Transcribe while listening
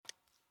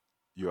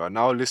You are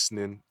now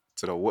listening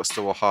to the What's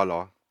the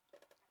Wahala,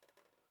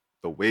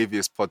 the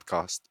waviest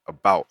podcast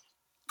about.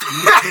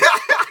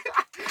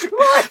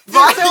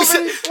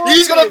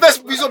 He's got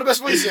the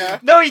best voice, yeah?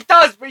 No, he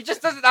does, but he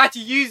just doesn't know how to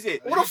use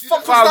it. What the fuck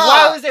was Fam, that?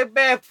 why was it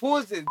bare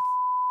pausing?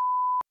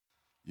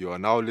 You are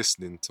now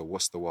listening to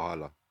What's the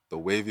Wahala, the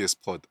waviest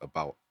pod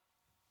about.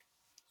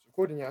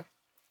 Recording, yeah?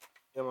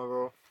 Yeah, my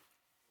bro.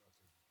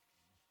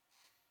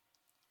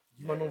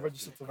 You might not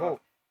register to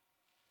vote.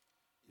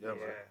 Yeah, man.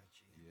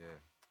 Yeah.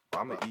 But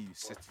I'm an EU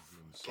citizen,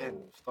 so...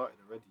 Started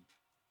already.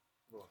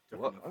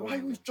 What? Why are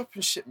you always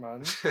dropping shit,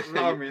 man?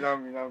 Love me.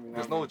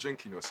 There's no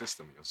drink in your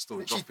system. You're still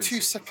Literally dropping 2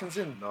 shit. seconds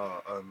in.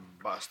 No,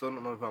 but I still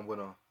don't know if I'm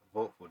gonna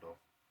vote for though.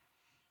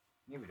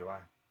 Neither do I.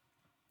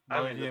 No,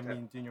 haven't yeah, looked at-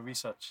 mean doing your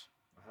research.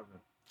 I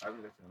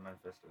haven't looked at the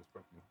manifestos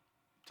properly.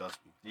 Trust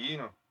me. Do you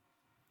know?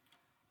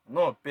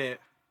 Not a bit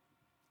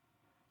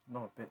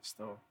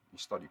still. You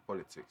study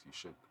politics, you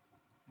should.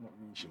 Not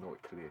You really. should know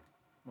it clear.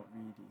 Not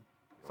really.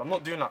 So I'm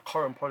not doing like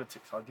current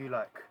politics. I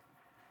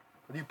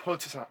do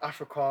politics in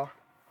Africa,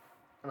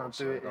 and I do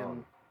Swear it in,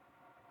 down.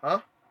 huh?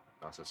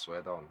 That's a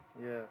swear down.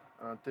 Yeah,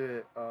 and I do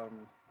it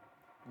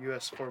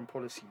U.S. foreign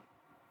policy.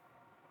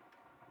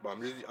 But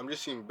I'm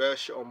just seeing bare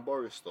shit on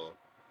Boris though,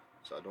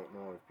 so I don't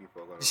know if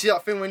people are gonna. You see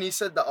that thing when he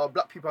said that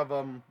black people have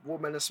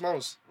watermelon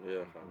smells?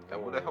 Yeah.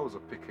 And what the hell's a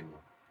pickney?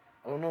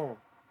 I don't know.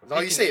 No,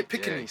 you say it, Yeah,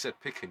 pickney. he said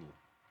pickney.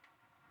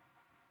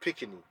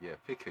 Pickney. Yeah,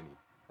 pickney.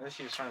 Unless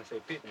she was trying to say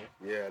pitney.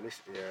 Yeah,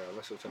 unless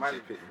we're trying to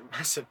say Pickney.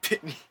 I said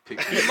pickney.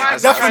 Pickney. might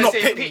That's- be Definitely trying not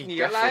to say pitney.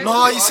 you're lying.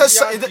 No, he says.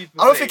 Young I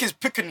people don't say think it. it's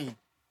pickney.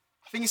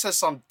 I think he says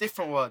some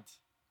different word.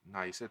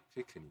 Nah, he said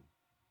pickney.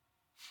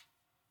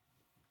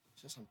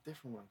 He says some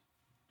different word.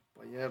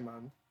 But yeah,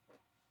 man.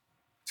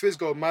 Twitter's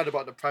got mad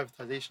about the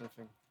privatization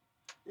thing.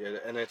 Yeah, the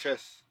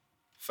NHS,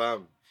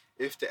 fam.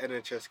 If the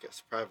NHS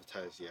gets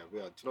privatized, yeah, we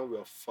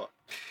are fucked.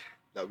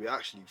 Like we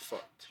actually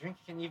fucked. Do you think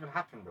it can even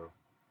happen though?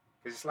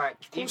 Because it's like,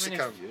 course even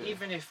it if, can, yeah.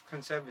 even if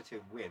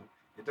Conservative win,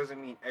 it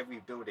doesn't mean every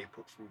bill they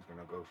put through is going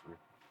to go through.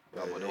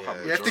 Yeah, but they'll Yeah,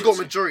 have Yeah, if they got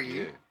majority.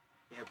 Yeah.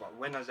 Yeah, but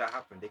when does that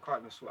happen? They can't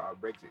even sort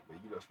out Brexit, but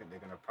you don't think they're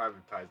going to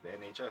privatize the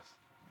NHS?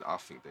 I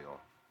think they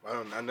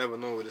are. I never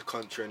know with this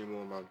country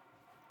anymore, man.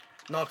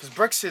 No, because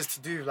Brexit is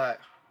to do like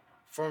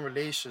foreign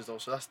relations though,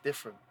 so that's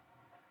different.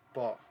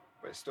 But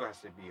But it still has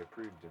to be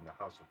approved in the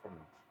House of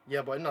Commons.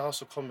 yeah, but in the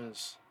House of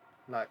Commons,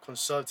 like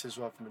Conservatives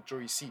will have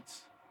majority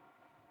seats.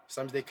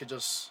 Sometimes they could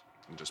just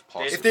And just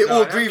pass If it. they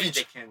all I don't agree with mean each-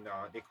 they can,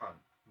 they can't.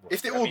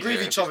 If they That all means agree with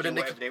can each just other, do then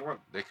they whatever could- they want.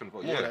 They can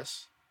vote. more or Yeah,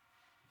 less.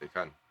 they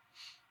can.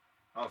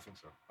 I don't think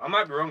so. I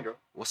might be wrong though.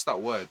 What's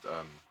that word?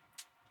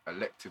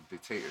 Elective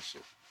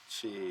dictatorship.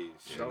 Jeez.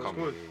 Yeah, That was come-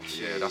 good.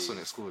 Yeah, that's when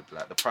it's called.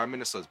 Like the prime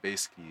minister is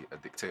basically a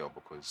dictator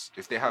because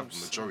if they have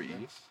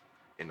majority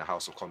in the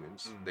House of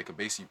Commons, they can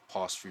basically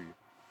pass through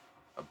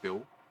a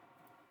bill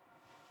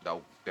that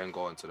will then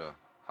go into the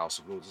House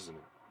of Lords, isn't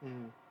it?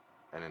 Mm.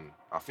 And then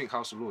I think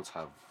House of Lords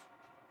have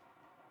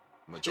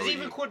Is majority. it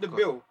even called the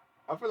bill?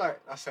 I feel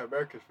like that's an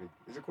American thing.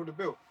 Is it called the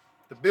bill?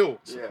 The bill.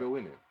 It's Yeah. a bill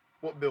in it,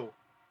 What bill?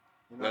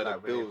 You know, Like the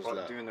like when bills, they're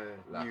like- doing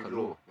a like new a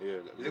law. law. Yeah.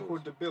 Is it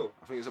called the bill?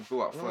 I think it's a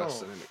bill at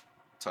first, Oh. and then it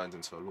turns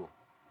into a law.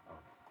 Oh,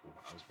 cool.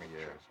 I was making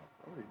Yeah.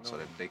 sure. So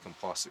that they can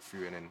pass it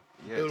through and then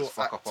Bill just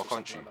fuck Act up our or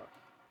something country.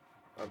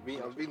 like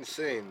that. I've been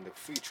saying the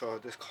future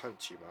of this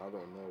country, man. I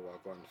don't know where I'm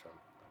going, fam.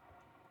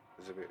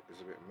 It's a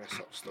bit messed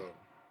up still,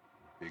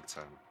 Big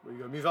time, Where you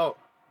gonna move out?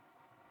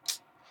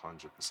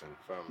 100%. I'm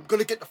fam.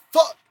 gonna get the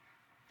fuck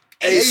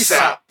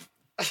ASAP.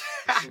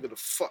 You're gonna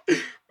fuck. At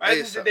the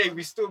end of ASAP, the day, man.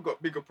 we still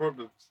got bigger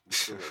problems.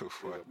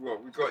 Right.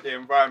 What? We got the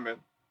environment.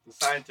 The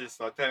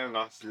scientists are telling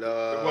us the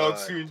Blood.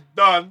 world's soon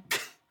done.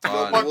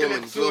 Done.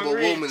 Global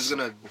warming's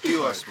gonna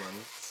do us, man.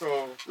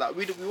 So Like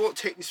we won't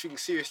take this thing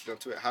seriously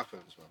until it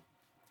happens, man.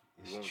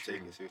 We It's won't true.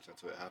 take it seriously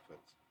until it happens.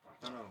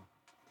 I don't know.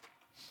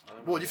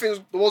 What, do you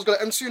think the world's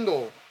gonna end soon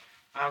though?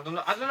 I don't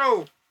know. I don't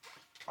know.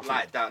 I think-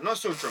 Like that, not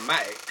so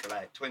dramatic,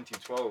 like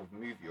 2012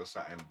 movie or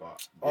something,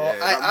 but Oh, Yeah,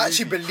 that I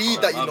actually movie-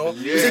 believe that, you I know.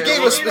 believe- Because they Yeah, gave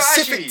well, a you know,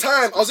 specific actually,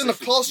 time. I was in the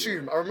specific,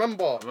 classroom. yeah. I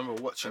remember. I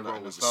remember watching that Everyone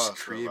in the was class, bro.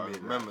 screaming. I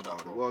remember that,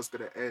 The bro. world's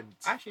gonna end.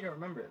 I actually don't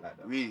remember it like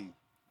that. Really,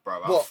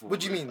 bro. What? What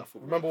do you mean?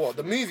 Remember what?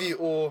 The movie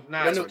or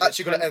Nah, when so it was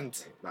actually gonna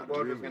end? Like the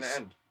world the was gonna movies.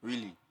 end.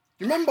 Really?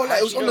 You remember, like,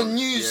 it was on the Actually,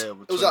 news. yeah,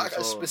 It was like a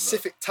 2012,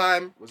 specific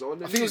time. Was it on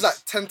the I think it was news?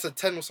 like 10 to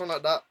 10 or something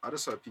like that. I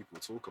just heard people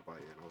talk about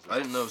it. And I was like, I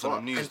didn't know it was on the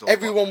fuck. news. And though,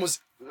 everyone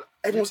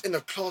was in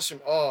the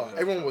classroom. Oh, Yeah.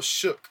 everyone was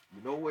shook.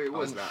 You know what it I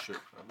was? was Like,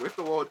 shook, man. if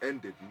the world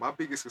ended, my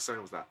biggest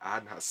concern was that I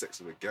hadn't had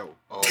sex with a girl.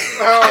 Oh,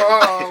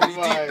 Can you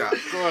deep that?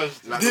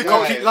 gosh. Like, Did why?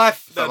 complete life.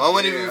 Fam, Then. I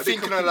wasn't Yeah, even I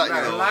thinking didn't of that, you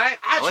complete know. Like, I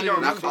actually I don't didn't Like,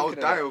 remember. I'll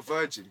thinking die of a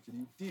virgin. Can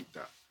you deep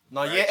that?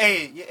 No, year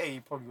 8,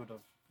 you probably would have.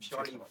 that.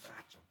 Surely not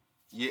that.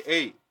 year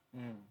 8.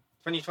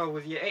 2012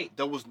 was year 8.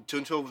 That was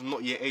 2012 was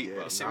not year 8, Yeah,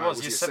 bro. Yes, it nah,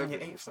 was. Year 7, year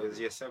 8. It was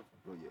year 7.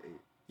 No, year 8.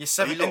 Year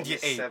 7 lot and year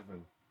 8.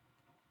 7.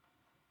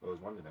 It was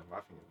one of them. I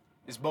think.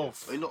 It's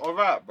both. Are you not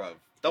alright, bro?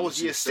 That was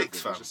It year seven, 6,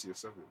 it fam. was just year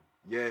 7.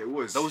 Yeah, it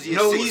was. That was year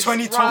No, 6. he's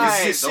 2012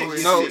 right. is year No, 6.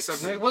 it's No, year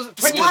 7. no, it wasn't.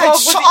 Why? 2012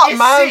 was Shut year up,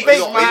 man. 6, Wait,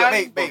 man.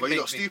 wait, Bro, you're not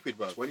wait. stupid,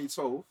 bro.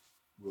 2012,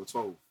 we were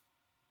 12.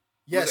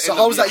 Yeah, Was it so end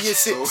how of was that year? year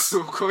 6?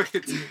 So going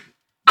year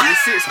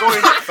 6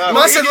 going.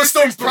 Man said we're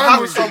still in before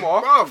primary. summer.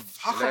 Bruv,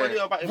 how come I Yeah. knew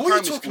about in What are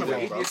you primary talking school about, then,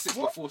 Year bruv? 6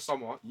 before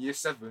summer. Year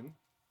 7.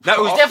 No, it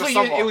was After definitely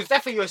summer. it was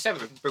definitely year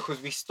 7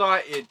 because we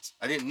started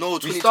I didn't know we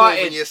 2012 in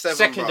started year 7,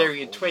 secondary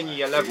bruv. in Oh my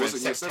 2011 It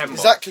wasn't year September.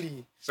 7.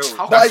 Exactly. So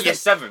How that's could year it-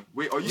 7.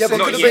 Wait, are you Yeah, but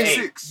not it could year have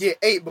been 6? year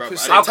 8 because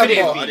Bruv, How could it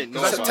September. be? I didn't know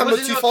Because about September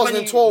wasn't it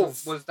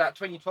 2012. Was that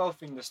 2012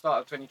 thing the start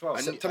of 2012? I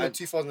knew- September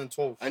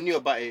 2012. I knew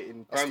about it in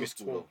That's primary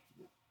still school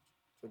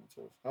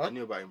 2012. though. Huh? I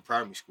knew about it in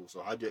primary school,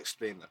 so how do you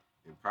explain that?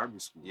 In primary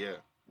school. Yeah.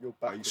 You're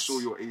Are you backwards.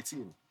 sure you're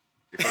 18?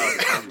 If I was in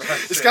primary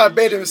school. This guy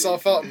bailed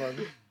himself out,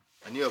 man.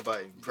 I knew about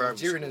it in primary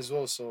Nigerian school. as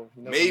well, so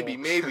you never Maybe,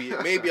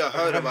 know. maybe I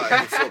heard about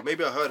it before.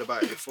 Maybe I heard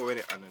about it before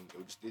innit, and then it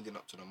was just leading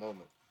up to the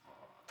moment.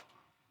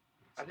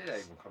 How did that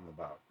even come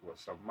about? What,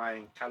 some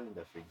Mayan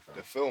calendar thing, fam?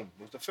 The film.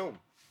 It was the film.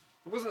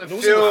 It wasn't a It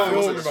wasn't film. a It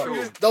wasn't a film, film.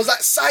 bro. That was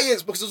like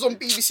science because it was on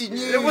BBC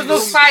News. There was no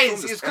Film- science.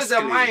 film It's just because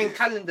of Mayan escalated.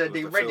 calendar. It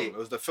They was the read film. it. It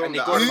was the film And they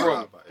that got I it found wrong.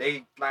 out about it.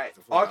 They like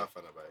The film that I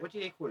found about it. what do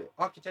they call it?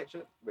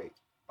 Architecture. Wait,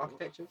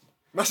 architecture.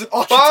 Massive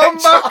Bomba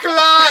architecture.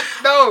 clat.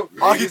 No.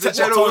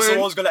 Architecture told us the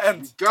world's gonna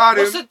end. Got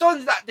What's him. the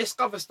dons that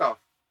discover stuff?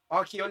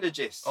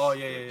 Archaeologists. Oh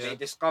yeah. They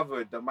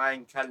discovered the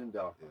Mayan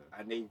calendar, Yeah.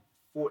 and they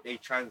thought they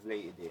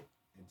translated it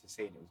into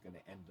saying it was going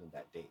to end on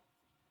that date.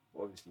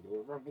 But obviously, they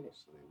were wrong, innit?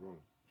 So they're wrong.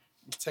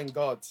 10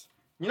 guards.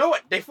 You know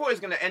what? They thought it was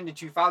going to end in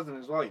 2000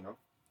 as well, you know?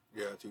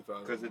 Yeah,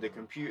 2000. Because of the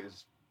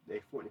computers. They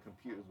thought the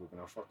computers were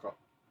going to fuck up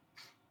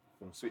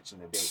from switching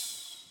the date.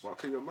 But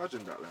can you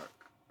imagine that? Like,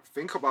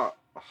 think about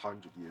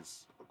 100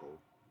 years ago.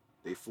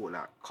 They thought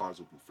like cars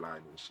would be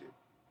flying and shit.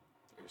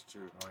 It's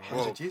true.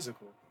 100 years ago.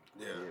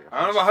 Yeah.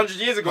 I don't know about 100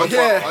 years ago. Oh,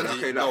 yeah. but- 100,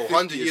 Okay, no, like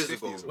 100 50 years years,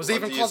 ago. 50 Was there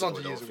even cars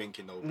 100 they years were ago?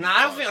 thinking they'll be Nah, I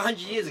don't cars. think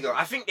 100 years ago.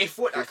 I think they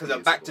thought that 50 because of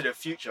years Back ago. to the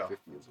Future.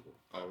 50 years ago.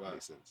 Oh, right.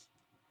 Makes sense.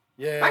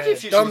 Yeah. Back to the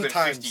Future dumb wasn't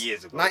times. 50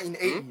 years ago.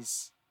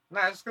 1980s.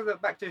 Nah, it's because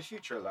of Back to the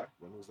Future, like.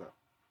 When was that?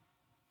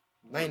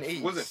 1980s.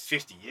 It wasn't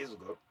 50 years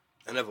ago.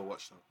 I never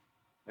watched them.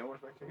 They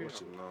watched Back to the Watch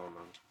Future. it now,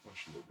 man.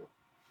 Watch it a bit.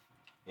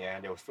 Yeah,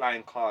 and they were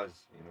flying cars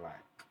in like.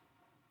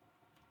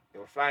 They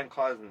were flying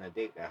cars in a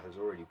date that has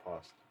already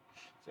passed.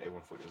 So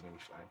everyone thought they was going to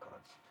be flying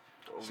cars.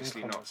 But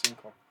obviously not.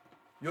 Syncom.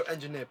 Your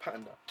engineer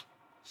patterned that.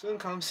 Soon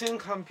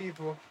come,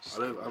 people. I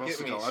don't Get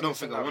think me I don't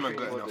think I want to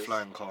Singapore get in a orders.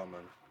 flying car,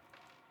 man.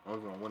 I don't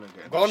even want to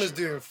get in Ghana's that shit.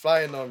 doing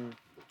flying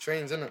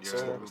trains, innit? Yeah,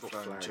 So It's not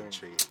flying flying train.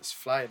 train. it's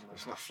flying, man.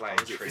 It's not flying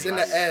It's train. It's in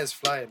the air, it's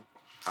flying.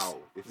 How?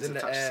 If It's it's in the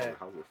attached to air. something,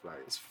 how's it fly?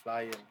 It's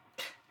flying.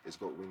 It's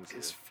got wings.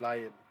 It's Here.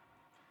 flying.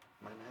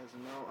 Man has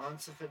no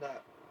answer for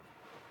that.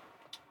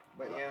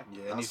 But yeah.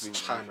 Yeah, That's anything.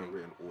 China anything.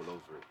 written all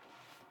over it.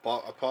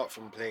 But apart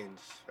from planes,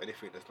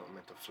 anything that's not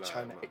meant to fly,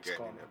 China I'm not X getting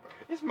gone. in there, bro.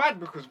 It's mad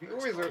because we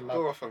always Collab.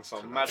 go off on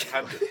some mad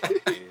tangent.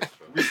 It is,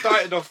 bro. We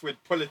started off with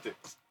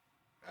politics,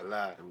 I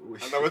lie.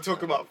 and now we're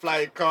talking about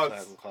flying cars.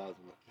 Flying cars,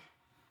 man.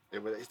 Yeah,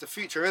 but it's the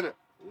future, innit?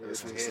 Yeah,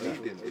 it's It's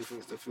misleading. leading. If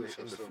It's the if we're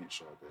future, in the so-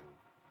 future, then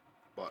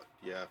But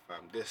yeah,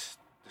 fam, this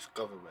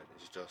government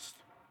is just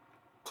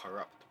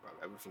corrupt, bro.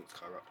 Everything's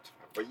corrupt. Fam.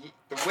 But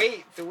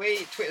the way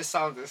Twitter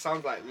sounds, it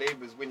sounds like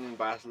Labour's winning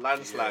by a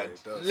landslide.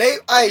 Yeah, it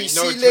does. Aye, We you know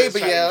see Twitter's Labour,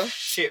 chatting yeah?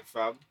 Shit,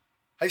 fam.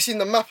 Have you seen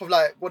the map of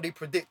like what they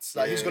predict?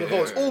 Like who's gonna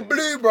vote? It's all Yeah.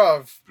 blue,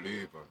 bruv.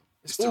 blue, bro.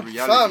 It's the all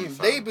reality, fam.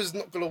 fam. Labour's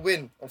not gonna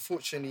win,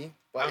 unfortunately.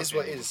 But it is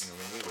what it is.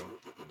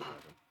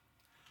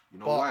 You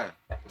know But- why?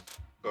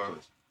 Go on.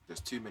 Because there's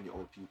too many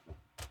old people.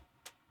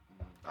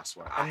 That's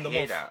why. I End them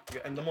hear off. that.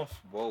 You end them off.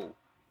 Whoa.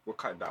 We'll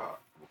cut that out.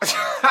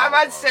 How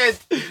Man said,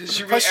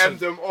 should we Question. end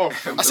them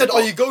off? I said,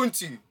 are you going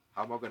to?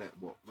 am I gonna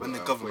what? When the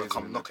put, government poison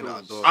come in the knocking at our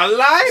pills? door. I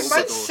lie, man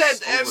Overdose,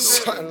 said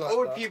overdose. Something like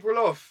old that. people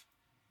off.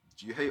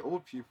 Do you hate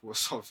old people or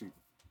something?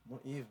 Not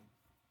even.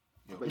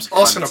 But I'm just you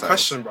asking a fantasize-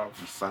 question, bruv.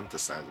 You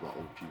fantasize about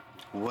old people.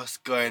 What's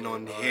going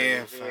on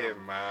here,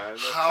 fam? man.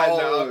 How?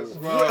 How did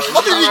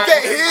we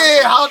get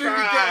here? How did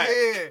we get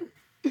here?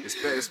 It's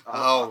better. It's,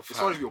 Oh, it's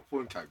fam. one of your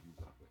porn categories.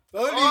 The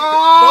only,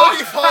 Oh!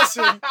 the only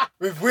person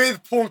with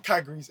weird porn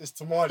categories is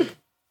Tamale.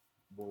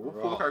 What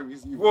Right. porn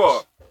categories do you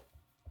What?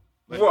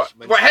 When- What?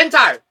 when- What,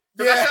 hentai?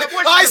 Yeah,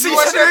 What- I see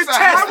what- some what- test.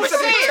 I would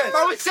say it.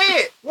 I would say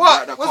it.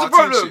 What? Like the What's the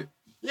cartoon problem? shit.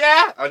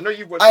 Yeah, I know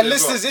you watched And it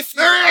as well. listeners, if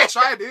you I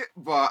tried it,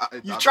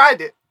 but You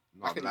tried it.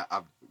 No,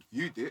 I've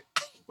viewed it,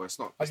 but it's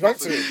not. I it's not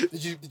ranked for me. it.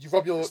 Did you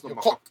rub your It's not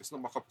my cock? cup. It's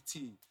not my cup of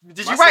tea.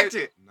 Did Man you rank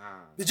said- it? Nah.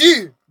 Did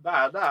you? Nah.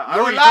 I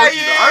You're already told you. lying.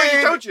 I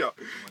already told you.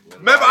 You're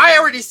Remember, lying. I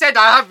already said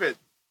I haven't.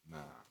 Nah.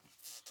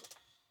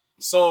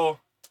 So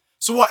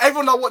what?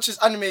 Everyone that watches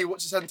anime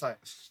watches hentai.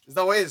 Is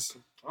that what it is?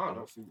 I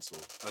don't think so.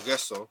 I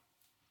guess so.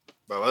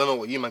 Bro, I don't know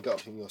what you might get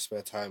up in your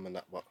spare time and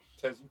that, but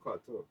Tez, you can't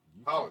talk.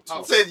 You How? can't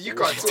talk. Tez, you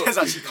can't Tez talk.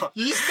 actually can't.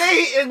 You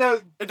stay in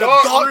a the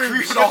dark dark room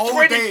room for for the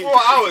whole day.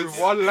 24 hours.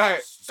 One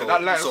light. so, and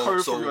that light so,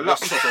 coming so, from your what-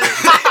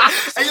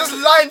 laptop. And just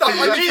lined up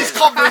under these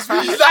covers.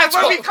 with his Like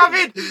when we laptop. come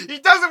in, he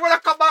doesn't want to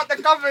come out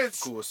the covers.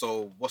 Cool.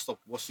 So what's your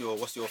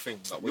thing?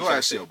 Like, what You're you trying to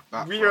actually say? a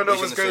bat. We bro. don't know What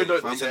what's you going trying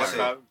on. to This say?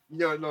 one, fam. You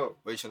don't know.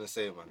 What you trying to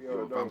say, man? Yeah.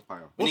 You're a no.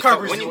 vampire. When you, What come,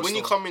 categories when, do you, you when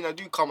you watch, come in, I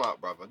do come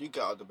out, bruv. I do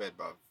get out of the bed,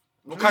 bruv.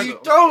 What You kind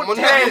of- don't, I'm on-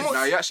 Tez.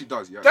 Nah, he actually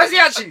does. Does he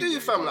I actually? do,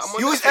 fam. Like, I'm on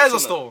You always Netflix airs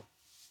us and that. though.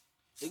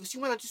 Niggas, you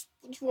wanna just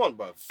what do you want,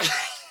 bruv?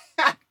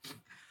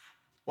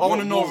 What I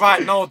want to know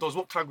right now, though, is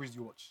what categories do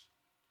you watch?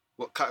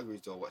 What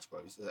categories do I watch,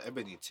 bruv? It's an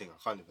ebony thing.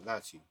 I can't even lie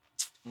to you.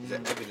 It's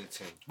an ebony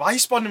thing. Why are you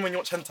spawning when you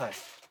watch hentai?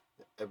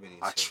 Ebony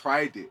I thing.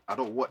 tried it. I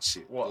don't watch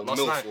it. What, Or last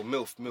MILF, night? or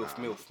MILF. MILF.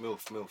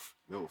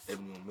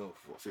 Ebony or MILF.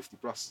 What, 50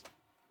 plus?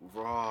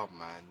 Raw,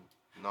 man.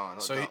 Nah,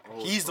 not So that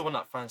old, he's the bruv. one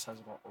that fancies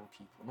about old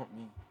people, not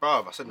me.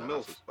 Bruv, I said Nah,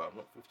 MILF, that's- bruv,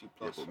 not 50 Yeah,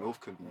 plus. but bruv. MILF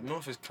can be.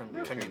 MILF is can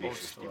MILF be can be old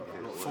 50, still. bruv.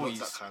 Not Not 40s.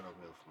 that kind of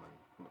MILF, man.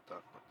 Not that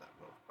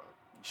MILF, bruv.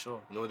 You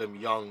sure? You know them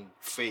young,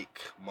 fake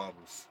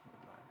mums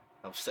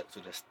have sex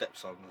with their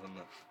stepsons and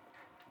that.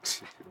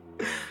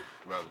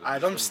 Bruv, I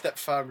don't step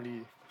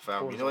family.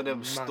 Fam, you know them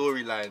Mad.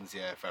 storylines,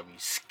 yeah, fam. You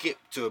skip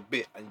to a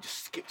bit and you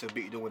just skip to a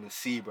bit you don't want to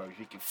see, bro. You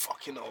thinking,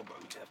 fucking hell, bro.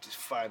 You just have to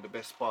find the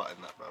best part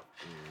in that, bro.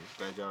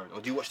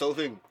 Or do you watch the whole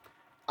thing?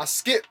 I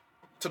skip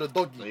to the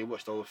No, doggy. you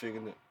watch the whole thing,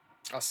 innit?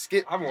 I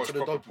skip I haven't to watched the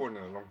proper doggy. porn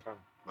in a long time.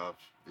 Bruv,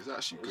 It's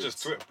actually It's good.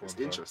 just Twitter porn, It's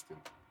bro. interesting.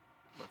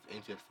 that's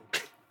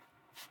interesting.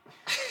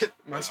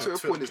 Man,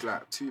 Twitter porn is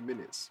like 2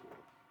 minutes.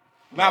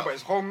 Nah, but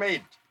it's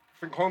homemade. I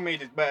think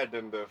homemade is better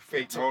than the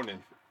fake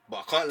moaning. But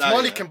I can't lie.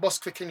 Tamale yeah. can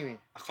bust quick anyway.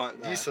 I can't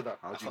He's lie. used to that.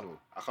 How do you know?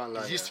 I can't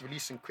lie. He's used to yeah.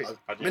 releasing quick.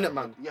 How do you Minute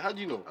know? man. Yeah, how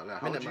do you know? Like,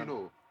 how Minute do you man.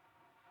 know?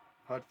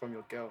 Heard from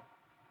your girl.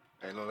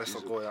 Hey, no, let's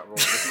not He's go that road.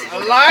 Let's not go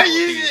that Lie, road,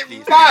 you please,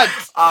 please. mad!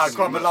 Ah, Speaking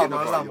come on, about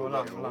allow, your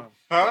allow, girl, allow.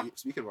 Huh?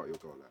 Speaking about your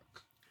girl, like,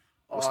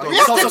 Oh, What's you the-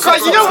 You have to cut,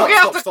 you know, we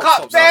have to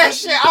cut that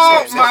shit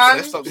out, man.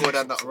 Let's not go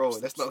down that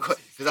road. Let's not go. 'cause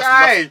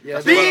Guy,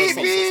 that's beep, work for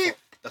me. beep.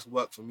 That's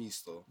work for me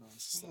still.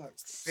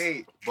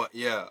 Hey, But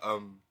yeah,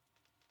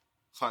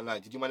 can't lie.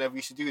 Did you man ever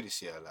used to do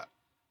this? Yeah, like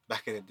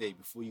back in the day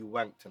before you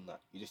wanked and that,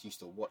 you just used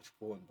to watch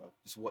porn, bro.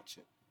 Just watch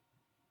it.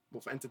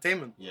 What, for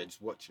entertainment? Yeah,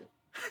 just watch it.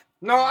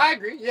 no, I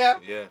agree. Yeah,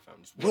 Yeah, fam.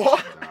 Just watch What?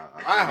 It. nah,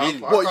 I have. Really?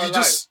 I What, can't you lie.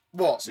 just,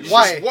 what? So you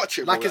Why? just watch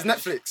it, bro, Like it's like,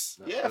 Netflix.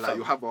 Yeah, like fam.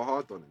 you have a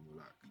hard on and you're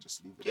like,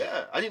 just leave it.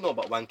 Yeah, I didn't know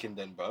about wanking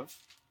then, bruv.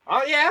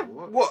 Oh yeah.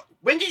 What? What?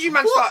 When did you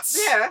man What?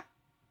 start? Yeah.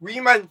 When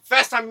you man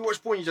first time you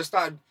watched porn, you just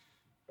started.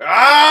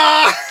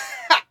 Ah!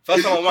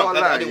 First time I wanked, Can't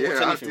I lie, didn't watch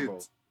yeah, I anything, did. bro.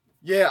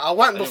 Yeah, I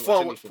went didn't before I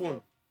watch watched anything,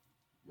 porn.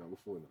 Yeah,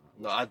 before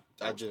that. No, I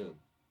Watch didn't. porn.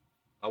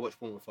 I watched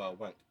porn before I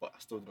wanked, but I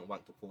still didn't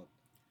wank the porn.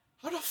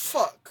 How the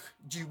fuck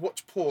do you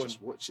watch porn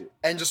Just watch it.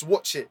 and just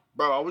watch it?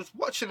 Bro, I was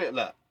watching it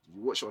like. Did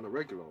you watch it on a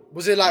regular?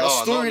 Was it like No, a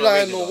not storyline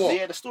regular. or what?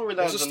 Yeah, the storyline.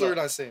 What's the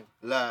storyline saying?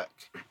 Like,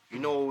 you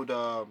know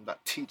the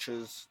that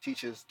teachers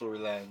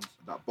storylines.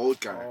 That bold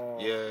guy. Oh.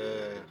 Yeah.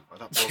 Oh,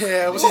 that boy-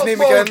 Yeah, what's What his name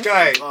bold again?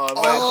 guy? Oh, right.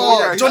 Oh,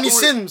 yeah, he's Johnny always-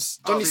 Sims.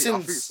 I Johnny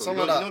think Sims. so.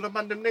 Something You like know that. the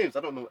random names? I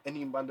don't know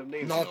any random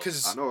names. No, you know.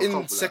 because I know a in couple,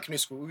 like- secondary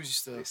school, we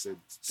used to They said they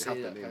say have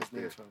the that names guy's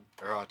name. there. Fam.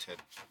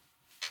 Rotted.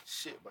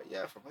 Shit, but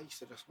yeah, fam, I used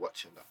to just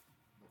watch it, like,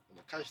 in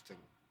the cash thing.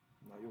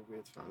 No, you're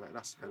weird. Nah, Fam. like,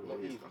 that's hella No,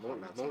 weird. he's, I no,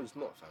 can't lie to no, you. he's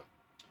not, fam.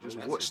 Just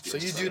watched it. So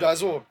you Just do like- that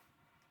as well?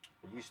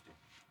 I used to.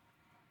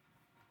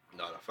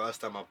 No, the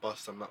first time I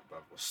bust a nut, bruv,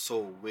 was so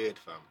weird,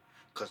 fam.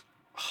 Because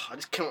I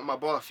just came out my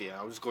bath here.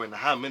 I was just going to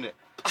ham, innit?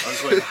 I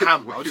was going to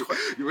ham. I was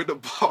just You were in the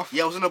bath.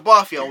 Yeah, I was in the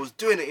bath here. I was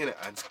doing it, innit?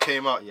 I just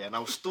came out, yeah, and I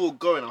was still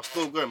going.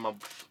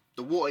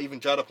 The water even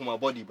dried up on my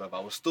body, bruv. I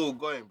was still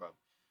going, bruv.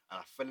 And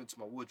I fell into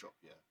my wardrobe,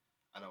 yeah.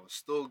 And I was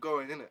still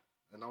going, innit?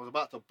 And I was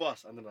about to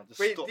bust, and then I just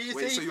Wait, stopped. did you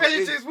Wait, say so he you fell were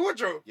into in- his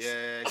wardrobe?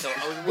 Yeah, so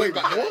I was Wait,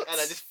 moving, what? and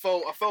I just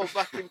fell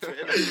back into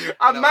it, innit?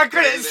 I'm And I not was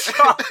good doing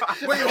at it.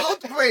 shit. Wait,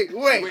 what? Wait.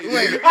 Wait,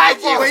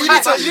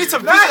 you need to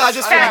visualize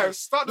this. Yeah, fam.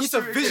 Start You the need to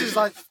story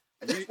visualize.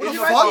 again. What You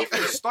the fuck?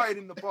 You started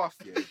in the bath,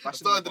 yeah. I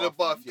started in the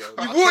bath, yeah.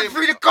 You walked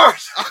through the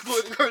course.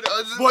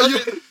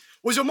 What,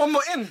 was your mum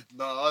not in?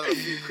 No, I was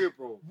in the crib,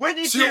 bro. Went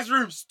into So- his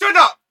room, stood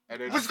up. And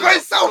then Was going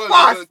so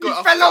fast, he fell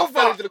I fell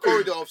over. into the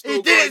corridor. I was still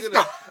He going, didn't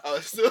innit? stop. I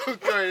was still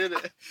going,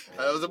 innit? And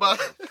I was about...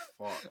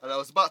 Fuck. And I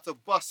was about to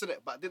bust in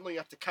it, but I didn't know you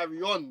have to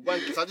carry on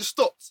wanking. So I just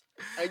stopped.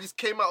 And it just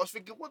came out. I was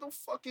thinking, what the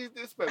fuck is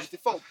this, man? It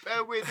felt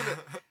bare weird, didn't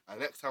it? And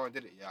next time I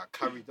did it, yeah, I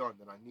carried on.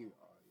 Then I knew,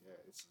 oh, yeah,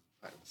 it's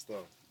like the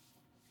stuff.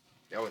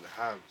 Yeah, I went to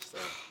ham, so.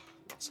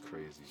 That's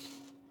crazy.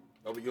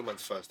 What was your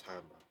man's first time,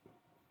 man?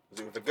 Was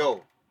it with a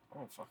girl? I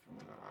don't fucking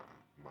know.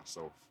 Nah,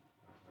 myself.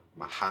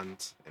 My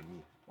hand and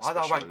me. Why did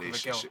I Special wank with a girl?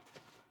 relationship.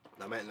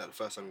 I meant like the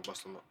first time you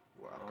bust them up.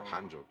 Wow, like a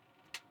hand job.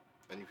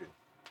 Anything.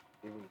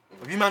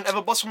 Have you man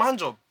ever bust from a hand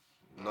job?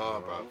 Nah,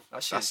 bro.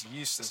 That shit's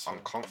useless. It's man.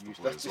 uncomfortable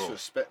That's as well.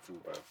 disrespectful,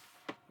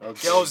 bro.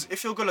 Girls,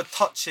 if you're gonna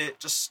touch it,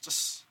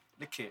 just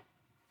lick it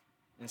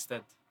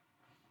instead,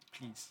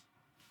 please.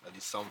 At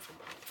least something,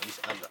 bro. At least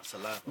add that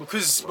saliva.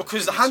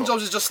 Because the hand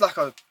jobs is just like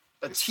a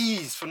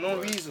tease for no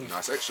reason. Nah,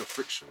 it's extra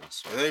friction.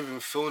 That's It why. don't even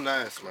feel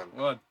nice, man.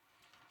 Word.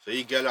 So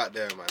you get out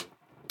there, man.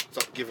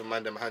 Stop giving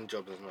man them hand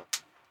jobs, isn't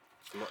it?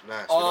 It's not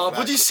nice. Oh,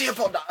 what do you say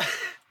about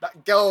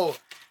that girl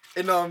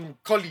in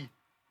Collie?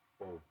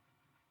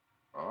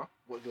 Huh?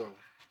 What girl?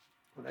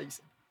 What that you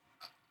say?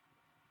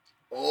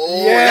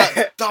 Oh, Yeah.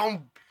 that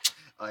dumb.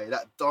 Aye,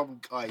 that dumb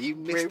guy. You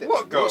missed Wait, it.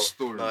 what man. girl? What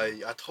story? No,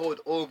 I told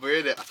Omer,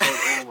 innit? I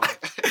told Omer.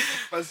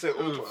 I said,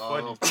 oh,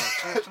 Oh,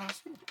 funny. can I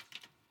say it?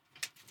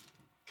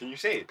 Can you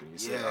say it? Can you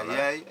say Yeah, that,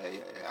 like?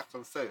 yeah. I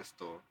can say it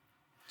still.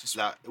 Just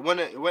like it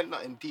went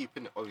nothing deep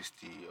in it.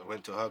 Obviously, I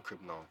went to her crib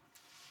now.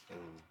 And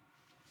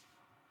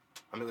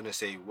I'm not gonna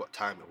say what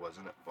time it was,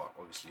 innit? But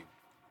obviously,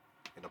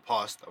 in the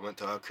past, I went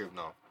to her crib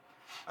now,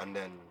 and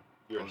then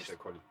You actually obviously- said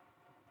Collie.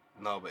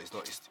 no, but it's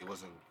not. It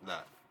wasn't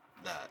that.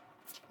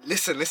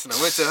 Listen.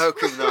 I went to her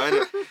crib now,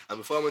 innit? And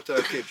before I went to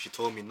her crib, she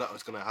told me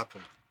nothing's gonna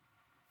happen.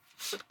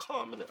 I said,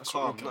 calm, innit? That's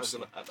what Calm. we Nothing's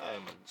kept gonna.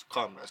 Man. It's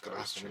calm. Nothing's gonna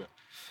That's happen, true. innit?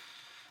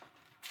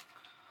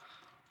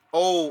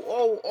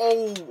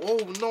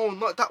 Oh, no,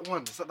 not that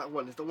one. It's not that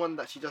one. It's the one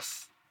that she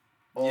just.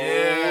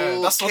 Yeah,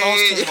 that's what I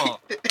was talking about.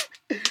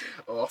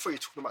 Oh, I thought you were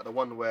talking about the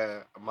one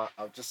where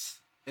I'm just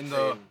In the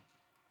saying,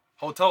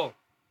 hotel.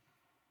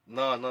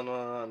 no,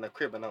 in the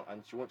crib and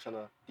she wasn't trying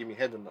to give me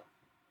head and that,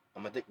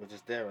 and my dick was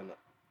just there and that.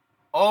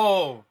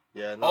 Oh.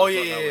 Yeah, no, Oh, it's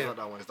yeah, not that yeah, one, yeah. it's not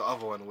that one. It's the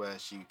other one where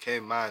she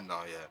came mad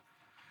now,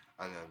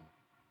 yeah, and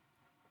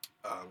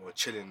then we're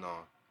chilling now,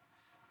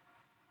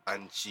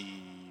 and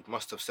she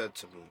must have said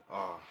to me,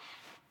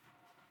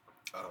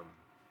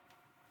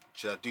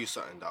 should I do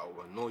something that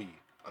will annoy you?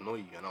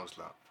 And I was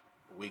like,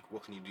 weak,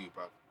 what can you do,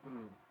 bro?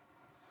 And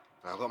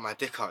I got my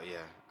dick out, yeah,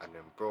 and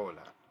then bro, like,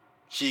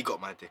 she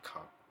got my dick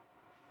out,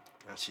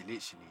 and she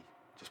literally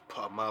just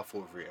put her mouth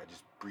over it and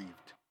just breathed.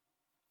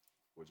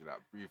 Would you like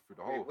breathe through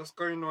the Wait, hole? what's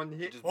going on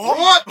here? Just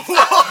What? breathed.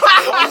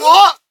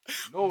 What?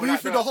 No, Breathe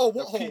through the hole,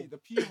 what hole? The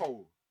pee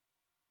hole.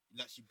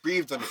 Like she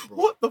breathed on it, bro.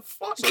 What the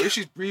fuck? So if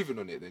she's breathing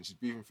on it, then she's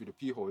breathing through the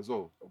pee hole as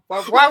well.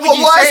 But why would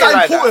you Why say is that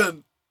like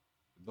important?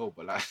 No,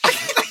 but like,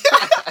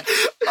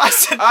 I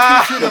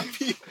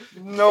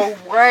said No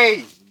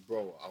way.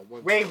 Bro, I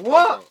went Wait, to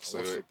what? bug out. I So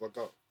went to wait. bug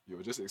out. you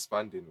were just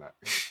expanding, like.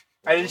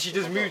 And then she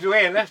just moved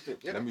away and left it.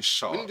 Yeah. Let me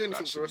shut We up. didn't do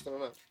anything for the rest of the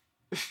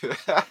night.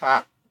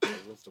 actually.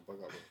 I went to bug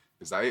out, bro.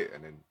 Is that it?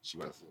 And then she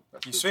went.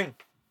 That's You good. swing.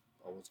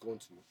 I was going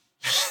to.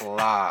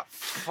 Slap.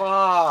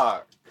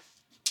 Fuck.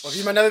 Have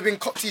you man never been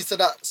cockteased to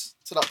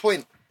that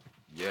point?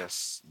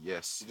 Yes,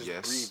 yes, She just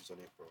yes. breathes on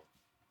it, bro.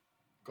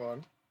 Go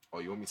on. Oh,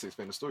 you want me to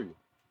explain the story?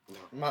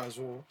 Might as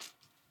well.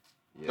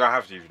 You don't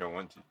have to if you don't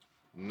want to.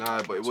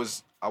 Nah, but it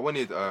was. I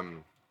wanted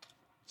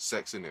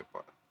sex in it,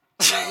 but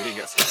yeah, we didn't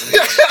get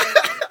sex.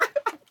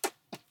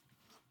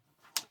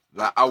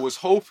 Like I was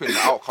hoping the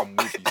outcome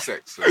would be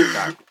sex.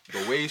 Like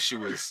the way she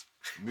was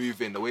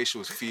moving, the way she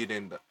was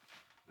feeling,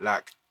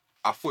 like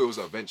I thought it was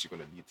eventually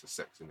gonna lead to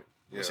sex in it.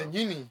 It's in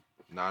uni.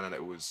 No,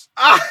 it was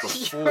Ah,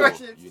 before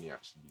uni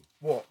actually.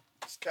 What?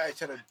 This guy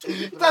trying to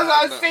do That's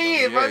what I'm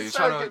saying, Yeah, man. you're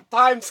Trying trying to to- get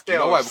time You scales.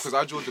 know why? Because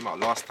I drilled him out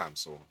last time,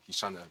 so he's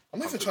trying to. I'm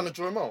not even trying to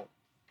draw him out.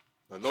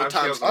 No time.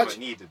 scales are scales.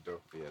 needed though.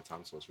 Yeah,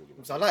 time source really.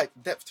 Because I like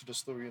depth to the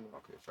story, you know.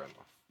 Okay, fair enough.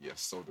 Yes,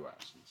 so do I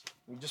actually. So.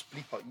 We just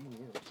bleep out uni,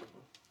 you know.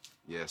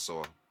 Yeah,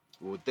 so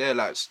we were there,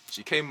 like,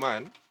 she came,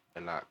 man,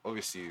 and, like,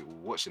 obviously, we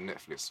were watching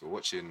Netflix. We were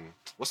watching,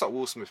 what's that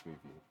Will Smith movie?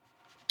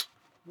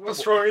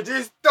 What's wrong with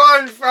this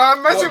done,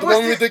 fam? What, the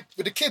one with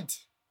the kid?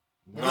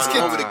 Nah. This This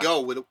kid kid with a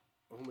girl with a.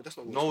 Oh, that's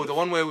not. No, the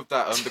one where with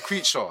that, the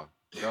creature.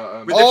 With the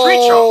Oh,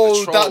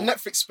 creature, the that troll.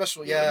 Netflix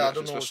special. Yeah, Yeah, the I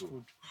don't Netflix know what it's special.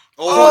 called.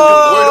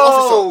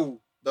 Oh,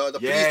 the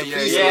police Yeah, officer. yeah, The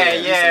police. yeah,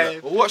 police yeah. and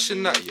that. We're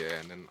watching that, yeah,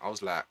 and then I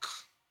was like,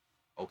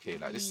 okay,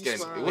 like, this is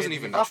getting, it wasn't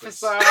even Netflix.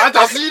 Officer. I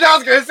just see that. I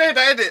was gonna say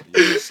that,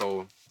 innit? Yeah,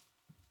 so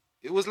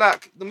it was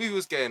like the movie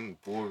was getting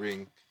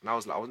boring, and I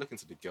was like, I was looking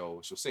to the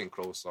girl, she was sitting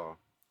closer,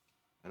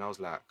 and I was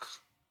like,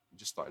 we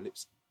just started lip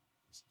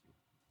syncing.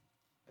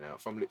 And then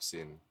from lip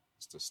sync,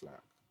 it's just like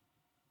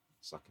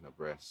sucking her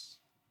breasts,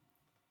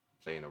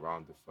 playing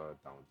around with her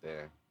down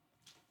there,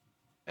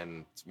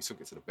 and we took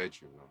it to the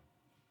bedroom now.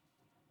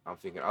 I'm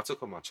thinking, I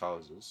took off my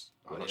trousers,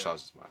 well, Oh, not yeah.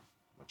 trousers, my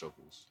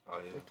joggers. Oh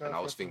yeah. And I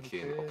was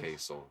thinking, okay,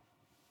 so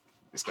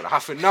it's gonna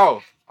happen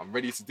now. I'm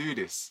ready to do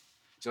this.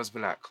 She just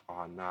been like,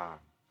 oh nah,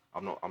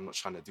 I'm not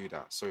trying to do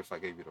that. Sorry if I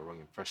gave you the wrong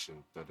impression.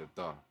 Da da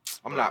da.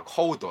 I'm like,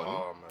 hold on.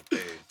 Oh my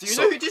days. Do you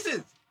So- know who this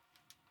is?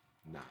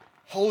 Nah.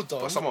 Hold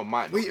on. But someone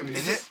might know. Wait a who it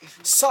is. minute.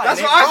 Son, That's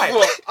ain't what I right.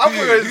 thought. I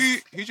thought it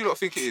was. Who do you not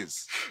think it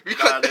is?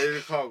 Nah, they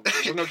can't.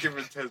 We're not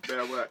giving Tez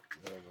bare work.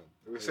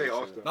 We'll say it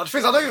after. Now the thing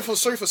is, I don't even feel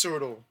sorry for Cyril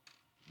though,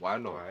 Why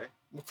not? Why?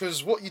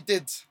 because what you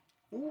did.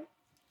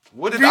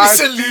 What did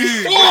Recently.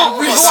 I do? Oh,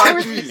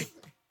 What did I do?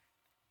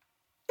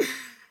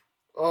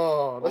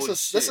 Oh, let's Oh,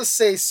 just shit.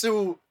 say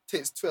Cyril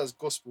takes Twitter as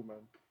gospel, man.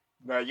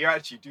 No, you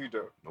actually do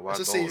though. No, I Let's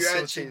just don't. say You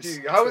Cyril actually takes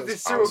do. How was Twitter this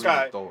as- I Cyril really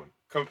guy don't.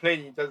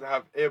 complaining he doesn't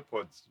have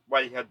AirPods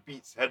while he had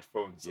Beats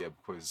headphones Yeah,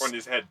 because on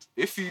his head?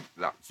 if you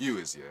like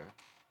viewers, yeah,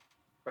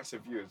 That's the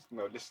viewers,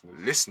 no listeners.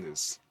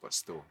 listeners, but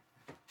still,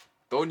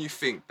 don't you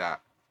think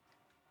that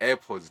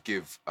AirPods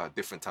give a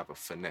different type of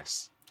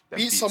finesse? Than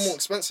Beats are more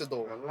expensive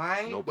though. A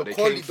lie? No, but The they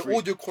quality, came the free.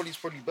 audio quality is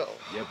probably better.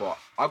 Yeah, but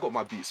I got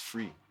my Beats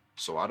free,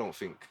 so I don't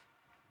think.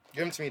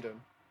 Give them to me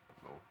then.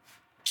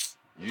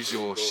 No. Use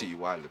your shitty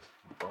wireless.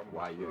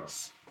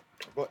 Wires.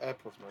 I've got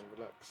AirPods, man.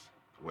 Relax.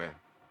 Where?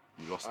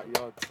 You lost At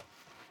them. yard.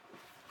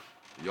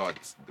 Yard,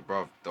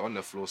 bruv, they're on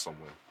the floor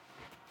somewhere.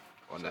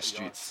 On the At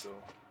yard streets.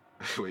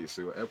 still. Wait,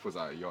 so your AirPods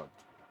are at yard.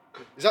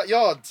 Is that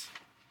yard?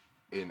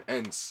 In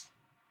ends.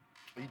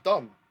 Are you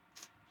dumb?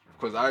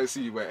 Because I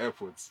see you wear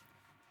AirPods.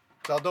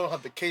 'Cause I don't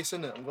have the case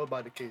in it. I'm gonna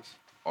buy the case.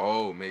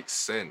 Oh, makes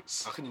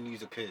sense. How can you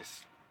use a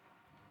case?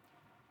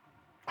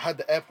 I had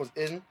the AirPods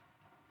in,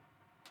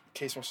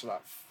 case must have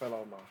like fell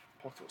out of my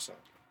pocket or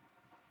something.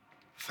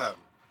 Fam.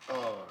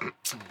 Oh.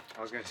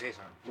 I was gonna say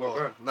something. Well,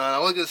 Well, no, I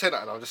wasn't gonna say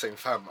that. I was just saying,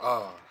 fam.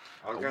 Ah.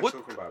 I was gonna What-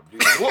 talk about blue.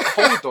 What?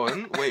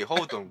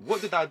 Hold on.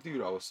 What did I do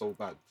that was so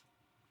bad?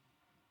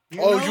 You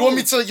want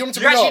me to You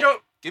bring actually up?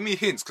 don't. Give me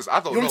hints, because I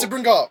don't You want know. me to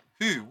bring up?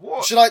 Who?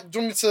 What? Do you want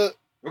me to?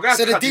 We're gonna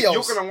Say the cut this.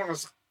 details. You're gonna want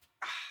us.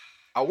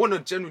 I want to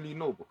genuinely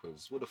know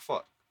because what the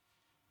fuck?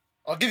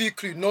 I'll give you a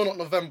clue. No, not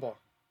November.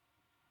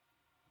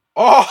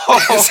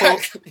 Oh!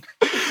 Exactly.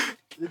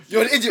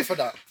 You're an idiot for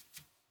that.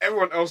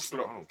 Everyone else I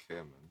look. don't care,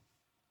 man.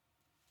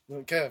 You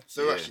don't care.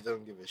 So Yeah. actually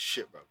doesn't give a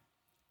shit, bro.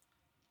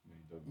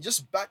 You're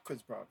just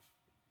backwards, bro.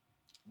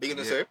 Be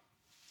gonna Yeah. say?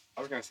 I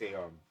was gonna say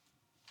talk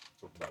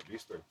about blue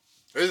story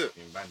Who is it?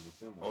 in Bandit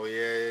Cinema. Oh yeah.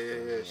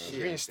 It's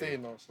Shit.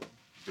 reinstating now, so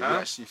Did Huh? we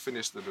actually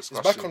finish the it's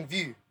discussion back on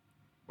view.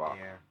 about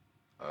Yeah.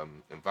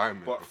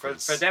 environment? But for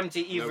because, them to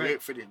No, even. we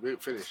ain't finished. We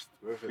ain't finished.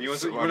 You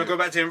want to Right. go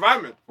back to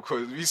environment?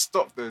 because we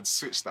stopped and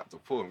switched that to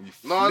porn. We No.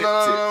 flipped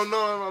it.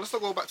 No. Let's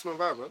not go back to the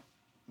environment.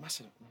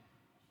 Massive.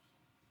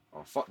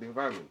 Oh, fuck the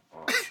environment.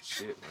 Oh,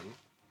 shit,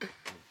 man.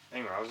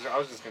 Anyway, I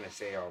was just gonna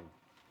say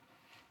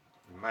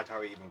mad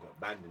how it even got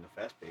banned in the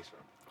first place,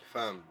 man.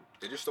 Fam,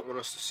 they just don't want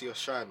us to see us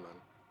shine,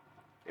 man.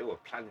 They were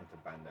planning to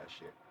ban that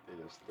shit.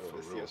 They just don't For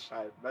want to see real. us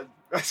shine. Man,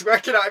 that's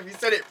working out if you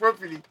said it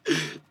properly.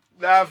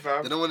 Nah,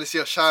 fam. They don't want to see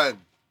us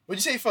shine. What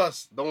did you say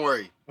first? Don't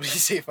worry. What did you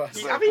say first?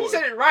 It's I not think you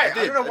said it right. I I,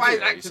 did, don't know I why did. he's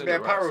Yeah, you acting said bare it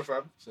right. power,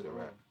 fam. You said it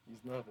right. He's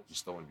nervous. You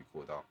just don't want to be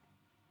called out.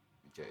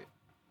 You get it.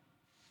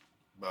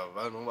 Bro,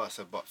 I don't know what I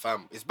said, but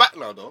fam, it's back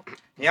now though.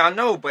 Yeah, I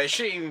know, but it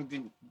shouldn't even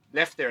been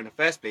left there in the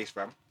first place,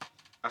 fam.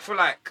 I feel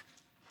like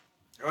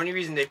the only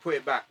reason they put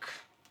it back,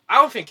 I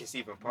don't think it's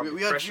even public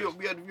We had pressure.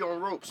 you on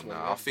ropes, man.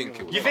 Nah, I think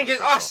it was. You think it's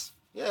pressure. us?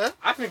 Yeah.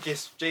 I think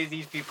it's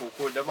Jay-Z's people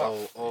called them up.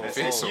 Oh, They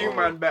think said, so? you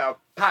man better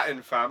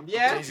pattern, fam.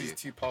 Yeah? Jay-Z's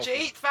too powerful.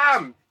 Jay,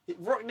 fam.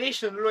 Rock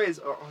Nation lawyers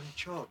are on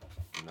job.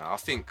 Nah, I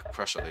think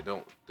pressure. They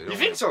don't. You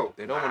think so?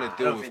 They don't Nah, want I to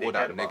deal don't with think all they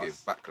care that about negative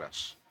us.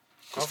 backlash. I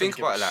Because don't think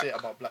give a about it like shit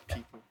about black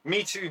people.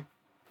 Me too.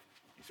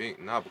 you think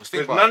nah, because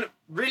think Because about none,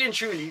 really and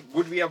truly,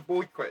 would we have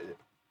boycotted it?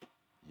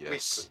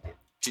 yes,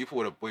 people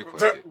would have boycotted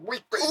Boycotted it. it.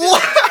 Boycotted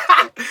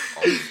it.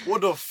 Oh,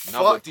 What the no,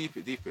 fuck? but deep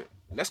it.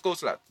 Let's go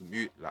to like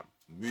the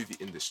movie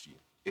industry.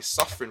 It's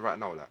suffering right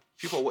now. Like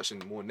people are watching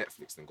more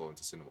Netflix than going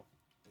to cinema.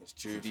 It's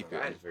true. Deep fam.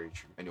 it. That is very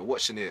true. And you're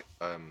watching it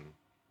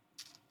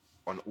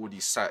on all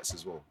these sites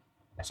as well.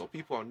 So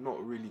people are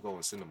not really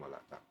going cinema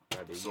like that.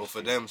 Like they So used for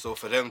to.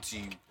 them to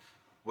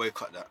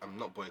boycott that, I'm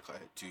not boycott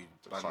it, to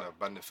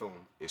ban the film.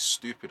 It's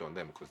stupid on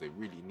them because they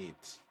really need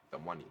the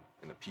money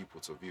and the people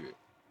to view it.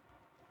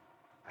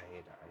 I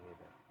hear that.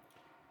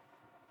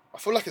 I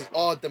feel like it's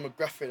our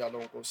demographic that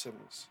don't go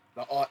cinemas.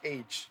 Like our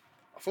age.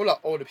 I feel like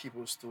older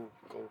people still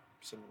go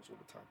cinemas all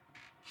the time.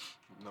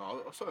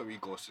 No, I thought we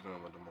go cinema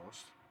the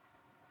most.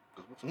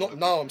 'Cause what's Not the-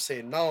 now. I'm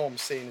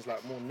saying it's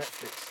like more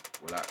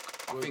Netflix. Well,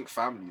 like I think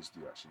families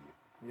do actually.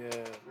 Yeah.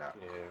 Like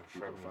Yeah,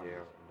 people family, family. yeah,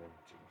 and then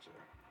things,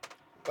 yeah.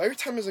 But every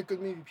time there's a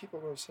good movie, people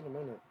go to cinema,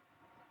 innit?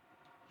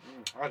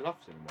 I love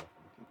cinema.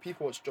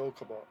 People watch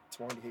Joker, but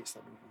Tamani hates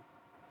that movie.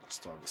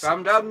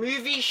 Fam, that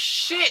movie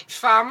shit,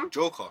 fam.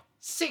 Joker.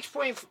 6.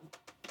 I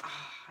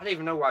don't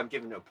even know why I'm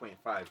giving it a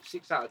 0.5.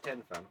 6 out of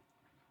 10, fam.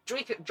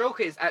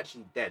 Joker is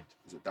actually dead.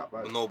 Is it that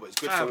bad? No, but it's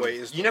good Fam, for what it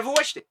is. You never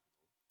watched it.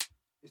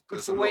 It's good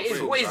There's for a what lot it of is.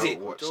 films What is I it?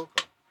 haven't watched.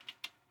 Joker.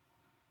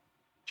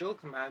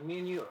 Joker, man. Me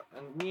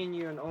and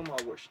you and Omar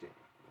watched it.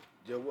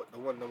 Yeah, what the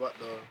one about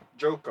the?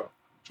 Joker.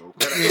 Joker.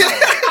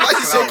 Why are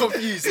you so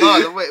confused?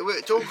 Nah,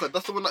 wait, Joker.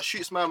 That's the one that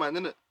shoots man,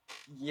 innit?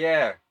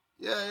 Yeah.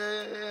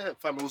 Yeah.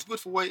 Fam, it was good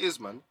for what it is,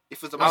 man.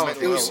 If it's Oh, about It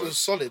mental was health.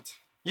 solid.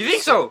 You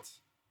think so?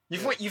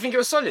 Yeah. You think it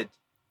was solid?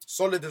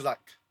 Solid is like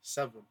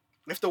 7.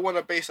 If they want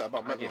to base it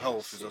about I mental give it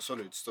health, a it's a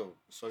solid still.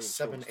 Solid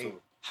 7, film 8.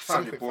 still. I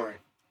found 7.5. it boring.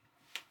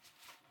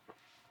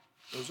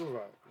 It was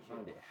alright. I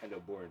found it hella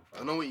boring. I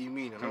Fam. know what you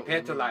mean.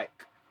 Compared to like,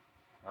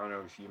 I don't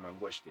know if you man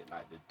watched it,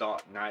 like the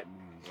Dark Knight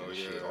movies Oh, and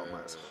yeah. shit. Oh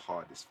man, it's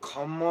hard. This film.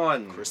 Come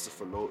on.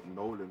 Christopher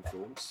Nolan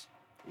films.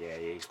 Yeah,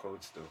 he's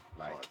cold still.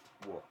 Like Hard.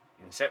 what?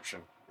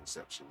 Inception.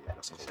 Inception. Yeah,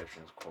 that's cool.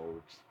 Inception's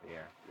cold. Yeah.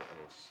 Yeah,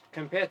 it is.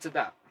 Compared to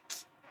that,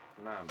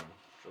 nah, man.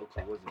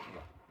 Joker wasn't.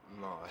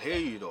 No, I hear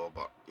you though,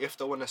 but if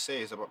they want to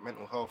say it's about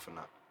mental health and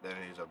that, then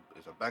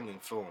it's a banging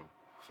film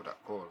for that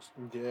cause.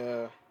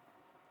 Yeah.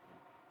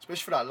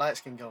 Especially for that light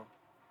skinned girl.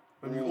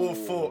 When we all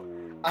thought,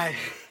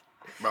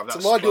 Bruv, that's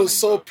Tamadi was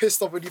so stunning, bruv.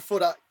 pissed off when he thought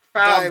that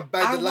guy Fam,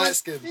 bagged I the light was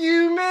skin.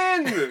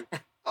 fuming.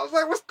 I was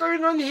like, what's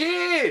going on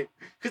here?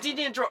 Because he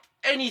didn't drop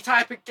any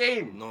type of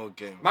game. No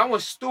game. Man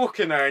was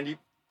stalking her and he.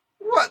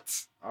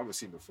 What? I haven't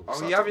seen the film. Oh,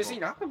 so I you don't haven't know.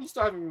 seen it? How come you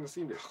still haven't even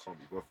seen it? I can't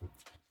be bothered.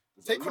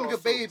 There's Take a one of lot your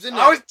films. babes, innit?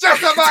 I was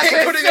just about Take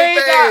to one of say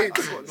your that. babes.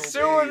 I've got no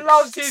Cyril babes.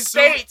 loves his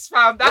Cyril- dates,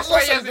 fam. That's why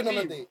What's he last time hasn't you been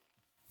on a been. date?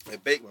 Hey,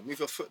 bake man, move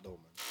your foot though, man.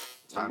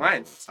 Time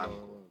Mine. goes, time No,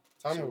 goes.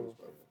 Time will.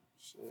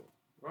 Shit.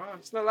 Bro,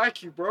 it's not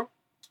like you, bro.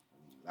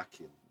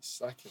 Lacking. It's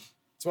slacking.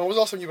 So when was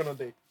the last time you went on a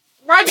date?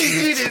 Why do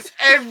you do this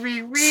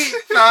every week,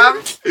 fam?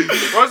 When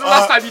was the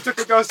last time you took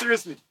a girl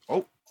seriously?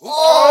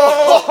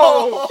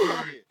 Oh!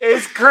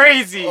 It's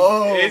crazy.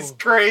 Oh. It's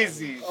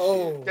crazy.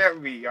 Oh.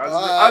 Get me?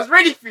 I was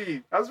ready for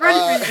you. I was ready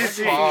for you this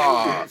week.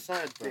 Ah.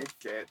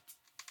 Dickhead.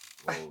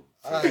 Whoa.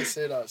 Alright,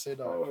 say that.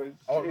 Oh, I wasn't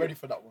shit. ready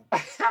for that one.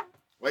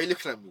 Why are you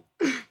looking at me?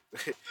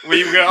 Were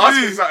you gonna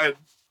ask me something?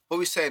 What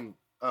we saying?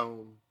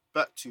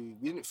 Back to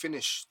we didn't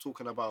finish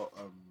talking about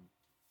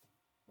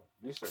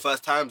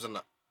first times and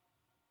that.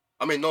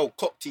 I mean, no,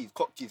 cock tease.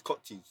 I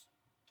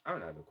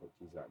haven't had a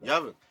cookies like that. You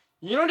haven't.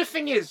 You know the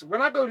thing is,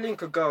 when I go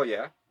link a girl,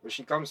 yeah, when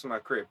she comes to my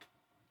crib,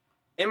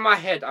 in my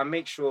head I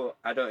make sure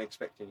I don't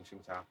expect anything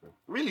to happen.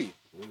 Really?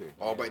 Really?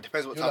 Oh, but it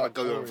depends what You're type like of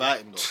girl you're boring.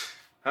 inviting, though.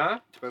 Huh?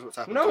 Depends what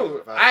type of girl you're No,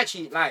 inviting. I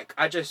actually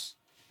I just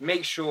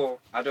make sure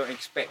I don't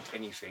expect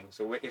anything.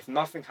 So if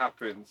nothing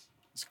happens,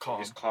 It's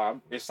calm. it's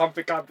calm. If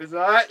something happens,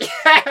 yeah,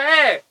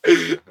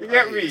 you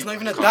get me? It's not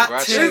even a that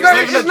Congrats. thing.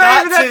 It's It's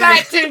not even a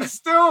that thing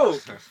still.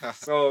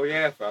 So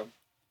yeah, fam.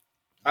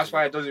 That's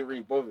why it doesn't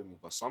really bother me.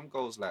 But some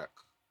girls like,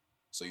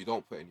 so you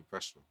don't put any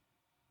pressure.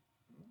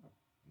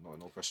 No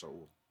pressure at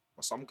all.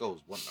 But some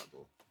girls want that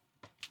though.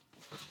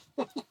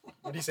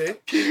 What do you say?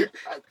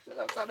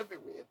 That sounded a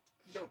bit weird.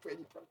 You don't put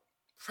any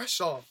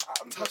Pressure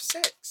to have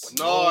sex.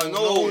 No, I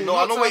know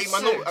what you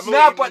mean.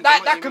 Nah, but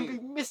that can be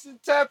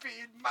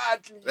misinterpreted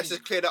madly. Let's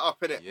just clear that up,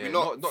 innit? Yeah, We're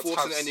not, not to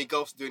forcing have any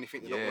girls to do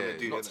anything they don't want to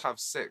do. not innit? to have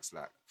sex.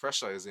 Like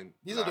pressure is in.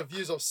 These like, are the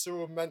views of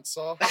Cyril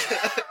Mensah.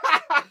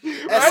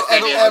 That's I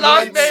know- his I know-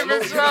 last I know- name I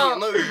as well.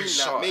 No, you mean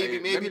Shut like, up, maybe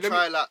hey. Let me-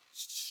 try like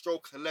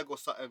stroke a leg or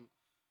something.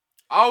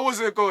 I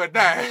wasn't going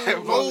there.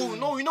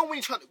 No, you know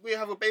when we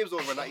have a babes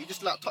over and that, you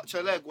just like touch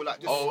her leg or like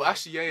just. Oh,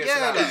 actually, yeah. Yeah,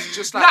 So, like, like- it's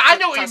just Nah, like. I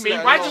know what you touch mean.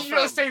 that Why along, did you not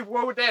fam. say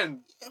well then?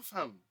 Yeah,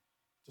 fam.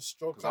 Just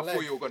stroke 'Cause her I thought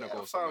leg. you were gonna Yeah,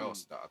 go somewhere fam.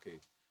 else. That okay.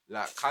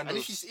 Like kind And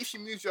of. if she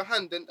moves your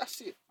hand, then that's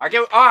it. I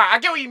get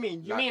what you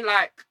mean. You Like- mean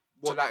like to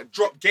what? like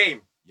Drop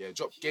game. Yeah,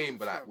 drop game,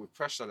 but like fam. with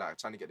pressure, like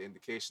trying to get the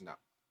indication that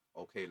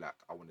okay, like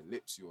I want to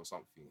lips you or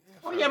something.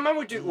 Oh yeah, man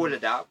would do all of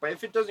that, but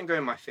if it doesn't go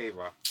in my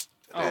favor,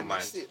 I don't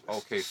mind. That's it.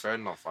 Okay, fair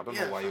enough. I don't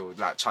Yeah, know why you're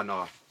like trying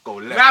to go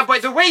left. Nah,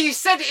 but the way you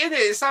said it,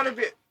 innit, it sounded a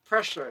bit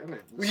pressure,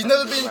 innit? Well, you've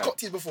never been in cock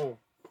tease before.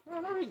 No,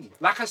 not really.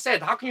 Like I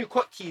said, how can you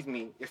cock tease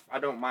me if I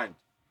don't mind?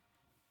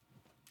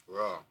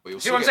 Bro, But you'll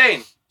See still what I'm get-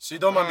 saying? So you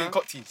don't mind being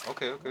cock teased.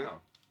 Okay.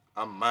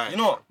 I'm mad. You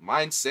know what?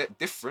 Mindset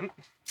different.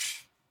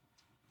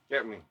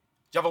 Get me?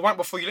 You have a wank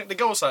before you link the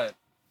girl side.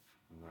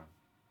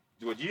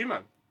 What do you,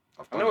 man?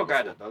 I've I done know it a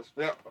guy before. that does.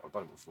 Yeah. I've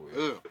done it before.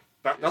 Yeah.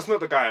 Ugh. That's not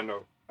the guy I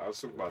know. I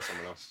was talking about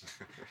someone else.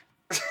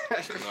 No,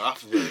 I have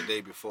to do it the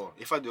day before.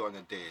 If I do it on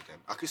the day, then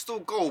I can still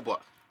go,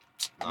 but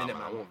nah, Minute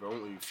man, I man.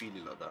 won't really feel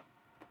it like that.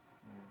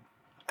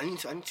 I need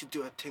to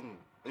do a thing.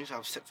 I need to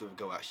have sex with a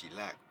girl I actually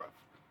like, bro.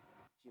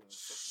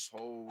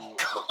 So.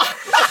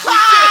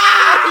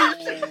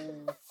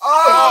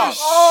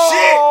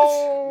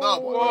 Oh, No,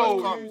 but Whoa.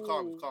 no, it's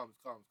calm.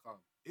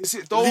 Is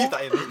it though? Leave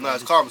that in. No,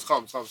 it's calm.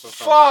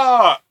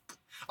 Fuck!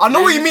 I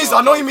know what he Really? means. Oh,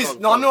 I know what he come, means.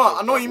 come, No,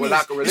 I know what he Well,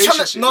 means. like a He's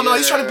trying to, relationship. no,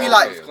 he's trying to be Yeah,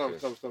 like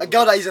okay. a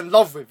girl that he's in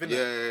love with, innit?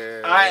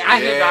 Yeah.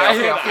 I hear that. I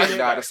hear that. I hear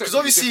Nah, that. the sex 'Cause would be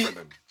obviously-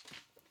 different then.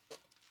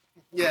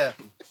 Yeah.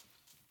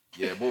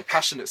 Yeah, more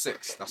passionate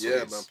sex. That's what Yeah,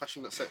 it is. man.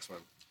 Passionate sex, man.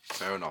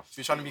 Fair enough. So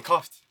you're trying to be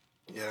cuffed.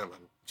 Yeah, man.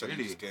 Trying to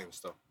Really? use game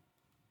stuff.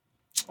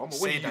 Omar, when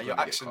Say are you that your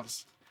gonna get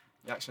actions.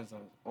 Your actions are.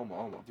 cuffed?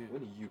 Omar, when are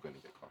you gonna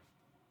get cuffed?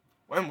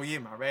 When will you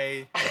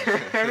marry?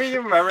 Me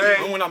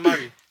When will I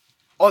marry?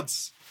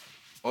 Odds.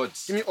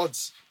 Odds. Give me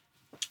odds.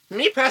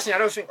 personally, I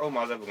don't think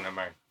Omar's ever gonna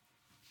marry.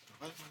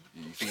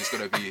 You think it's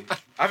gonna be?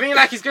 I think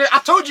like he's gonna. I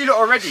told you that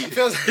already.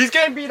 feels- He's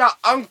gonna be that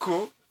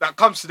uncle that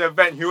comes to the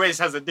event who always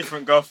has a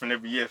different girlfriend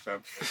every year,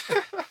 fam.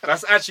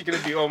 That's actually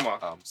gonna be Omar.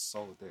 I'm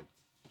so dead.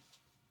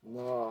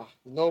 Nah,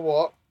 you know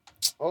what?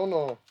 Oh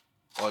no.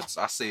 Odds.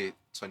 I say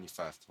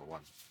 25 to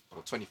 1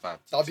 or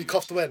 25. To I'll be 2.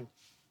 cuffed when?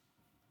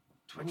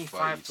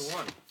 25 to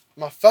 1.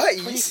 My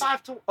 30s.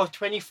 25 to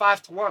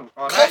 25 to 1.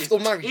 Oh, that Cuffed is, or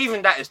married?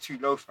 even that is too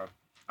low, fam.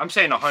 I'm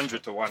saying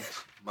 100 to 1.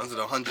 Man's at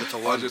 100 to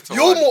 1. 100 to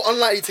You're 1. more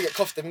unlikely to get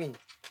cuffed than me.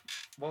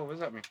 What does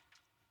that mean?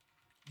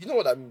 You know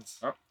what that means?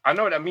 I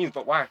know what that means,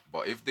 but why?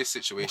 But if this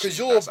situation, Because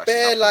you're that's actually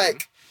bare happening,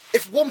 like,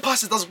 if one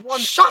person does one,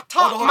 Shut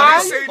Hold up, on, man.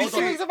 hold on, You hold see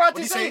on. what he's about What to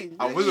did he say? say?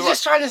 I was He's about-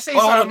 just trying to say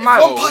Hold on, something if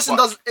mad. one Oh, person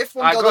but- does, if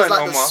one Alright, girl go does on,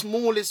 like the Omar.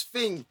 smallest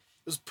thing,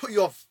 just put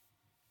you off.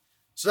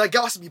 So that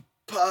girl has to be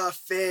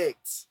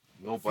perfect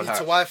no, for but you to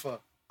like, wife her.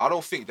 I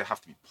don't think they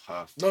have to be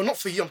perfect. No, not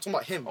for you. I'm talking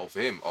about him. Oh,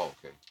 for him. Oh,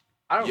 okay.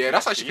 I don't Yeah, think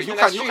that's so. actually You you're think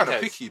kind that's of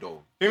street picky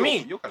though. Who, You're- me?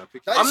 You're kind of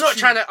picky. That I'm is not true.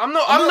 trying to. I'm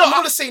I'm not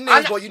gonna say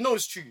names, I- but you know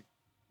it's true.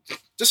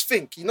 Just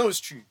think, you know it's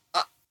true.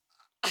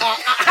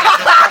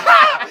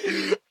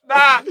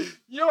 Nah,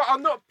 you know what?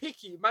 I'm not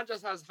picky. Man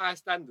just has high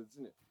standards,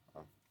 isn't it?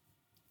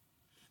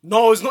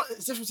 No, it's not.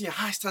 It's different between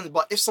high standard,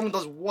 but if someone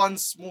does one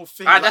small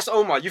thing, Alright, like- that's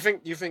Omar. You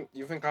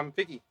think I'm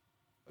picky?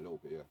 A little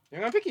bit, yeah. You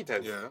think I'm picky,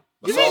 Ted? Yeah.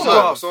 You That's know all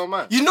what? mine. So am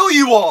I. you know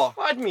you are.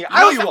 Pardon me. know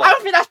I you don't, are. I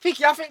don't think that's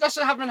picky. I think that's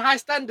just having high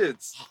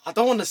standards. I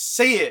don't want to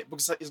say it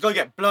because it's gonna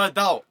get blurred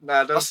out.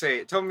 Nah, don't say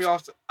it. Tell me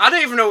after. I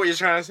don't even know what you're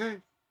trying to say.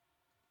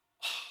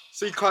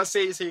 So you can't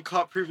say it, so you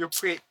can't prove your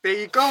point. There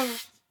you go.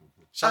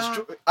 Should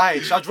I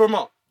draw him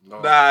out?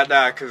 No.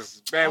 Nah,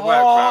 because bare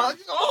work, fam.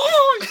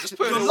 Just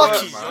put You're in the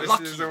lucky, work, man. you're This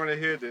lucky. is, I want to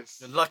hear this.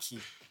 You're lucky.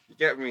 You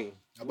get me?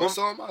 But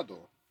so am I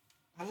though.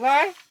 I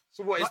lie?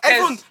 So what is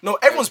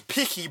Everyone's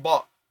picky,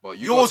 but But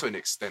you You're- go to an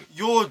extent.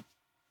 you're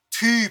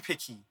too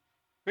picky.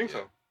 Think Yeah.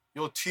 so?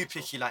 You're too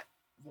picky. Like,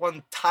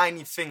 one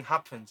tiny thing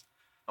happens.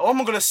 And what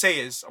I'm gonna say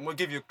is, I'm gonna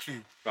give you a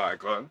clue. Alright,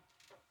 go on.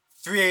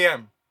 3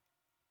 a.m.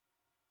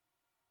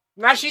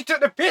 Now she took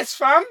the piss,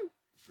 fam.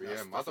 3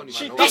 a.m. I don't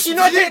She even did know. she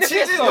not She take the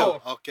did, piss she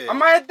though? Okay.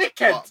 Am I a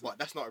dickhead? But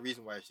that's not a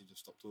reason why you should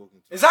just stop talking. To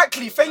her.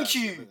 Exactly, Like, thank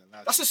you're you. being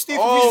allowed That's to a talk.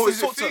 stupid Oh, reason is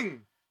to it talk to.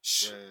 thing?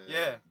 Shh. Yeah.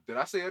 Yeah. Did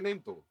I say her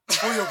name though?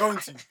 Oh, you're going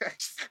to.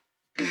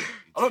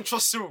 I don't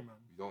trust Cyril, man.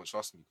 You don't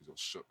trust me because you're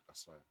shook.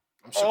 That's why.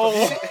 I'm shook of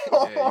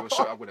you. Yeah, you're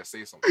shook. I'm gonna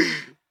say something.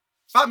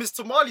 Fam, it's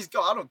Tamale's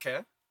girl. I don't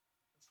care.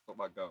 Not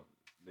my girl.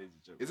 Lazy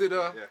joke. Is it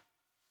Yeah.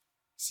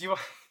 See what?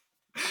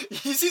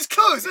 he's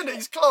close, isn't it?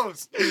 He's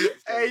close.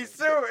 Hey,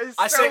 so it's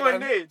I say it, so man.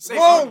 neat. Say it,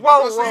 Whoa, man.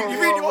 whoa, You whoa,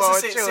 really whoa, want to whoa,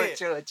 say it, say it.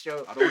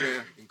 chill. I don't want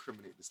to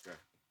incriminate this guy.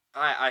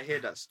 I hear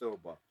that still,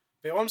 but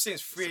But what I'm saying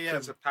is it's 3 the a.m.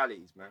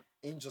 principalities, man.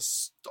 and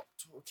just stop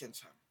talking,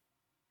 fam.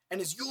 And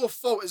it's your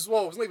fault as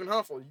well. It's not even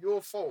her fault. It's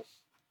your fault.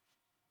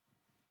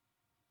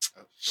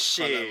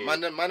 Shit. Man,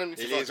 man need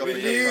to It start is dropping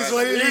what their it is.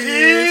 pride. It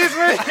is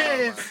what it Nah,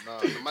 is. man, nah.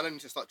 The man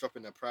need to start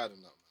dropping their pride on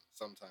that, man.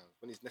 Sometimes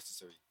when it's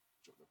necessary.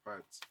 Drop the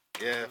pride.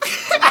 Yeah,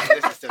 when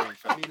it's necessary,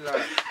 fam. I mean,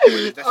 like, When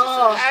it's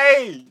necessary.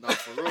 Hey. No,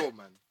 for real,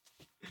 man.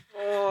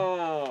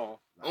 Oh.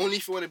 Only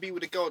if you want to be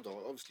with a girl,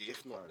 though. Obviously,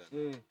 if not,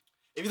 then.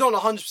 If you don't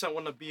 100%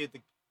 want to be the,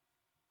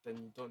 then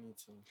you don't need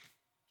to.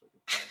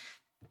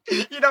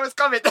 You know it's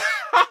coming.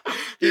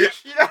 you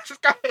know it's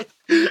coming.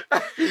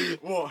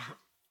 What?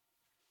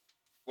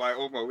 Why,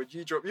 Omar, would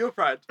you drop your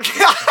pride?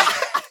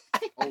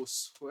 oh,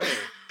 swear.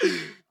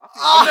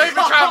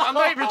 I'm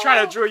not even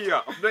trying to draw you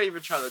up. I'm not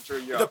even trying to draw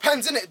you It up.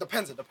 depends, innit? It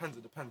depends.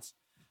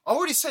 I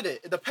already said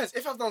it. It depends.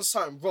 If I've done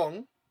something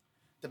wrong,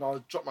 then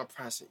I'll drop my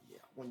pride and say, yeah,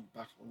 I want you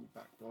back,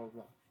 blah, blah,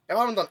 blah. If I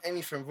haven't done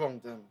anything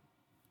wrong, then...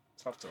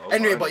 Tough to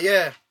Anyway, but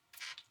yeah.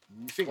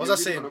 You think What you're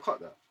was I really saying? gonna cut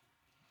that?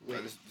 Wait,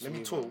 Nah, let's let me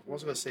move talk. on. What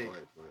was I going to say?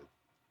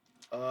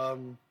 Go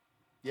ahead.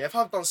 Yeah, if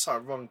I've done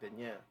something wrong, then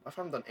yeah. If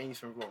I haven't done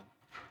anything wrong,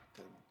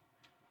 then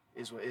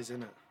it is what it is,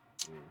 innit?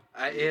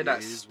 I hear that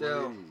It is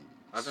still. what it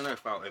I is. don't know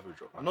if I'll ever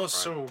drop. I my know pride.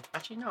 Cyril.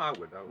 Actually, no, I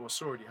would. Well,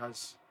 Cyril already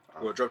has.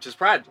 Well, dropped his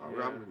pride. I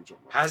Yeah. haven't really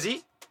dropped my Has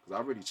he? Because I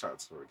haven't really chatted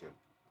to her again.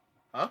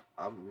 Huh?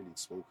 I haven't really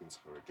spoken to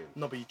her again.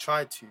 No, but you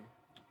tried to.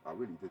 I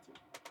really didn't.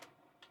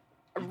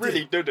 I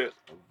really did it.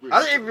 Really I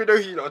don't didn't. even know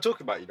who you lot are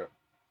talking about, you know.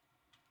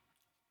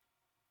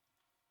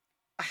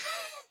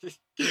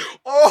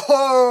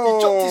 Oh! He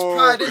dropped his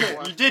pride,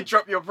 innit? You did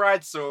drop your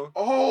pride, so.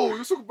 Oh,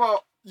 you're talking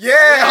about.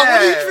 Yeah, what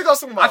do you think I was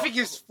talking I about? think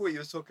it's what you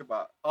was talking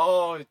about.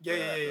 Oh,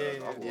 yeah.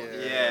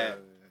 Yeah.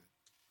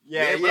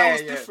 Yeah. But that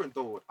was different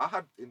though. I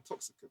had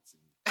intoxicants.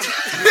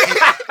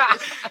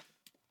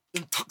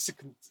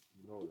 Intoxicant.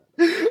 You know,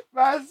 like,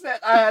 Man said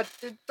I had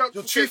intoxicants.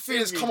 Your true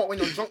feelings in me. come up when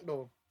you're drunk,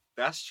 though.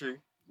 That's true.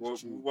 Well,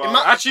 True.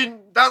 actually,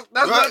 that's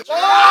Right. not true.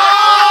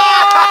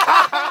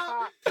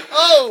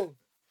 Oh!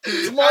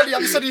 Tamale,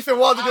 have you said anything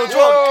wild when you're drunk?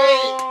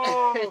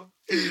 Oh.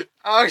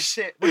 Oh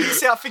shit. When you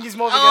say I think he's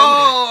more again.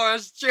 Oh,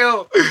 that's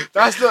chill.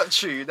 That's not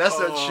true. That's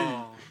not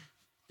true.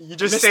 You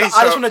just Mister, say I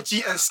so. just want to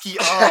cheat and ski.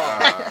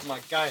 Oh, my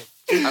guy.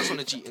 I just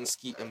want to cheat and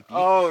skeet and beat.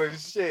 Oh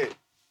shit.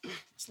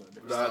 Nah,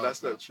 Nah,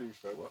 that's not true,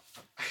 fam.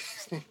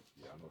 Yeah,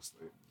 I know. So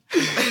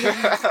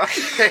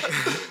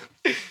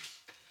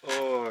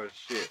Oh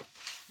shit.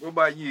 What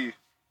about you,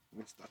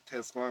 Mr.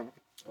 Tesman?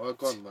 Oh,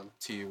 gone, man.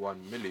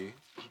 T1 Millie.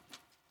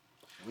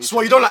 So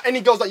what, you don't like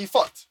any girls that you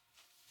fucked?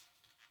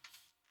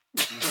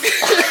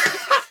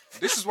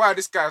 This is why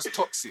this guy's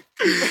toxic.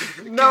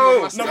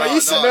 No, No, but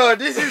you said- no.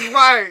 This is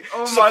why.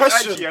 Oh It's a my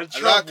question. actually,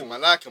 I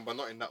like him, but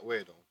not in that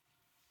way, though.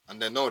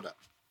 And they know that.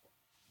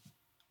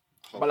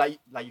 But like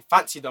you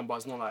fancy them, but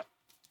it's not like.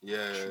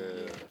 Yeah.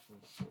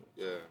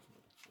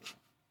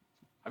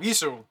 Have you,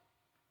 Cyril?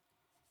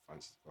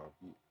 Fancy girl.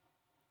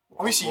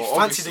 Obviously, Well, you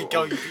fancy obviously- the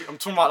girl. I'm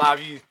talking about like,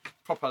 have you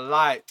proper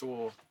liked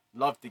or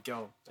loved the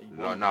girl that you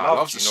No, want? nah, Loved,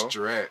 love's a you know.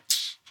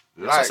 stretch.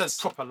 So I said Liked.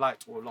 proper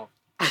liked or loved.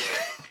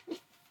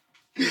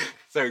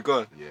 Sorry, go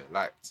on. Yeah,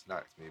 liked,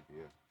 maybe,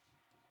 yeah.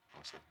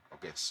 I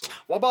guess so.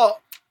 What about?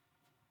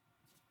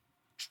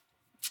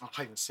 I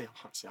can't even say.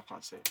 I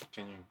can't say.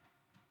 Can you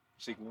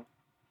signal?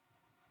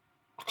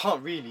 I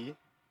can't really.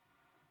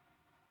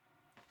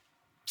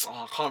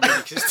 Oh, I can't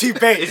really because it's too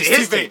bait. Is It's it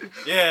his too bait. thing?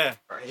 Yeah.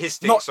 Right, his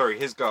thing. Not- Sorry,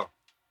 his girl.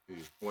 Who?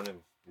 One of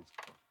his.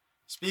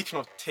 Speaking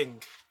of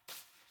ting,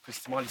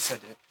 because Tamale said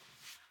it.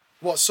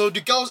 What? So do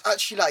girls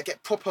actually like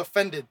get proper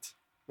offended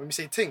when we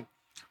say ting?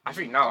 I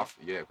think now.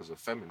 Yeah, because of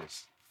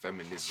feminism.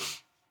 Feminism.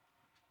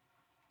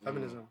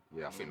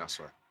 Yeah, I think that's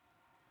why.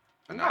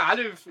 And No, that,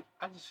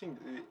 I just think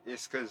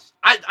it's because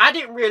I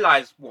didn't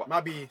realize what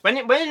Maybe. when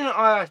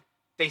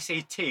they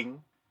say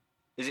ting,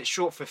 is it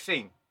short for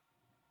thing?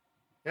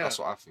 Yeah. that's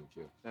what I think,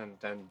 yeah.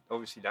 Then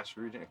obviously that's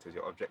rude, because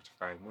you're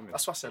objectifying women.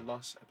 That's what I said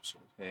last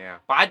episode. Yeah,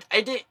 but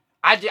I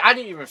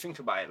didn't even think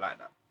about it like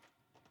that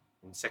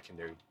in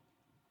secondary.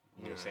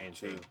 You're saying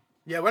true. ting.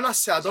 Yeah, when I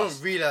say I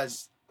don't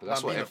realise 'Cause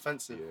that's I'm what being ev-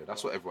 offensive. Yeah,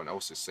 that's what everyone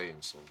else is saying.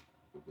 So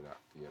we'll be like,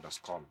 yeah, that's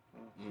calm.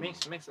 Makes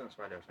sense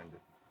why they're offended.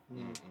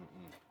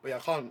 But yeah, I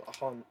can't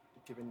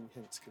give any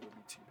hints because it'll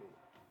be too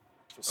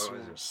big. For Oh,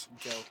 is Sauce,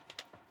 girl.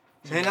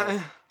 Say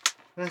nothing.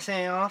 I'm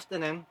say after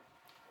then.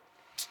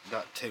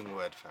 That thing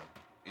word, fam.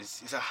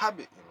 It's a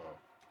habit, you know.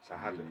 It's a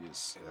habit. Really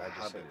is. It's I a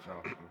just said habit, it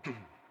fam. now.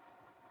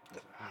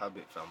 It's a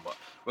habit, fam. But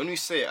when we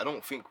say it, I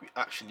don't think we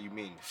actually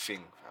mean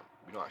thing, fam.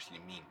 We don't actually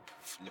mean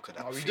look at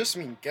that. No, we thing. just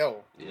mean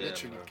girl. Yeah,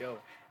 Literally man. girl.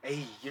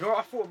 Hey, you know what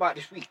I thought about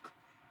this week?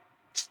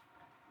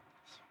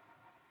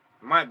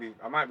 I might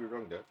be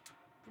wrong though.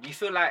 Do you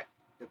feel like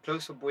the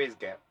closer boys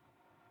get,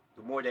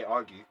 the more they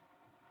argue,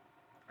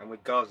 and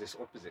with girls it's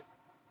opposite?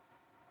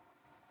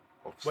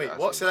 Opposite Wait, as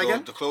what? in- Say that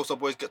again? The closer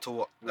boys get to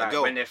what? The Like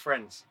girl. when they're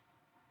friends.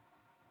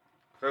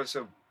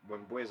 Closer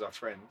when boys are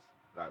friends,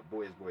 like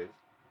boys,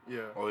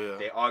 Yeah, Oh yeah.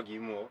 they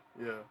argue more.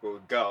 yeah. But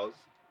with girls,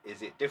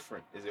 is it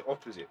different? Is it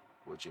opposite?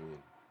 What do you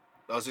mean?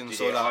 As in, Do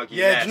so they like, argue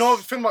Yeah, do less? you know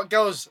the thing about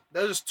girls?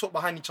 They'll just talk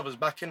behind each other's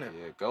back, innit?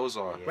 Yeah, girls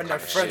are. Yeah. When they're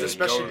kinda friends, shady.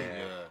 especially.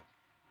 Yeah.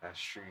 That's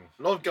true.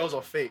 A lot of girls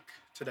are fake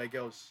to their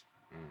girls.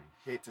 Mm.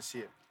 Hate to see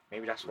it.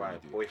 Maybe that's why Really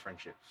do. boy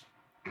friendships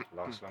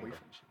last longer.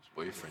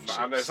 Boyfriend. But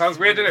I know it sounds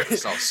weird, It innit?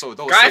 sounds so.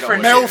 Don't Guy say that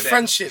friend- word Male again.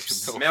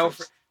 friendships. Male Male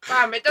friends.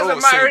 Fam, it doesn't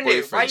Don't matter, say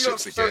innit? Why you look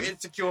boyfriendships so again.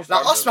 insecure, fam?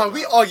 Like us, man,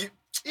 we argue.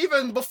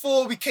 Even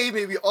before we came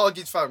here, we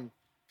argued, fam.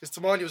 Because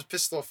Tamani was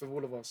pissed off with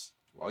all of us.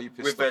 Why are you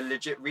pissed With off? a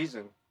legit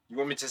reason. You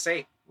want me to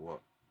say? What?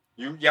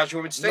 You actually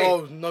want me to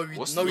say? No, he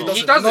What's doesn't. the-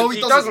 He doesn't. No,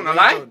 He doesn't. No, A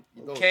lie? don't.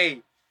 He don't.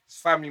 Okay. It's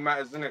family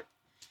matters, isn't it?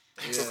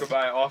 Yeah. Talk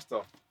about it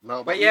after.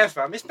 No, But yeah,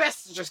 fam, it's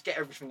best to just get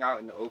everything out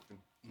in the open.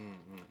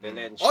 Then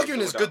shit Arguing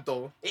build is up. good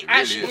though. It It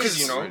actually really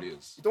is, you know. It really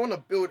is. You don't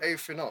want to build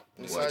everything up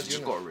Well, inside you just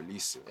you. gotta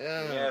release it.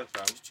 Yeah. Yeah,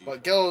 fam.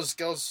 But girls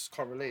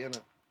can't relate,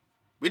 innit?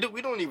 We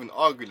don't even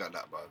argue like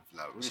that, bro.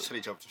 Like we just tell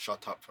each other to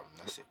shut up, fam.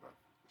 That's it, bro.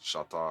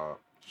 Shut up.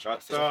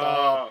 Shut Shut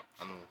up.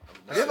 I know.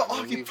 Have you ever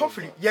argued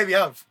properly? Yeah, we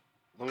have.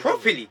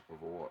 Properly.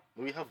 Over what?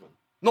 No, we haven't.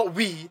 Not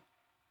we,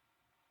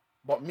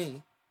 but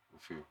me.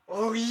 With who?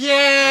 Oh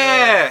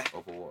yeah.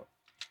 Over what?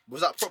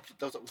 Was that proper?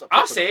 Was that I'll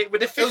proper? say it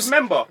with the fifth was-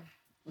 member.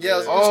 Yeah, it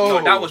was, Oh.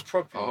 No, that was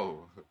proper.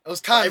 Oh. it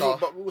was But kinda.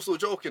 but we were still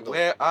joking though.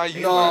 Where are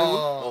you? No.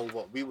 Oh,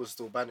 what? We were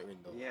still bantering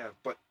though. Yeah,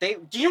 but they.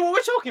 Do you know what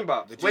we're talking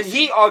about? The When GC.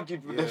 he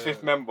argued with the Yeah.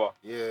 fifth member.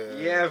 Yeah.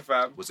 Yeah,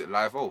 fam. Was it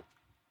Live O?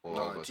 Or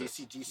No, over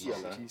GC, GC, No.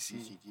 Allah. GC.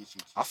 GC.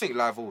 I think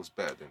Live O was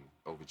better than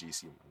over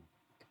GC, man.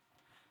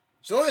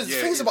 Do you know the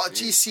Yeah, things it about is.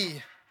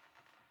 GC?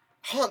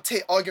 I can't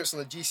take arguments on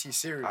the GC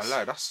series. I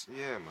lie. That's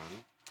man.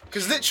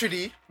 Because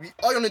literally, we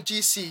argue on the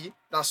GC, and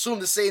I saw him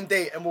the same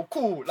day, and we're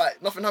cool.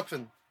 Like, nothing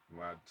happened.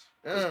 Mad.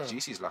 Yeah.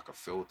 GC's like a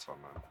filter,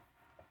 man.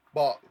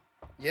 But,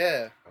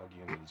 yeah.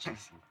 Arguing with the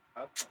GC.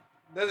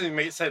 Doesn't even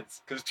make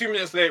sense because 2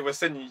 minutes later we're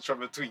sending each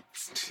other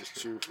tweets. It's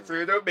true. So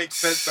it don't make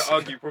sense to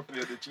argue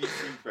properly at the GC,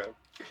 fam.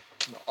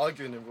 No,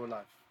 arguing in real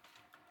life.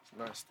 It's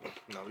nice,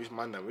 though. No, we just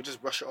mind that. We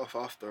just brush it off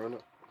after,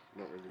 innit?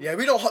 Not really. Yeah,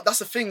 we don't. That's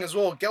the thing as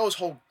well. Girls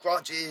hold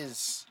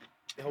grudges.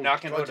 They hold Nah, I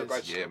can hold a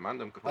grudge. Yeah, man,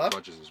 them can Huh? hold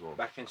grudges as well.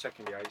 Back in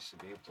second year, I used to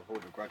be able to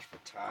hold a grudge for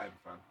time,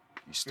 fam.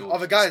 You still,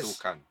 other you guys?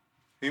 still can.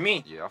 Who,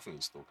 me? Yeah, I think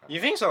you still can.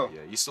 You think so?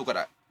 Yeah, you still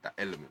got that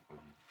element of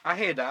you. I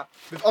hear that.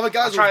 With other I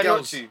guys try or not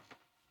girls? to.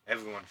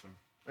 Everyone, fam.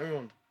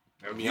 Everyone.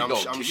 I mean, You I'm don't,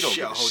 shit you don't at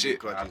give a holding shit.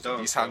 grudges. I don't.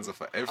 These hands are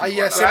for Ah, everyone.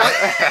 yeah, like so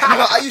that. I, you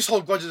know, I used to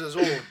hold grudges as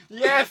well.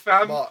 Yeah,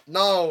 fam. But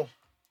now,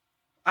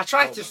 I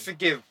try Oh, to man.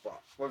 forgive,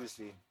 but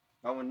obviously,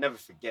 I will never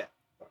forget.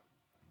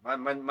 But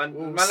man,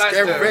 ooh, likes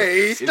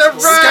scary. to...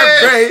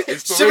 Scary. Shiver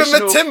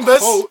Inspirational my timbers.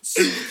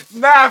 quotes.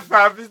 Nah,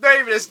 fam, it's not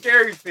even a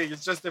scary thing.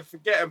 It's just the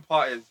forgetting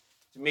part is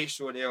to make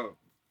sure they don't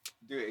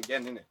do it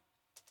again, innit?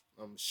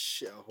 I'm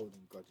shit at holding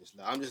grudges.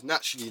 Like, I'm just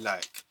naturally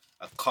like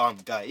a calm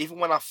guy. Even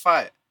when I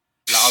fight,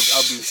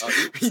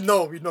 like We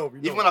know.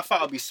 even when I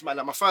fight, I'll be smiling.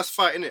 Like my first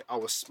fight in it, I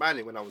was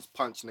smiling when I was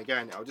punching the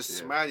guy in it. I was just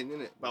Yeah. smiling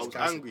in it, but I was This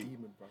guy's a angry.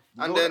 demon, bro.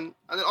 And then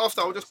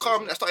after I was just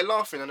calm. I started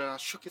laughing, and then I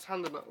shook his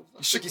hand. And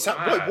You shook his hand.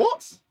 Mad. Boy,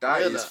 what? That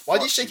Yeah, is like, Why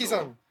did you fucked, shake his know.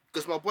 hand?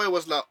 Because my boy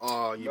was like,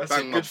 "Oh, you That's a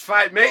bang my." good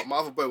fight, mate. My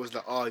other boy was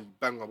like, "Oh, you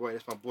bang my boy.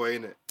 That's my boy,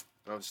 innit?"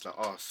 And I was just like,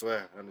 "Oh, I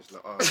swear." And I'm just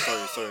like,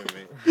 "Oh, sorry,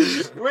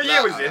 mate." What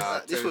year was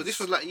Like, this? this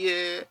was like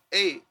year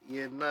 8,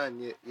 year 9,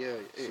 year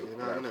 8, year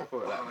 9,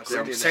 innit?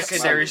 Some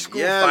secondary school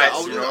Yeah, like,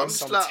 fights, you know? I'm just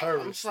Some like,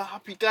 terrorists. I'm just a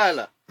happy guy,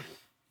 like.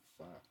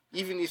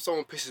 Even if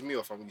someone pisses me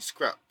off and we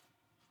scrap,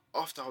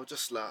 after I was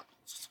just like,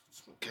 just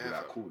don't Be care.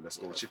 like, fam. cool, let's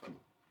go Yeah, chippy.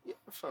 Yeah,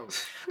 fam.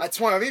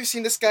 Tomorrow, have you ever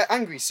seen this guy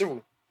angry,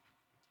 Cyril?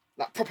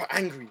 Like proper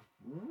angry.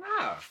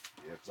 Nah.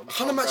 Yeah, 'cause I'm a I can't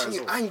calm guy imagine as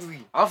you well.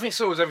 angry. I don't think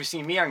Saul's ever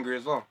seen me angry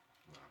as well.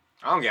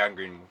 I don't get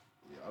angry anymore.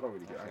 Yeah, I don't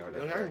really get I angry.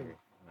 don't You're angry.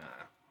 Nah.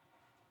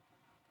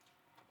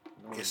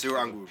 Yeah, Cyril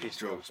angry with Piss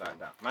his jokes like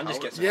that. Man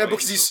just gets Yeah, annoyed.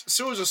 because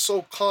Cyril's just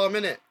so calm,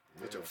 innit?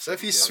 Yeah. So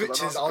if he Yeah, 'cause I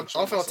switches, know how to I don't control think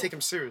I'll myself. take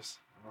him serious.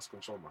 I must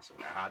control myself.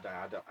 Nah, I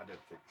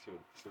don't take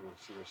Cyril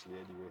seriously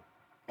anyway.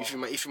 If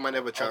you might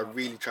ever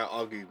really try to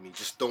argue with me,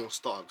 just don't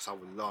start because I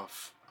will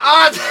laugh.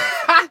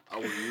 I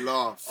would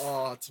laugh.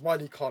 Oh,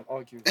 Tamani can't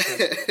argue with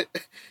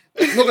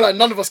Tez. Not gonna lie,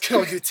 none of us can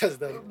argue with Tez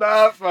then.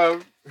 Nah,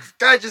 fam. This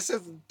guy just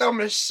says the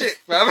dumbest shit,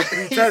 fam.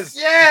 does.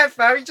 Yeah,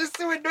 fam. He's just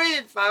so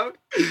annoying, fam.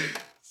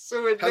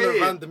 So Hella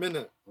annoying. random,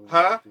 innit?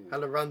 Huh?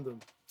 Hella random.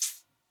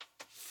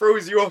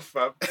 Throws you off,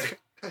 fam.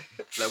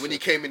 Like when he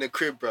came in the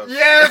crib, bro.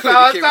 Yeah, fam.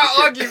 I He came in start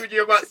the crib. arguing with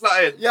you about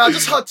something. Yeah, I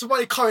just heard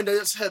Tamani coming there,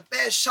 just heard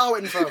bare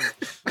shouting, fam. What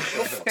the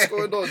fuck's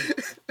going on?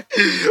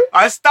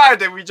 I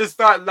started and we just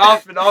started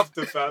laughing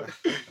after, fam.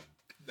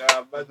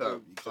 Nah, man.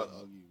 You can't argue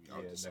with me. Yeah,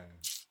 I'm just- nah.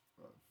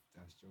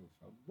 That's true,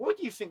 fam. What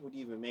do you think would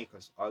even make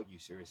us argue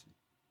seriously?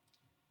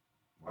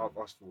 Out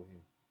of us for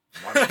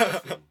him. Money,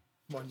 definitely.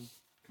 Money.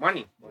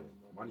 Money.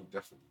 Money,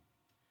 definitely.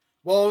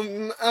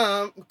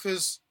 Well,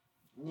 because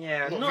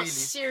Yeah, Not not, really.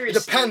 seriously.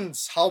 it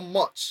depends how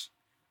much.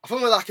 I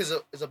think like is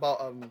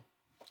about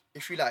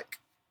if you like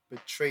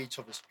betray each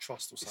other's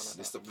trust or It's,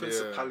 something it's like the that.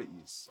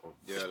 principalities of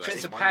Yeah, like,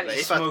 Principality, like,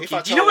 if I Smokey.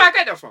 tell- Do you know where I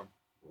get that from?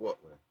 What?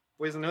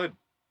 Boys in the Hood.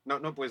 No,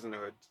 not Boys in the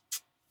Hood.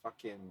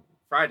 Fucking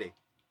Friday.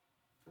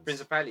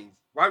 Principalities.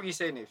 Why are you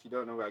saying it if you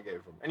don't know where I get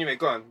it from? Anyway,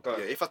 go on. Yeah,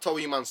 if I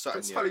told you man something,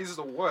 yeah. Principalities is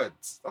the word.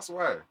 That's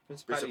why.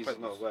 Principalities is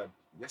not a word.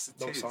 Yes, it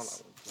Don't is. sound like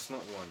one. It's not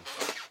one.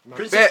 No.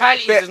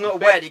 Principalities Bet, is not a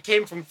bet. word. It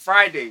came from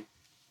Friday.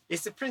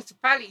 It's the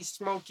Principalities,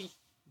 Smokey.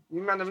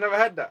 You man have never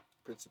heard that.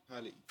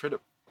 Principality.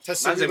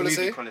 Tess, Man's what a you gonna movie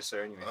say?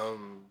 connoisseur anyway.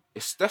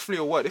 It's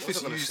definitely a word if What was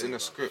it's I gonna used say, in a bro?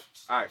 script.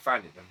 Alright,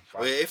 find it then.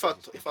 Find Wait,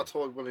 it. if I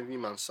told one of you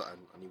man something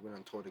and he went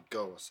and told a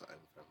girl or something,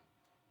 fam,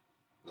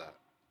 like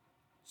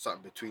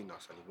something between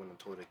us and he went and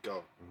told a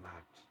girl, Mad.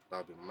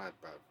 that'd be mad,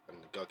 bruv. And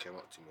the girl came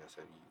up to me and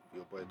said,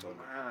 "Your boy told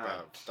me, Mad.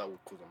 bruv, that would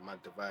cause a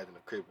mad divide in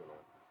the crib, you know."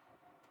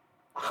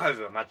 I can't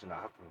even imagine that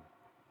happening.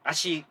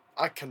 Actually,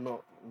 I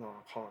cannot. No,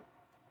 I can't.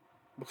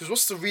 Because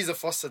what's the reason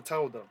for us to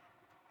tell them?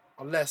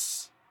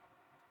 Unless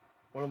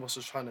one of us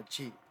was trying to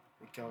cheat.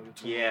 The girl you're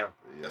talking yeah.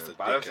 That's a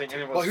But I don't dickhead think thing.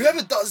 anyone. But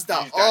whoever does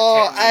that, Use that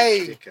oh, technique. hey,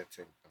 Dickhead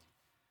thing,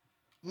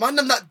 fam. man,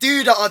 them that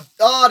do that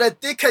are, they're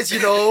dickheads,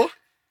 you know.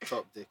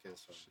 Top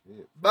dickheads, fam.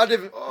 Man,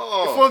 if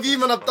Oh, one of you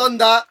man have done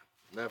that,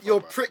 never, you're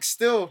bruv. pricks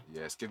still.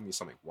 Yeah, it's giving me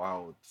something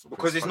wild. for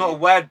Because it's not a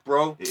principality. word,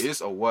 bro. It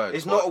is a word.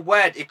 It's but not a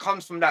word. It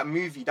comes from that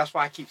movie. That's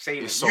why I keep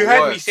saying it's it. a You heard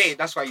word. me say it.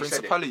 That's why you said it.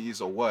 Principality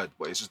is a word,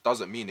 but it just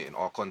doesn't mean it in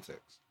our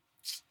context.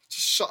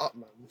 Just shut up,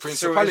 man. So it's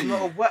Principality.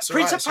 not a word. It's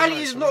alright, it's Principality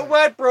alright, is it's not a alright.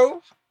 word,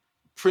 bro.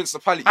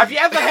 Principality. Have you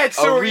ever heard a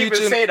Cyril even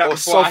region say that or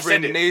before I said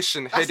sovereign it?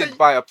 nation I headed said-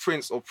 by a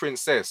prince or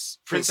princess.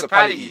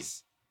 Principality.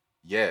 Principalities.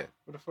 Yeah.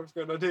 What the fuck's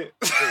going on here?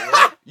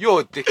 You're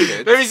a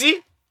dickhead. Where is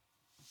he?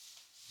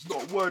 It's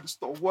not a word. It's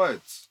not a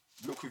word.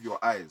 Look with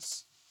your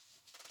eyes.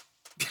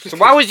 So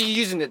why was you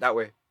using it that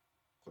way?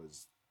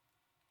 Because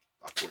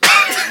I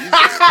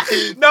thought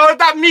it No,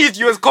 that means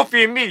you was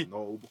copying me.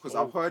 No, because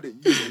I've heard it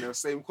used in the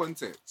same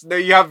context. No,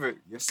 you haven't.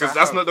 Yes, Because I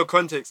that's have. not the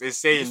context it's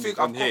saying You think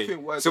on I'm here.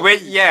 copying words So off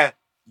wait, you? yeah.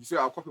 You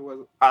think I'm copying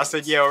words? I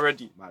said yeah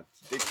already. Mad.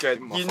 Dickhead.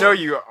 Give me my You phone. know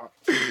you are.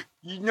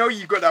 You know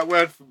you got that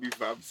word for me,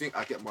 fam. You think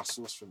I get my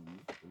source from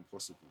you?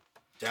 Impossible.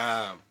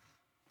 Damn.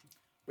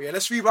 But yeah,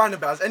 let's rewind a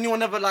bit. Has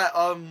anyone ever like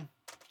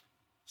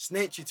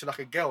snaked you to like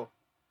a girl?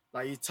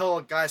 Like you tell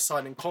a guy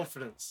something in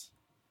confidence,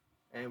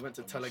 and you went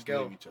to tell a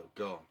girl. Maybe to a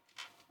girl.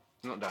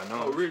 Not that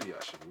I Oh, really?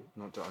 Actually.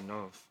 Not that I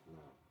know of.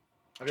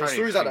 Have you had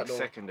stories like that though?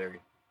 Secondary.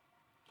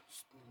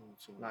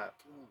 Like,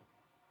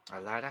 I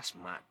lie, that's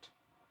mad.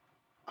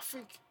 I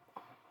think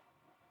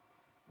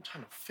I'm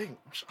trying to think.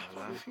 I'm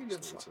Like,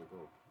 feeling Straight to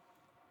go.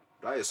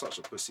 That is such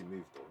a pussy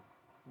move,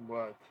 though.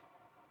 word.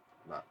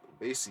 Like,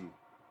 basically,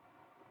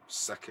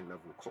 second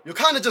level. Cop. You're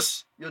kind of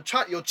just you're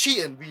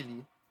cheating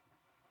really.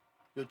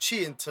 You're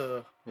cheating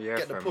to. Yeah,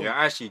 Get the fam. pull. You're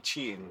actually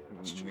cheating Yeah,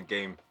 that's in true. the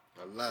game.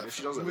 I laugh. If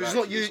she doesn't It's like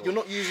not you, you. it's You're all-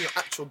 not using your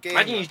actual game.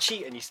 Imagine you like.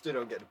 cheat and you still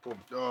don't get the pull.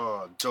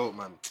 Oh, joke,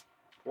 man.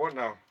 What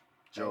now?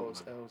 Joke,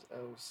 L's, man. L's,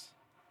 L's.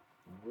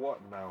 What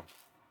now?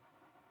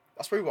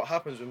 That's probably what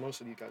happens with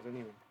most of you guys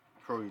anyway.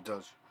 Probably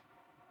does.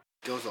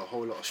 Girls are a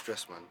whole lot of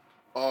stress, man.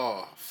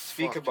 Oh,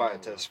 Speak fuck, about man.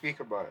 it, Tess. Speak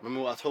about it.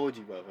 Remember what I told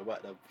you, bro,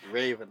 about the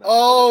rave and that?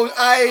 Oh,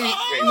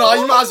 Wait, no,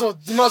 you might as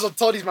well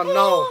tell these man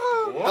now.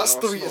 What? That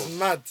story No, is slow.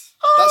 mad.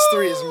 That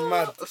story is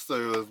mad. That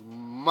story was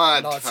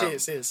mad. No, fam.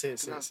 say it.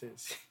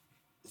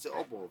 Is it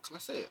Obo? Can I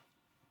say it?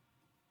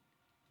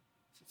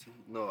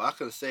 No, I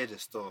can say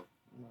this though.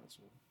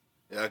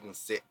 Yeah, I can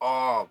say.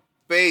 Oh,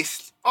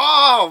 base.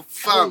 Oh,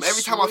 fam. Oh,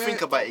 Every time I swear.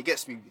 think about it, it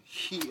gets me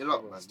heated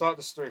up, man. Start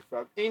the story,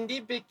 fam. In the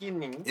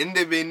beginning. In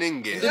the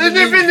beginning. In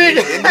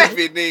the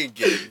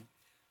beginning.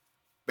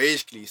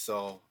 Basically,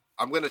 so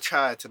I'm gonna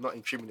try to not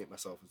incriminate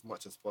myself as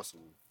much as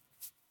possible.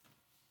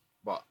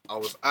 But I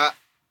was at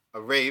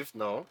a rave.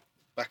 No,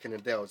 back in the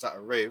day, I was at a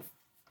rave,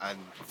 and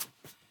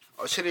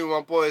I was chilling with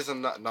my boys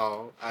and that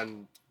now,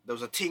 and there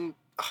was a thing.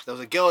 There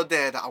was a girl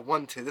there that I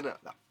wanted, innit?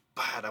 Like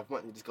bad. I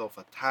wanted this girl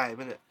for time,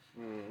 innit?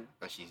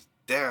 And she's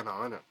there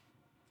now, innit?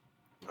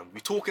 And we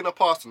talk in the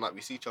past and like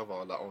we see each other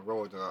like on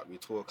road and like we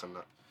talk and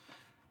that,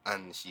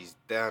 and she's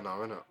there now,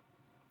 innit?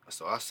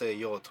 So I say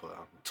yo to her,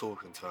 I'm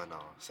talking to her now.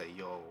 I say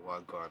yo,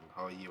 what gone?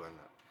 How are you and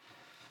that?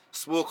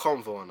 Small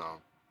convo now,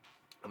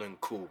 and then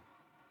cool.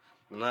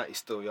 The night is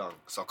still young.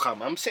 So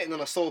come, I'm sitting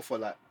on a sofa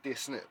like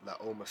this, innit?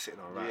 Like almost sitting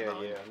on right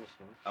now. Yeah.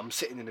 I'm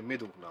sitting in the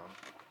middle now,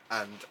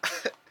 and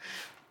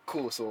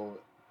cool. So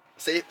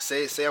say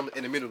I'm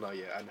in the middle now,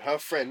 yeah, and her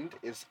friend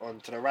is on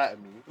to the right of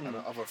me, and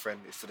her other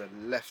friend is to the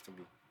left of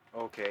me.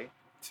 Okay.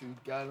 Two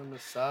guys on the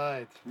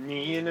side.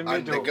 Me in the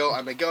And the middle. girl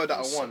that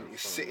I Yes, want sir,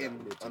 is from sitting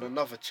that middle. on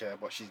another chair,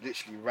 but she's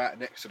literally right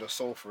next to the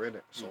sofa,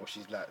 innit? So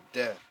she's like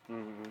there.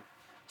 Mhm.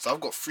 So I've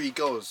got 3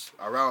 girls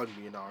around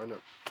me now,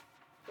 innit?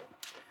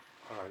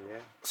 Oh yeah.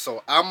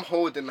 So I'm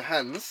holding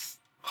hands.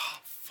 Oh,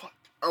 fuck.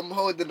 I'm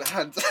holding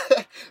hands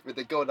with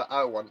the girl that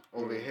I want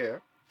over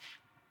here.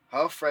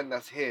 Her friend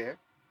that's here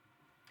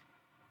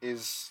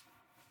is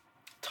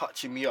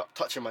touching me up,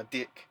 touching my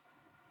dick.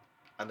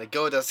 And the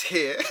girl that's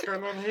here, What's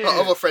going on her here?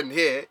 other friend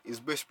here,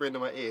 is whispering in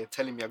my ear,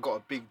 telling me I got a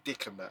big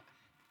dick and that.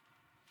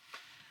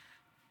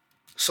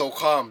 So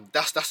calm.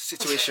 That's the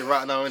situation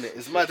right now, innit?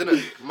 It's mad,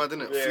 innit? Mad,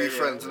 innit? Yeah, 3 yeah.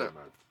 friends, innit?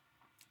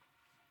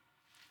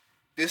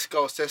 This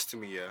girl says to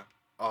me, yeah.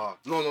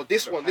 No,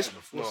 this one,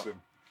 no.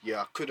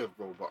 Yeah, I could have,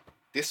 bro, but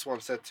this one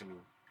said to me.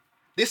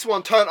 This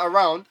one turned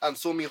around and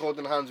saw me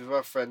holding hands with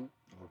her friend.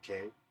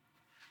 Okay.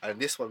 And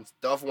this one,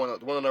 the other one,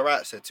 the one on the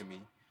right said to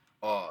me,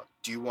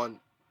 do you want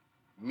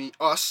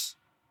us,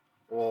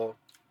 or...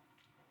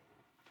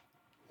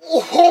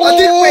 Oh! I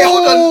didn't, wait,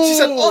 hold on. She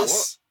said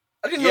us.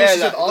 I didn't know Yeah, she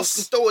said like,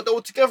 us. they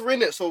were together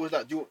in it, so it was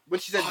like, when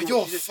she said, Oh, you you're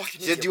want- a she said,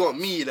 fucking she said, do you idiot,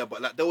 want me, like,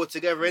 but like they were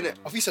together in it.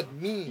 I thought you said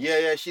me.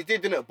 Yeah, she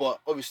did, didn't it? But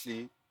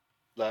obviously,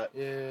 like,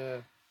 Yeah.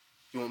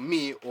 you want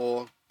me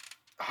or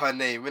her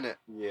name, innit?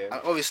 Yeah.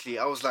 And obviously,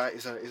 I was like,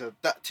 it's a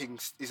that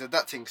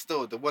thing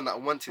still, the one that I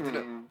wanted,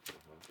 innit? Mhm.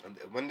 And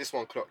when this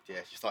one clocked, yeah,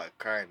 she started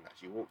crying. Like,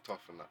 she walked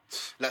off and that.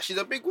 Like, she's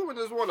a big woman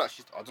as well. Like,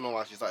 I don't know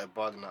why she started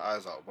bawling her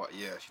eyes out, but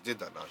yeah, she did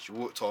that now. She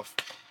walked off.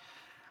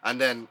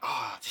 And then,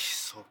 this is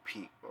so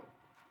peak, bro.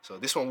 So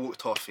this one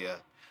walked off, yeah.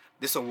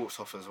 This one walked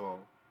off as well.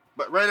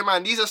 But really,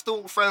 man, these are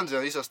still friends,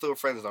 yeah. These are still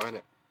friends now,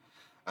 innit?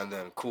 And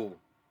then, cool.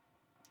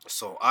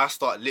 So I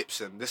start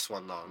lip-syncing this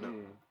one now,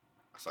 innit?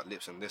 I start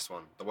lip-syncing this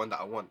one, the one that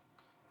I want.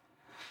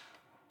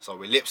 So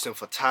we lip-sync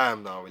for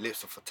time now. We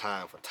lip-sync for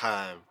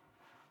time.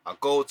 I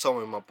go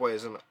somewhere with my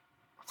boys, innit?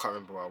 I can't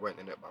remember where I went,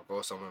 innit? But I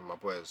go somewhere with my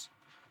boys.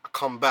 I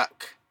come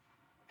back,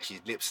 she's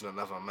lip-syncing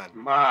another man.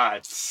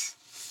 Mad.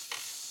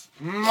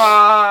 It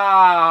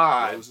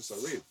Mad. was just a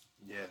rave.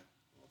 Yeah.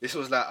 This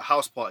was like a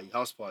house party. Yeah,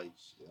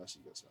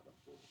 actually gets like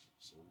that, bro.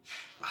 So,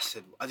 I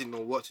said, I didn't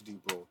know what to do,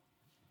 bro.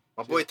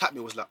 My boy tapped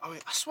me, was like, oh,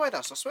 wait, I swear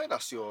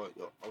that's your...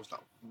 I was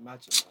like,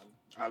 Imagine, man.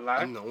 I I like.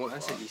 didn't know what. I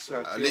said he I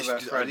slept with literally, her I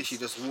friends. literally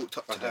just walked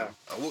up to them.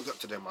 I walked up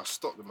to them. I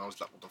stopped them. I was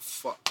like, what the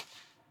fuck?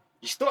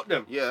 You stopped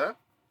them. Yeah.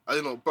 I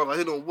didn't know, bro. I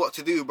didn't know what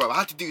to do, bro. I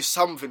had to do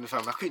something,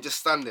 fam. I couldn't just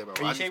stand there, bro.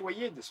 Can I you say just- what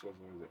year this was?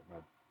 Or was it,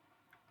 man?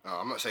 No,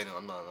 I'm not saying it.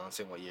 I'm not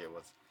saying what year it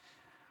was.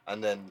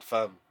 And then,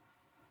 fam.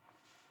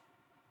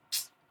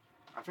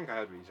 I think I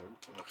heard what you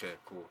said. Okay,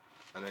 cool.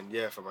 And then,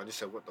 yeah, fam. I just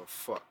said, what the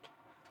fuck?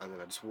 And then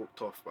I just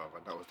walked off, bro.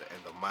 And that was the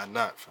end of my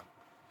night, fam.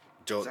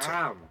 Joke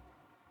time. Damn.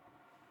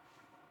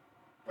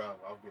 Bro,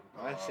 I've been.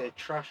 I said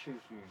trash issues.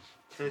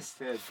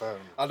 Tested. Fam.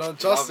 I don't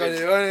trust Love it.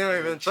 anyone. I don't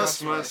even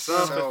Trust trust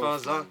myself. myself. If I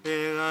was man. up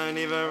here, I ain't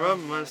even rub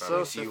Fam,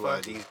 myself. see If why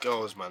I... these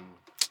girls, man.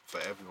 For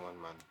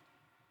everyone, man.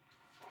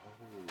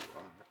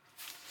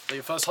 So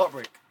your first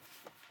heartbreak.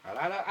 That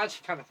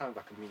actually kind of sounds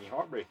like a mini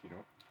heartbreak, you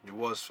know. It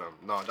was, fam.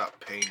 No, that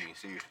pained me,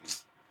 seriously.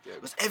 yeah,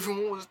 Because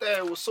everyone was there.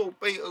 It was so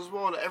bait as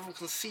well that everyone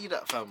can see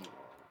that, fam.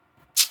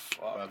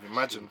 Bruv,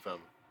 imagine, fam.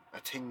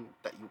 A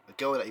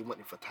girl that you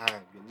wanted for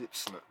time, your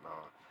lips in it now.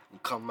 You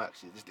come back,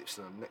 she just lips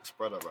in the next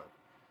brother, man.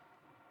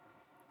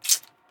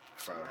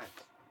 Fam.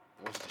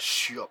 I wanted to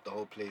shoot up the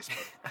whole place,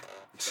 man.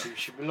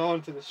 She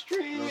belonged to the Go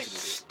to the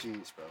streets.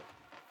 streets, bro.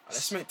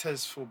 Let's make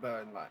Tez feel better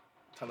and like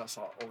tell us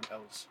our own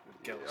L's with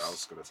yeah, girls. I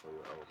was gonna tell you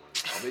L,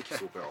 man. I'll make you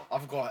feel better.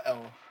 I've got an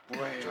L. Do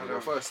you wanna go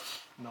first?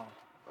 No.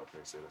 Okay,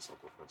 so let's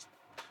not go first.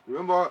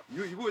 Remember,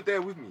 you were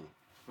there with me.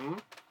 Hmm?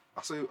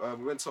 I saw you,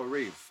 we went to a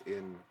rave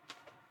in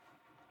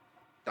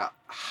that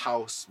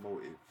house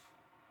motive,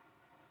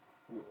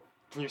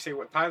 Can you say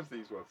what times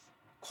these was?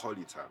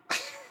 Collie time.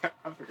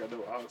 I think I know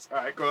what I was.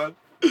 Alright, go on.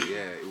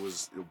 Yeah, it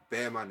was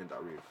bare man in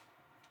that rave.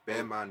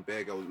 Bare man,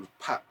 bare girl. It was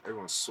packed.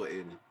 Everyone's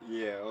sweating.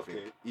 Yeah, I okay.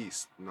 think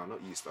east. No, not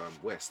east.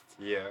 West.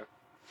 Yeah.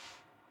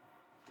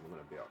 I'm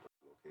gonna be out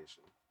the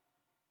location.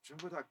 Do you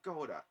remember that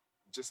girl that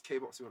just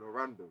came up to me on a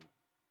random,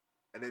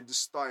 and then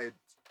just started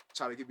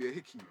trying to give me a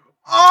hickey?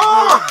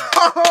 Oh!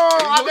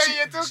 And I you know she,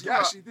 you're talking she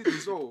about. actually did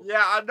as well.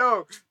 Yeah, I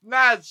know.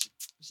 Nah,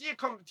 she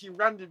come to you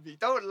randomly.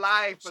 Don't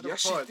lie for the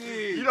Yes, she pod.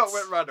 did. You lot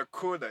went round the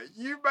corner.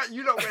 You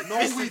lot went No,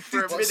 missing we for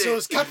a didn't. minute. So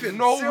it's capping.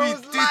 No, She we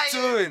was lying.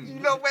 didn't.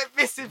 You lot went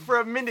missing for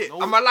a minute.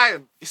 No. Am I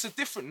lying? It's a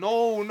different.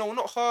 No,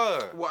 not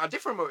her. What, a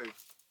different motive?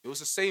 It was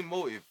the same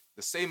motive.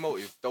 The same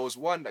motive. There was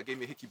one that gave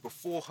me a hickey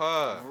before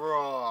her.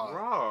 Raw.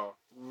 Raw.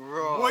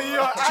 Raw. What you Did you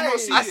not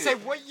see I it?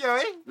 said, what you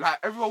eh? Like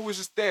everyone was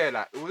just there.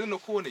 Like it was in the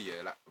corner. Yeah.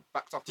 Like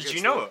backed up. Did against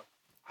you know the- her?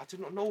 I did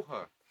not know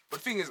her. But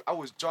the thing is, I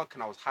was drunk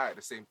and I was high at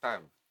the same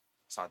time,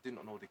 so I did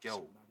not know the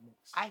girl.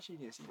 I actually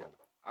didn't see that.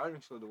 I only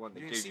saw the one that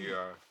You gave didn't see you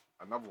it?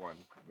 another one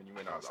when you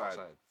went I was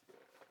outside.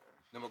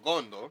 Never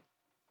gone though.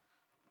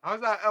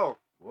 How's that L?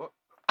 What?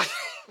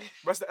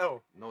 Where's the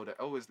L? No, the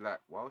L is like,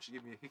 why would she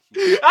give me a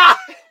hickey?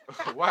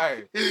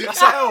 Why? That's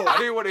the L. I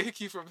didn't want a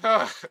hickey from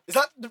her.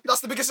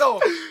 That's the biggest L?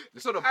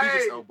 It's not the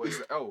biggest Hey. L, but it's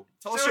the L.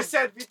 Tell us So your-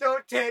 said we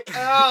don't take You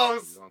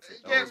L's. don't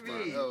take Get L's, me.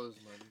 man. L's,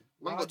 man.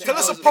 Man got Tell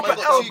us a two proper girls-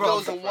 man got L, two bro.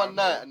 girls in one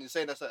night, and you're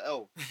saying that's an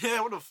L.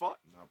 Yeah, what the fuck?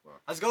 Nah, bro.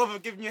 Has girl ever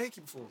given you a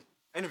hickey before?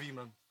 Any of you,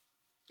 man?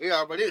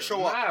 Yeah, but it didn't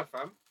show up. Nah,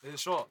 fam. Is it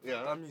short?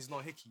 Yeah. That means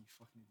not hickey.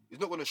 Fucking. It's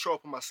not gonna show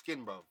up on my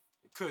skin, bro.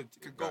 It could.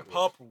 It could go Exactly.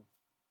 purple.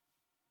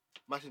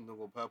 Imagine don't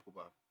go purple,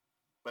 bro.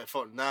 But it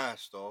felt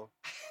nice, though.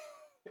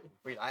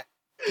 Wait, I.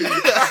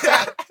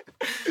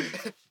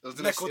 It was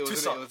in, a, Neko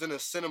Tusa. it was in a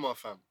cinema,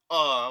 fam.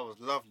 Oh, that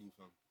was lovely,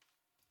 fam.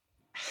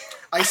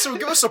 I still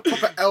give us a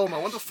proper L,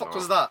 man. What the fuck No.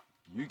 was that?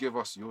 You give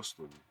us your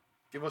story.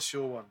 Give us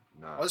your one.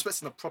 Nah. I was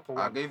expecting a proper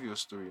I one. gave you a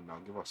story, now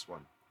give us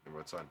one in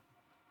return.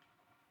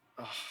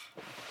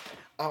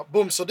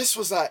 Boom. So this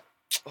was like,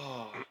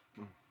 I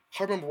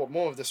can't remember what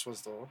more of this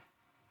was though.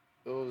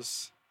 It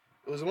was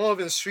more of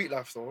in street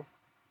life though.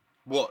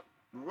 What?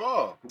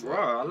 Raw.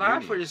 Bro, I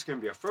thought this was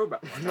gonna be a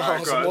throwback. One. No, Alright, it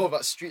was go on. more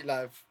about street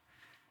life.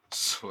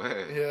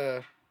 Swear.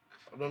 Yeah.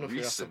 I don't know if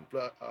you have to Recent.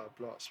 blur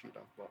out street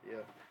life, but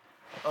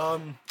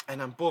yeah.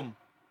 And then boom.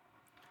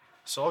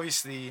 So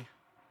obviously,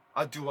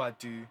 I do what I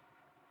do.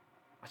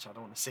 Actually, I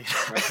don't want to say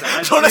that.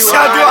 I don't want to say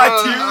I do what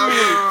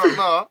I do.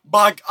 No.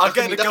 But I'll That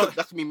get could the mean- girl.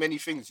 that could mean many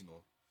things, you know.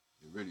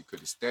 It really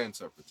could. It's their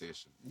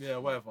interpretation. Yeah,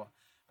 whatever.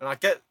 And I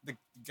get the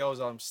girls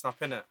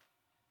snapping it,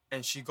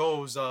 and she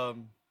goes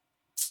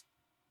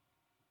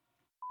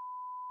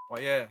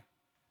But yeah.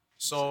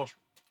 So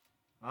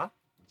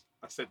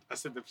I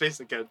said the place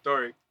again.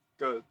 Doric,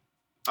 go.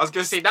 I was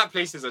gonna say that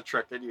place is a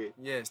trek anyway.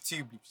 yeah, it's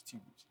two bleeps.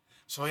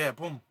 So yeah,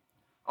 boom.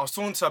 I was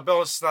talking to a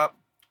girl snap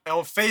and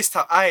on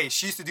FaceTime.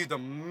 She used to do the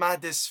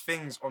maddest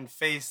things on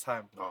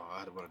FaceTime. Oh, I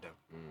had one of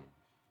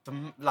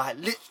them.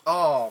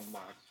 Oh my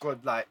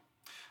god, like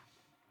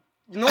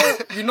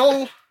you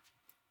know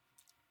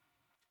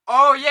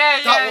Oh yeah.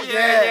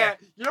 yeah.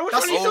 You know which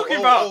That's- one he's oh, talking oh,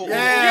 about? oh, oh.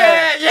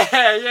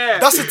 Yeah.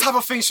 that's the type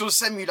of thing she'll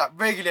send me like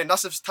regularly, and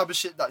that's the type of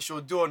shit that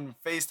she'll do on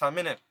FaceTime,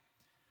 innit?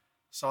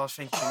 So I was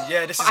thinking,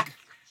 yeah, this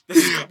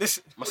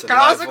is Must have Can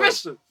I live ask a on.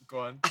 question? go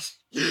on.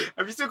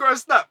 Have you still got a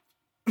snap?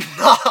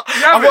 No,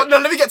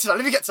 let me get to that.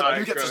 Let me get to that.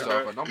 Alright, Just go. to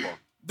have a number.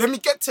 Let me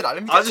get to that. I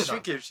was just that.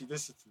 thinking if she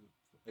listened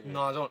to it.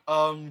 No, I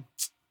don't.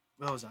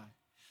 Where was I?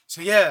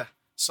 So yeah.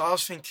 So I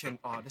was thinking,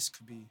 this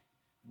could be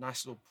a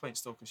nice little point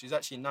still, because she's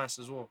actually nice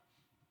as well.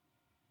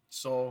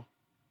 So,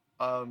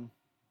 we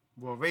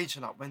were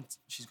raging at when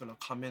she's gonna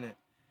come in it,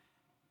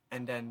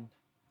 and then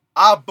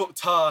I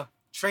booked her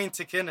train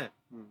ticket in it.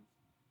 I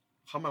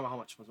can't remember how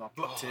much it was. But I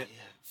booked Oh, it.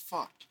 yeah.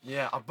 Fuck.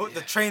 Yeah, I booked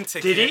the train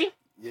ticket. Did he?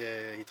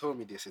 Yeah, he told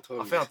me this. He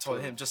told I me think I this.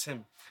 told him, just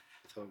him.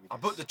 He told me I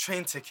this. booked the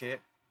train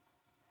ticket.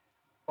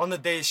 On the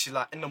day, she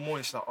like, in the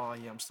morning, she's like, oh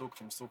yeah, I'm still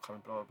coming,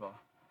 blah, blah, blah.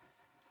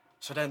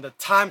 So then the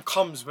time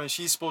comes when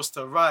she's supposed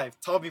to arrive.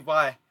 Tell me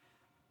why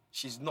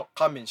she's not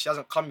coming. She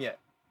hasn't come yet.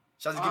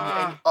 She hasn't given me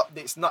any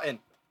updates, nothing.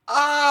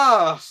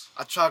 I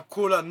tried to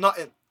call her,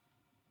 nothing.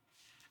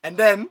 And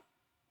then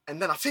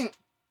I think,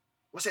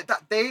 was it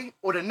that day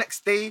or the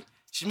next day,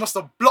 she must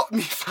have blocked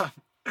me, fam.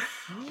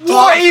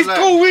 What is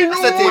going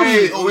That's the on?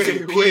 thing. She was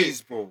in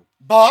peas, bro.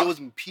 She But, was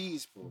in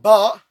peas, bro.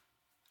 but,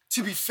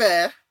 to be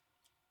fair,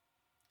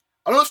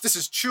 I don't know if this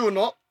is true or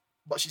not,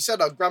 but she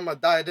said her grandma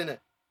died, innit?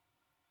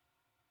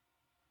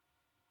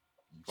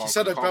 You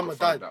said can't her grandma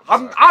confirm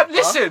died. that,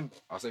 Listen.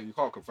 I say you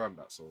can't confirm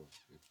that, so.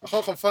 I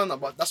can't confirm that,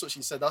 but that's what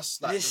she said.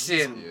 That's like the Listen.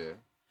 reason. Yeah.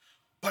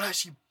 But like,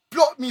 she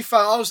blocked me, fam.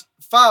 I was,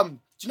 fam, do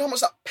you know how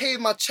much that paid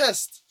my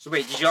chest? So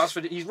wait, did you ask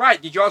for the? He's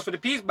right. Did you ask for the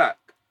peas back?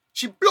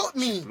 She blocked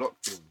me.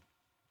 Blocked him.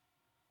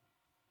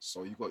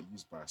 So you got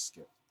used by a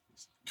skip.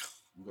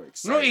 You got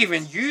excited. Not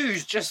even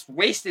used, just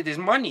wasted his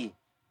money.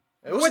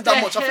 It wasn't What that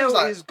the much. I think it hell was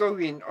like, is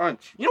going on?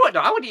 You know what? Though?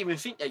 I wouldn't even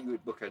think that you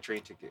would book a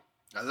train ticket.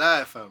 I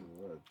lie, fam.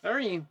 That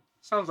really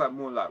sounds like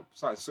more like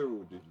something Cyril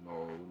would do.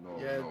 No.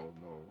 Yeah. No.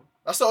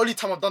 that's the only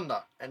time I've done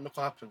that, and look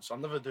what happened. So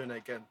I'm never doing it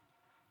again.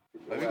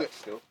 Have you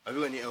got- Have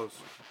you got any else?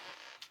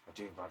 I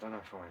do, but I don't know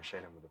if I want to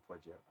share them with the pod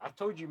yet. I've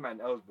told you, man,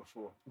 Els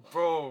before.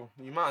 Bro,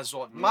 you might as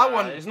well. My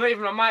one It's not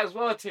even a might as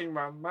well thing,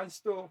 man. Man's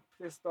still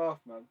pissed off,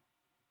 man.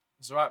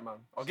 is alright, man.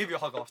 I'll give you a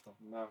hug after.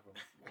 Never.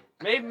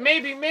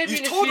 Maybe in You've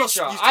the told us-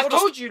 future. you've I told us-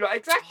 told you, like,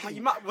 exactly. Oh,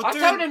 you might- we're I'll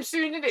doing- tell them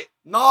soon, innit?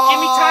 No, Give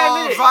me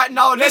time, innit? right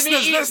now, Let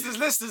me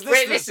listeners.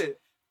 Wait, listen.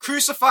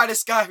 Crucify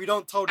this guy who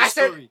don't tell the I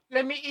said, story.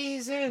 let me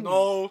ease in.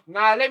 No,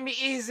 Nah, let me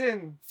ease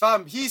in.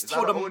 fam, he's Is that,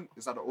 told the them. only,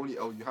 is that the only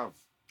L you have?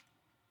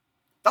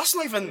 That's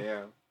not even.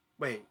 Yeah.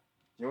 Wait,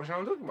 You know what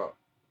I'm talking about?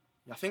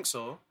 I think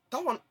so.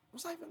 That one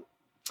was that even.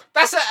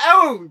 That's an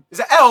L. Is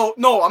it L?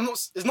 No, I'm not.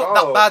 It's not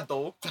Oh. that bad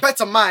though. Compared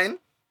to mine.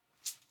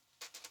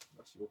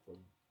 That's your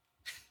problem.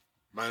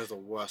 Mine's the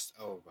worst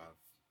L,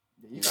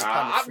 bruv. You Nah, just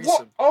kind of what?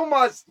 threesome.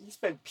 Omar's, he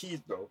spent peas,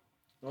 though.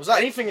 Was that?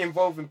 Anything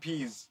involving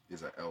peas.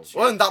 Is an L. It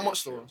wasn't that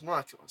much though. It's not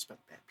like I spent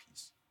bare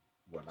piece.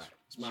 What, like,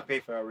 Did you pay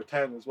for a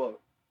return as well?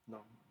 No,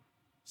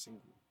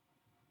 single.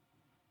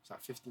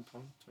 It's like £15,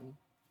 20,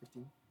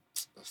 15.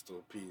 That's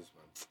still peas,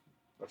 man.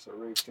 That's a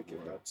rave ticket,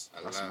 Word. lads.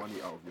 That's Alive.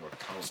 money out of your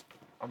account.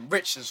 I'm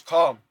rich as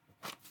calm.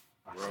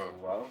 I Bro.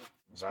 said, well,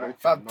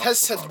 right. Fam, Enough Tez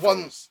said about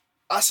one. those.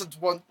 I said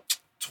one.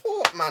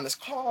 Talk, man. It's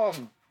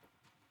calm.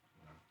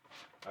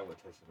 I would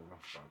taste it enough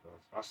about those.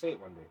 I'll say it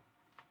one day.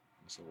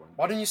 So one-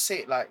 Why don't you say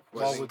it like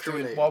Well, while it's we're doing,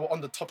 incriminating. while we're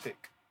on the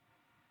topic?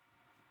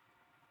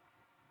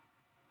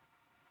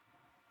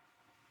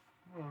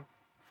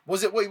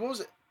 Was it? Wait, what was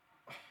it?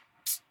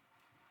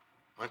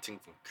 One thing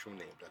from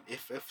criminating, blood.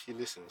 If she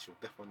listens, she'll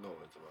definitely know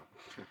it's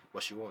about.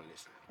 But she won't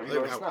listen. I Have you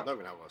don't got a even snap?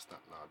 have one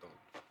snap. No, I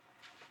don't.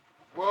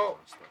 Well,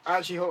 I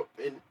actually hope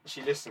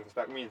she listens.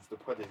 That means the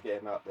pod is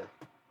getting out there.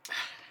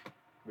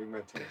 Big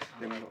mental.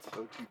 Them not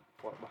so too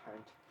far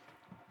behind.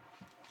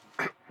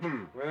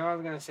 What I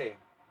was gonna say,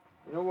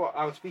 you know what?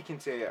 I was speaking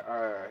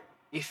to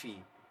Iffy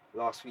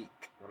last week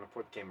when the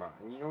pod came out,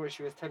 and you know what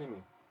she was telling me?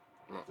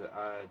 What?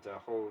 The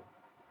whole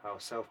how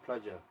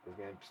self-pleasure is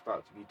going to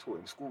start to be taught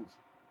in schools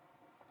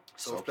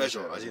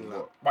Self-pleasure, as in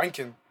like.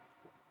 Wanking.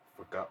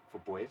 for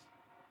boys,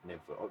 and then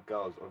for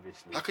girls,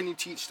 obviously. How can you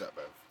teach that,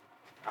 bruv?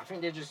 I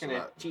think they're just So, gonna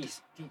like- teach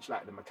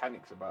like the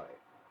mechanics about it.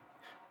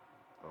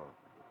 Oh.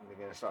 They're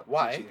gonna start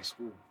Why? teaching in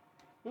school.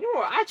 You know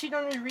what? I actually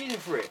don't know the reason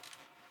for it.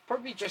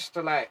 Probably just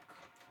to like,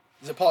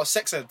 Is it part of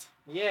sex ed?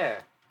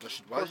 yeah, Why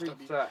should probably that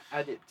be? to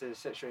add it to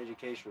sexual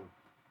education.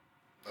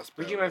 That's What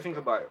do better, you man think bruv.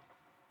 about it?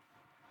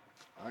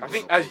 ain't I got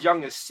think no as problem.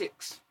 young as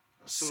 6.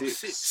 Six.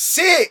 Six.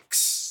 6.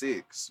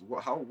 Six.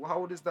 What? How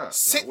old is that?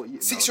 Six. Like, what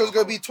year- 6 no, years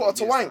gonna how- be what taught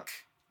to year is that? wank.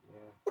 Yeah.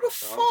 What the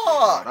That's fuck?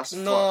 Nah, that's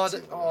No, fucked,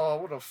 you know. oh,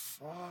 what the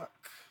fuck?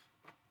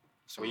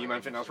 So you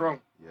man think that's wrong?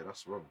 Yeah,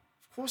 that's wrong.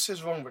 Of course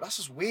it's wrong, but that's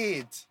just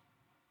weird.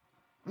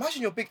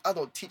 Imagine you're a big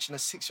adult teaching a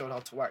 6-year-old how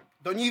to wank.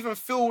 Don't you even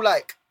feel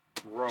like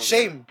Wrong.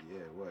 shame?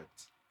 Yeah, word.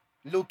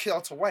 Little kid how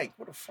to wank.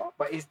 What the fuck?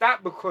 But is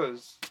that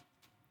because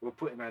we're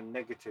putting a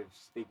negative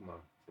stigma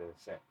to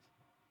sex?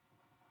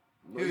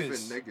 Not Who even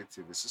is?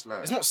 negative. It's just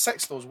like It's not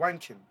sex though, it's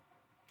wanking.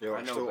 Yeah, I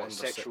I'm know, still but on the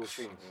sexual sex.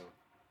 things. Yeah.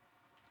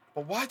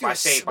 But why do By a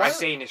si- why,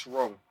 saying it's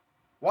wrong.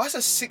 why does a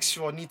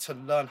 6-year-old need to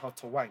learn how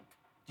to wank?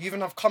 Do you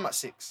even have cum at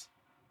 6?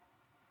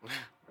 I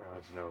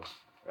don't know.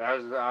 I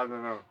don't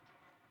know.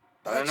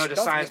 That I don't know actually- the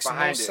that science makes no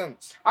behind it.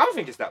 sense. I don't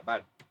think it's that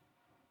bad.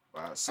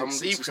 six, I'm six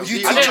deep- is I'm still-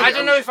 deep- I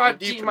don't know if I'm I'd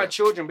deep teach in my it.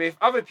 children, but if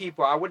other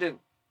people, I wouldn't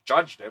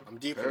judge them. I'm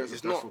deep in it. Parents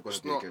It's are not. definitely It's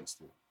going to be not.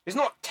 against it. It's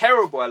not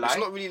terrible, like. It's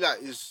not really like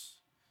it's.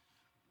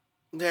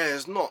 Yeah,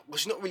 it's not.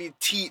 But you're not really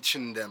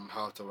teaching them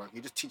how to wank.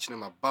 You're just teaching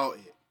them about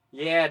it.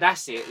 Yeah,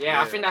 that's it. Yeah,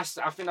 Yeah. I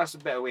think that's a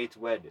better way to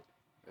word it.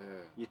 Yeah,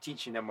 You're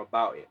teaching them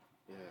about it.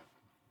 yeah.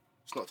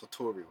 It's not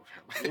tutorial.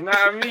 You know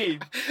what I mean?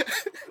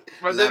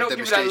 But they're Live not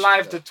giving a demonstration,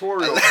 live though.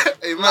 tutorial.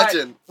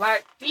 Imagine.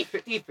 Like, deep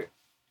it.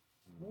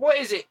 What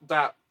is it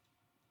that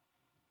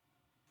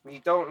we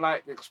don't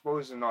like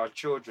exposing our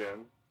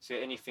children to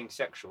anything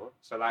sexual?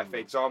 So, like, for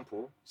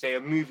example, say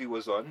a movie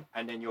was on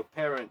and then your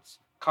parents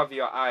cover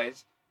your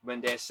eyes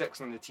when there's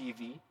sex on the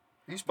TV.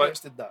 Whose But- parents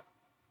did that?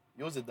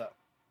 Yours did that.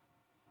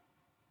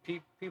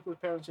 People's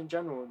parents in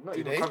general, not Do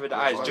even they? cover the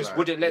Yeah, eyes, well, just like,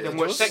 wouldn't let yeah, them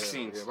watch yours? sex Yeah,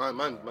 scenes. Yeah,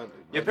 man. Your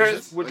When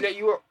parents is it- would when- let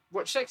you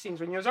watch sex scenes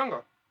when you was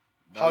younger.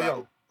 How Like,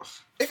 young?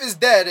 If it's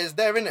there, it's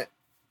there, innit?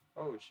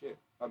 Oh shit!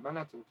 I man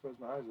had to close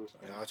my eyes or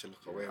something. Yeah, I had to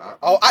look away. Yeah,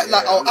 but- I'll act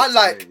like, Yeah, I'll act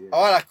like, yeah.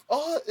 I'll act like,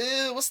 oh,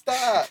 ew, what's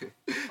that?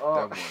 Oh.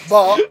 Them ones,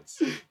 But- them ones.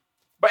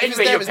 But If it's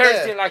anyway, there, your it's parents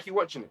there. didn't like you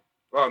watching it.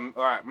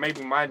 Alright,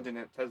 maybe mine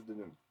didn't, Tez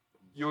didn't.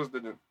 Yours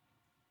didn't.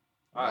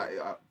 Alright.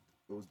 Like,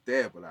 it was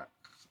there, but like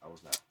I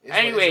was like, It's what it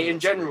Anyway, is, in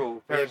innit?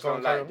 general, parents go on,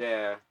 don't carry like on.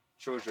 their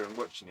children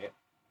watching it.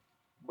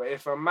 But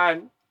if a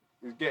man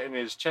is getting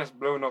his chest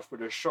blown off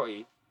with a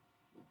shotty,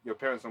 your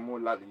parents are more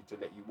likely to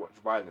let you watch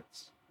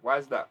violence. Why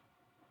is that?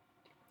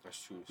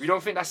 That's true. You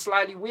don't think that's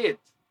slightly weird?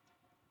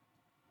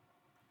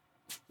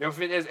 You don't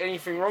think there's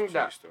anything wrong with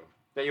that? Still.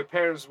 That your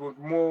parents would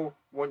more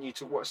want you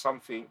to watch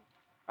something,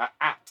 an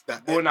act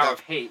That- born that- out of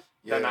hate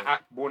than an yeah.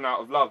 act born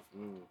out of love?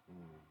 Mm.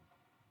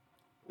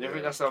 You Yeah.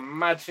 think that's a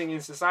mad thing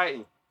in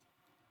society?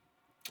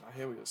 I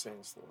hear what you're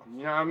saying still.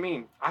 You know what I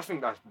mean? I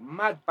think that's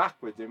mad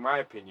backwards in my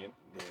opinion.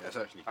 Yeah, that's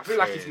actually. I feel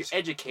like if you crazy.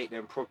 educate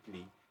them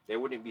properly, there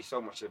wouldn't be so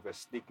much of a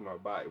stigma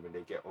about it when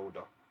they get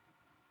older.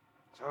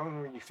 So I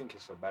don't really think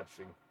it's a bad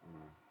thing.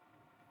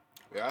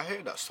 Yeah, I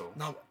hear that. So.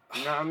 No, but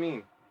You know what I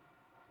mean?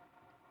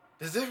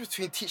 there's a difference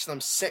between teaching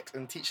them sex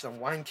and teaching them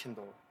wanking,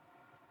 though.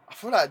 I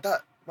feel like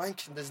that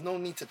wanking, there's no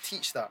need to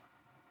teach that.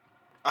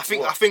 I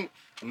think. What? I think.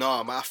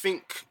 Nah, man. I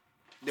think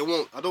they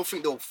won't. I don't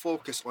think they'll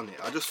focus on it.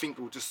 I just think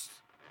they'll just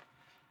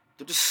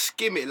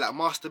skim it like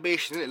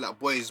masturbation, innit? Like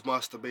boys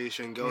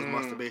masturbation, girls Mm.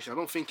 masturbation. I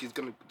don't think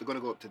they're gonna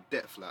go up to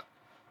depth like.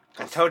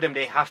 And tell them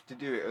they have to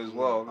do it as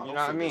well. I You don't know what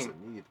I think there's mean?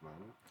 a need,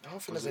 man. I don't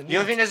think there's a need. You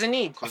don't think there's a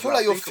need? I feel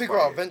like you'll think figure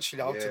about out it.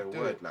 eventually how Yeah, to do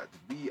word. it. Like,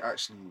 did we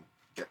actually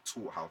get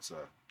taught how to?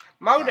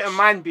 I wouldn't Gosh.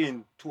 mind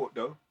being taught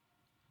though.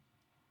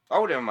 I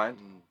wouldn't mind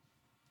Mm.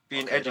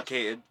 being Okay,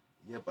 educated.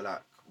 Yeah, but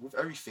like with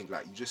everything,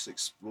 like you just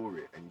explore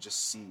it and you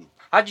just see,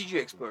 How did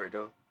you explore it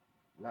though?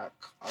 like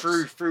I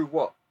Through just- through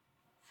what?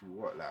 through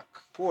what, like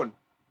Porn.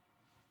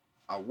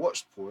 I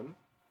watched porn,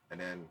 and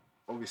then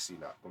obviously,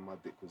 like when my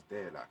dick was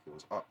there, like it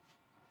was up,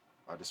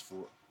 I just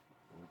thought,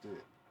 we'll do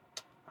it.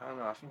 I don't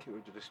know. I think it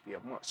would just be a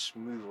much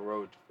smoother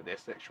road for their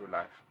sexual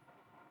life.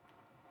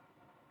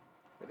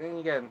 But then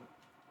again,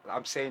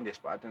 I'm saying this,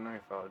 but I don't know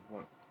if I would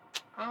want.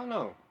 I don't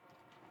know.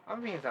 I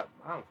don't think it's that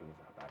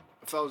bad.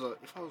 If I was a,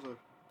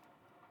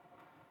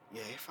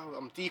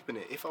 I'm deep in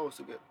it. If I was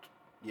to get,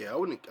 I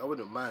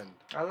wouldn't mind.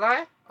 I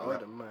lie. I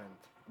wouldn't mind.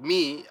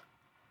 Me,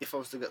 if I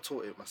was to get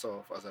taught it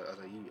myself as a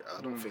youth,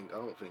 I don't think.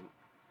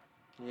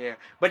 Yeah,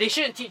 but they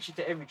shouldn't teach it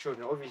to every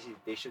children. Obviously,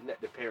 they should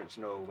let the parents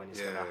know when it's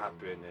Yeah. gonna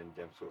happen and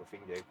them sort of thing.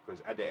 There, because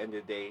at the end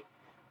of the day,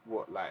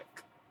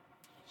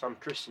 some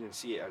Christians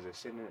see it as a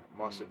sin,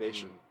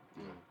 masturbation.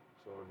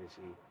 So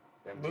obviously,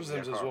 them things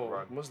Muslims they as can't well.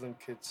 run. Muslim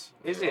kids.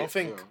 Is I it? don't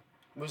think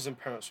Muslim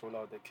parents will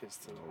allow their kids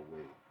to No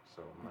way.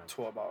 So be man,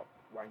 taught about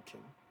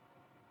wanking.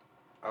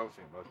 I don't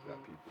think most of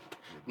that people.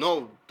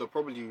 No, they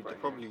probably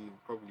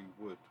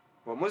would.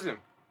 Well, Muslim.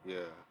 Yeah,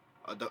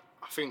 I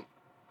think.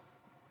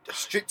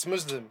 Strict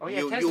Muslim. Oh yeah,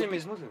 You'll Taslim be-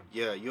 is Muslim.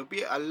 Yeah, you'll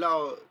be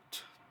allowed to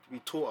be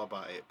taught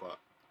about it, but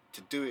to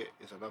do it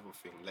is another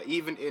thing. Like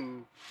even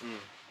in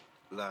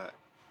like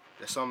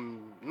there's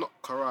some not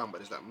Quran, but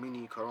there's like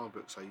mini Quran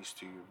books I used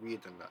to read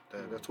and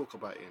that they talk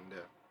about it in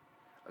there.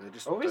 And they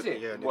just Oh, is it?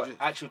 Yeah, and they What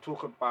just, actual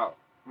talk about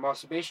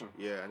masturbation?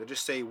 yeah, and they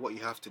just say what you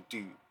have to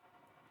do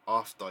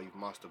after you've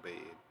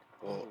masturbated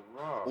or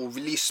wow. or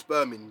release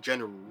sperm in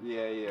general.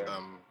 Yeah.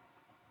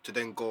 To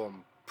then go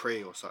and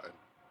pray or something.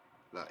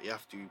 Like you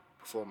have to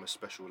perform a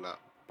special like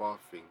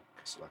bath thing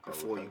It's like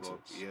before you go.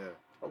 repentance. Yeah.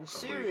 Oh, Like,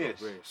 serious?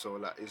 pray. So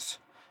like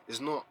it's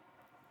not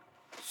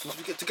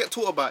to get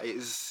taught about it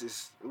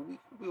is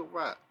we're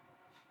alright.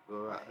 We're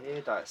I alright.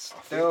 hear that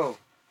still.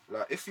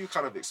 Like if you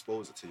kind of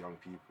expose it to young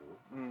people,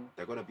 Mm.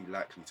 they're gonna be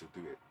likely to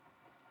do it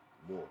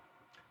more.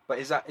 But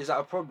is that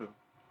a problem?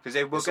 Because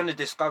they were It's going to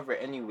discover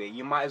it anyway.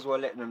 You might as well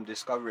let them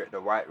discover it the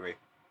right way.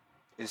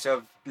 Instead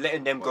of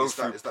letting them But go is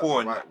through that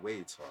porn. the right way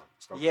to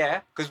discover it?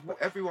 Yeah, because But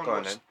everyone Go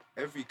on watches,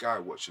 every guy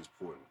watches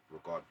porn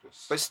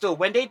regardless. but still,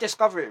 when they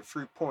discover it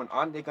through porn,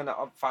 aren't they gonna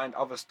find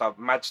other stuff,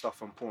 mad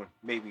stuff on porn?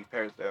 Maybe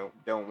parents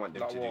don't want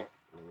them Like to what?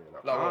 do. Yeah,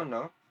 like, Like I what? don't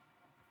know.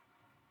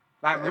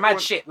 Like Everyone-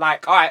 mad shit.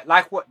 Like alright,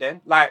 like what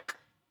then? Like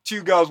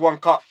 2 girls, 1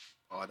 cup.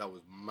 Oh, that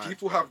was mad.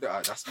 people bro. have their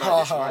that's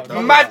mad. It's mad. That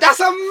was Mad. That's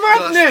a Disgusting.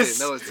 madness.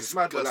 That was It's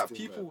mad, but like disgusting,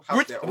 people man. have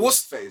Would- their own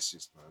what's-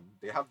 fetishes, man.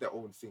 They have their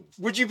own things.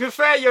 Would you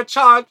prefer your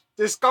child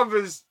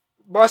discovers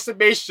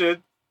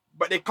masturbation,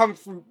 but they come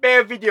through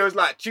bare videos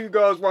like 2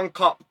 girls, 1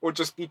 cup, or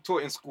just be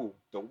taught in school?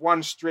 The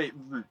one straight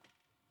route.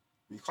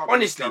 You can't really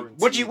Honestly, guarantee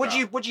what do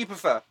you that.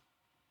 prefer?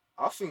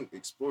 I think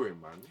exploring,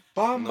 man.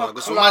 No,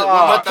 because They'll my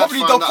dad probably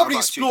found they'll out probably about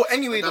explore two-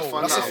 anyway my dad though.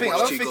 found That's the out thing. I about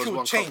don't two think it girls, will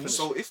one cup, change. innit?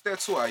 So if they're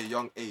taught at a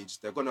young age,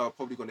 they're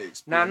probably gonna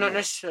explore. Nah, not more.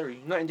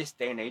 necessarily. Not in this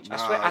day and age. I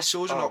Nah, swear,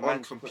 children oh, are on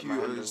man, put my hand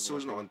over computers.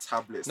 Children my are on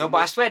tablets. No, They're but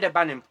I not- swear they're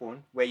banning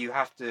porn where you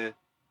have to. I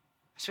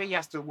swear you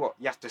have to what?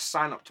 You have to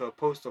sign up to a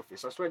post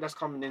office. I swear that's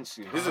coming in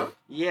soon. Is it?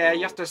 Yeah, you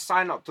Oh. have to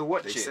sign up to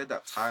watch They it. said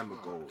that time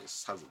ago.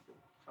 It hasn't been.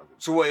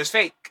 So what? It was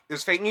fake. It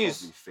was fake news.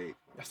 Probably fake.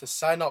 You have to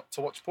sign up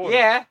to watch porn.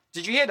 Yeah.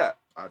 Did you hear that?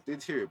 I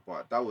did hear it,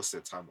 but that was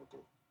said time ago.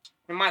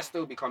 It might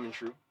still be coming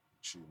true.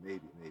 True,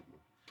 maybe.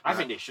 I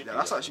think they should. Yeah, do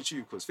that's that, actually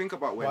true. Because think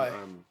about when Why?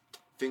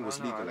 thing though. was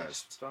I know, I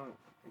legalized, just don't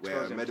where expose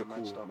them to medical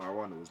mad stuff.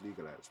 marijuana was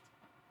legalized.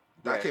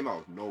 That Where? came out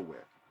of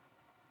nowhere.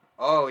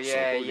 Oh So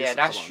yeah, probably yeah, should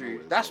that's come out true.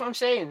 nowhere as That's well. what I'm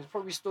saying. It's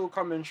probably still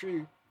coming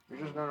true. We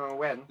just don't know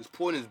when. This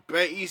porn is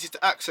very easy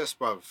to access,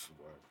 bruv.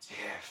 Words. Yeah,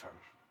 fam.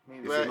 Maybe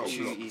If it's you're not not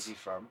too blocked. easy,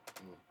 fam.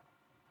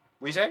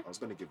 What you say? I was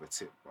gonna give a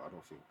tip, but I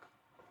don't think.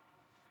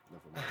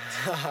 Never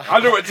mind. I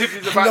know what tip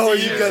he's about No, to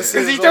you use. can say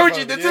Because he it, told man.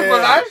 you the tip Yeah.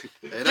 was like, Hey,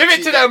 give that it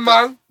two- to them,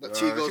 man. That If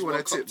 2 you girls, want one a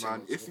cup tip, thing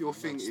man, was if your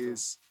mad thing stuff.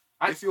 is,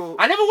 I- if your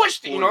I never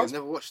watched it, you know. I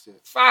never watched it.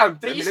 Fam,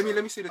 let me see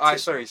the tip. Alright,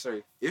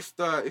 sorry.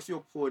 If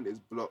your porn is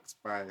blocked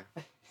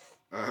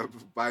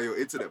by your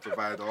internet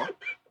provider,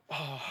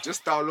 Oh,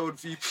 just download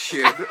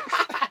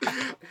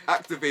VPN,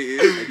 activate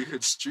it, and you can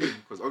stream.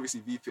 Because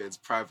obviously VPN is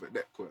private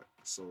network,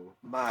 so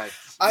Mad.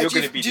 I- You're do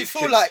you- gonna be do you these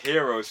feel kids' like-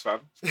 heroes,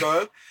 fam. Go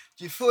on.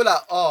 do you feel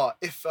like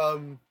if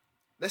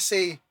let's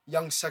say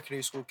young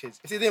secondary school kids,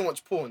 if they didn't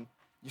watch porn,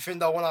 you think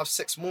they'll want to have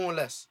sex more or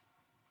less?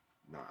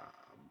 nah.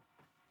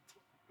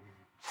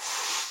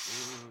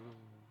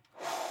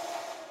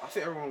 I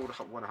think everyone would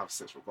want to have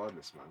sex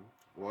regardless, man.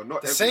 Well,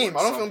 not The everyone, same. I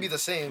don't some think it'll be people. the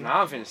same. No, I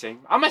don't think the same.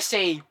 I'm gonna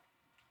say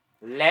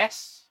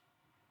less.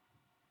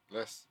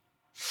 Less.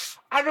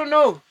 I don't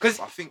know, cause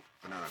I think.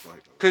 No, go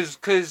ahead.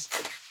 cause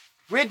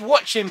with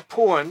watching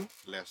porn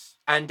Less.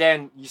 and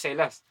then you say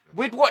less.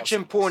 With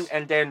watching Less. porn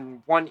and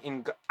then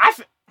wanting,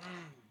 wait,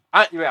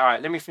 all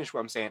right. Let me finish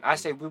what I'm saying. I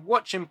say with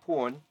watching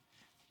porn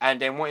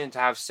and then wanting to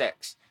have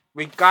sex.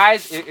 With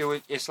guys,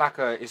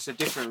 it's a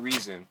different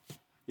reason.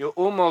 You're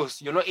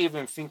not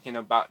even thinking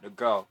about the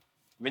girl.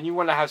 When you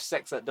want to have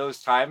sex at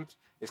those times,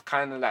 it's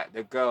kind of like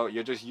the girl.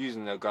 You're just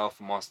using the girl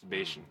for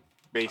masturbation,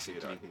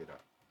 basically. I hear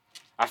that.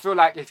 I feel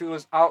like if it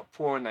was out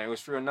porn and it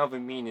was through another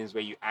meanings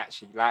where you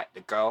actually like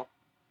the girl,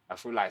 I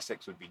feel like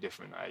sex would be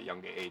different at a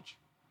younger age.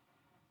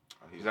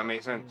 I hear Does that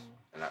make sense?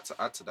 And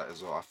to add to that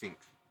as well, I think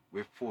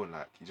with porn,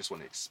 like you just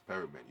want to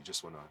experiment. You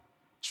just want to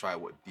try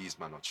what these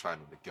men are trying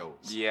on the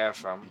girls. Yeah,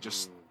 fam. You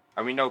just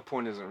And we know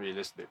porn isn't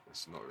realistic.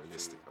 it's not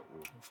realistic at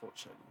all.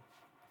 Unfortunately.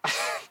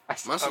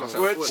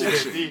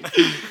 Unfortunately.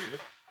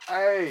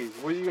 Hey,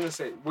 what are you gonna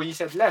say? Well, you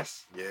said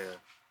less. Yeah.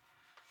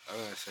 I'm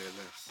gonna say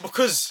less.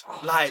 Because,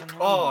 I like, don't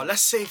know.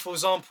 let's say, for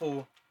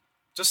example,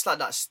 just like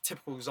that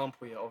typical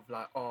example here of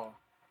like,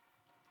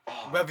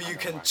 whether you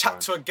can chat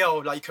to a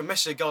girl, like you can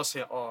message a girl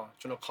saying, do you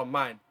wanna come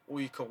mine?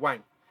 Or you could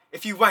wank.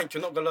 If you wank,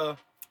 you're not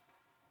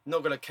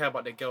gonna care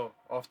about the girl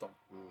after.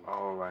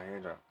 Oh, I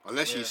hear that.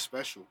 Unless Yeah. she's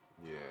special.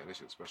 Yeah,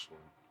 this is special.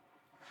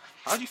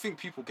 How do you think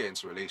people get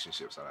into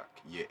relationships at like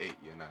year 8,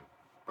 year 9?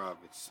 Bruv,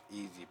 it's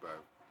easy, bro.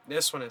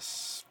 This one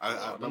is. I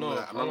don't remember, know.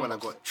 I remember when I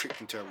got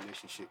tricked into a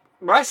relationship.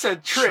 I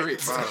said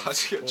tricked. How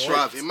do you get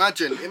Bruv,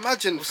 imagine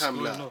What's fam,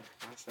 going like, on?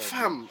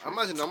 fam,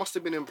 imagine I must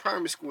have been in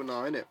primary school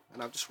now, innit?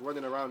 And I'm just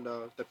running around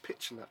the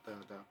pitch and the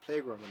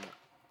playground and that.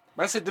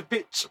 I said the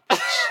bitch.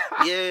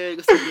 Yeah,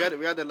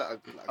 we had a like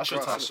Astro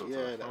grass, turf.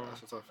 innit? Yeah, that Oh.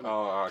 Astro turf, innit?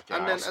 Oh, okay.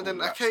 And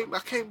then I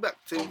came back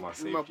to Oh, my with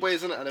safety. my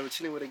boys in it, and they were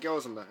chilling with the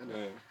girls and that, innit?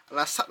 Yeah. And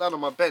I sat down on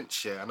my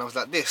bench, yeah, and I was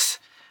like this.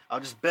 I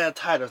was just bare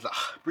tired. I was like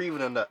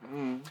breathing and that.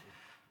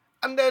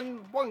 And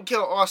then one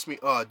girl asked me,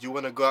 "Oh, do you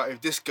want to go out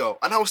with this girl?"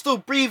 And I was still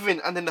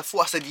breathing, and then the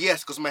thought I said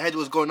yes because my head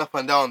was going up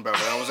and down, bro.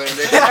 I was in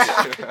there.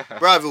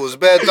 Bruv, it was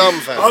bare dumb,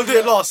 fam. How did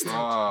it last?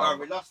 Ah,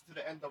 Bruv, it lasted to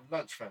the end of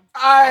lunch, fam.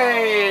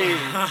 Aye.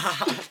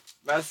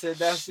 That's Shit.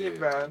 it,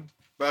 man.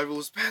 Bruv, it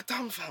was bare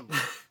dumb, fam.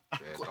 yeah,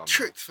 Got dumb.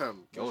 tricked,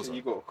 fam. Girls You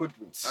are got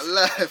hoodwinked. I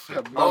laughed,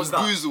 fam. How was that?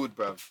 Bamboozled,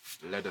 bruv.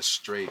 led us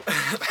straight.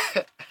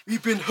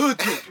 We've been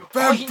hoodwinked,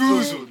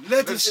 bamboozled,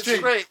 led Let's straight,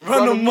 straight,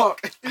 run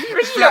amok.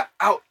 Flat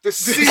out the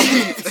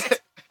sea.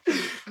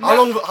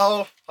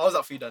 How was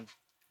that for you then?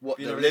 What,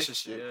 Being in the a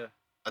relationship, yeah.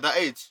 At that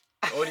age?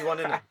 Only one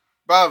in it.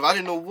 Bruv, I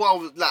didn't know what I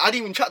was... Like, I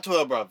didn't even chat to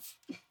her, bruv.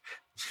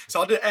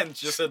 So I didn't end.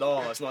 She just said,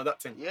 it's not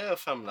that thing. Yeah,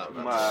 fam, like,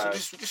 man. Mad.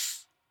 Just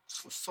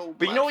was so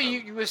But you know mad, what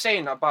fam. you were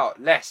saying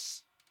about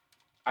less?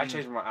 I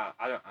changed my.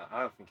 I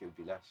don't think it would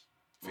be less.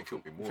 I think it'll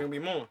be You more. think it'll be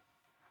more?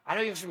 I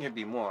don't even think it'd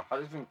be more. I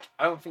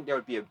don't think there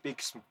would be a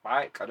big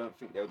spike. I don't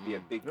think there would be a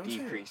big You know what I'm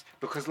saying? decrease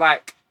because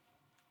like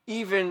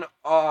even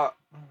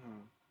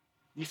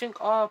you think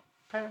our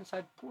parents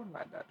had porn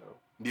like that though?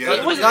 Yeah,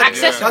 It wasn't They had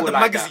accessible the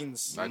like that.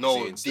 magazines. No,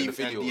 Magazines, the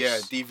DVD, videos. yeah,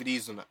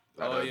 DVDs and that.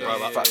 Like Oh, the- yeah, the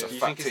yeah, fat- yeah. the You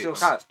fat think it still tapes.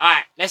 counts?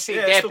 Alright, let's say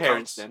Yeah, it their still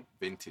parents counts. then.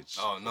 Vintage.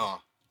 Oh,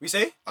 no. We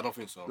say? I don't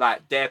think so.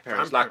 Like their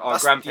parents, like our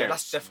That's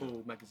grandparents.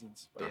 defo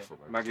magazines. But yeah.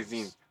 Definitely.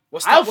 Magazines.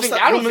 What's I that? don't What's think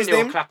that they woman's were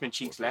name? clapping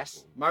cheeks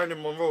less.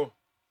 Marilyn Monroe. I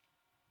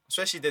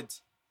swear she did.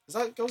 Is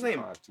that girl's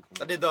name?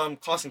 That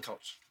did casting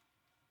couch.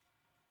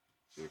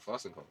 Yeah,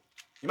 Fasting Call.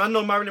 You might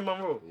know Marilyn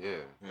Monroe. Yeah.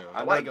 Yeah. I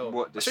The white know girl.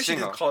 what, the I swear she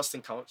singer? did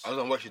casting couch. I don't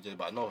know what she did,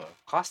 but I know her.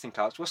 Casting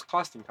couch. What's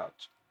casting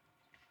couch?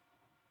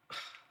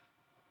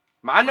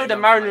 Man, I know My the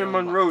young- Marilyn my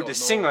young Monroe, man the don't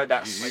singer know.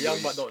 that My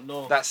young but don't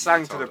know. that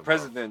sang to tell the them,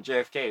 president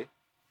JFK.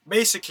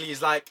 Basically,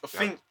 it's like a Yeah.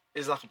 thing.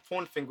 It's like a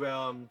porn thing where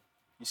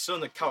you sit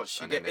on the couch,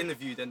 you And get then they-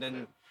 interviewed, and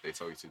then They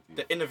tell you to do.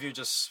 the interview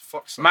just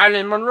fucks. up.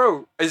 Marilyn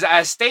Monroe is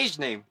that a stage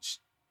name?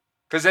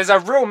 Because there's a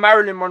real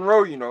Marilyn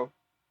Monroe, you know,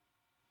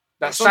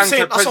 that That's what I'm sang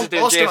saying, to that's what I'm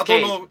President asking, I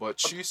JFK. don't know.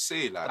 But you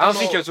say like I don't know.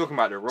 think you're talking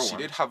about the real she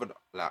one. did have an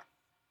like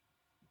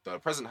the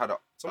president had a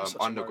Someone's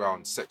such a underground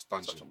Marilyn- sex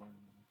such a dungeon.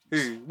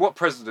 Marilyn. Who? What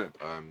president?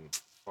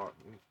 Fuck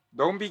me.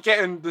 Don't be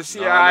getting the No,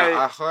 CIA.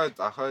 I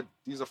heard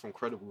these are from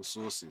credible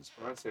sources.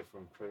 Man said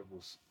from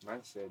Credibles.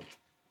 Man said,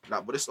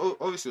 Like, but it's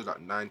obviously like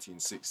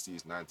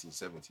 1960s,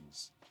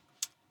 1970s.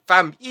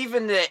 fam,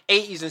 even the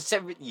 80s and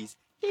 70s,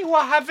 they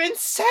were having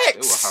sex. They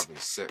were having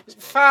sex,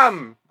 bro.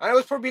 Fam, and it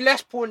was probably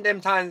less porn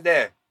them times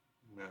there.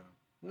 Yeah.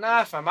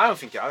 Nah, fam, I don't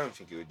think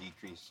it would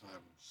decrease.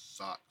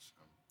 Sucks.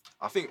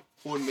 I think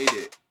porn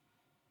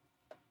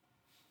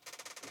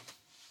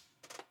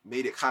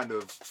made it kind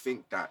of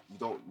think that you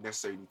don't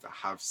necessarily need to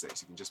have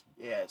sex. You can just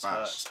Yeah, it's Bash.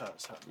 her. It's her.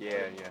 It's her. Yeah,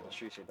 that's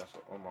true. That's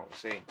what Omar was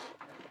saying.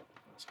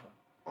 It's her.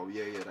 that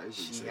is what you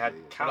She said. had yeah,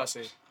 yeah. What couch. did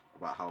I say?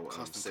 About how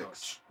Custom sex.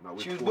 couch. No,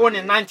 with She was porn, born yeah,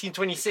 in it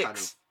 1926, kind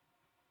of-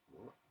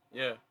 what?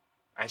 Yeah,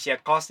 and she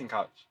had casting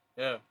couch.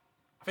 yeah.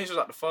 I think she was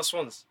like the first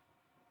ones.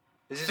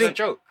 Is this Think- a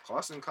joke?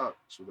 Casting couch.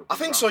 would have I been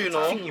think around so, for you know.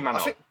 I time. think you man I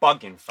are think-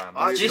 bugging, fam.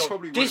 I This,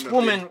 probably this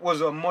wouldn't have woman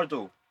was a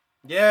model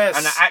Yes.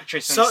 and an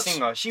actress and Such-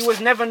 singer. She was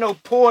never no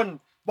porn,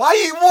 Why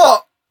you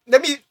what?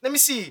 Let me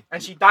see.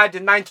 and she died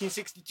in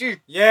 1962.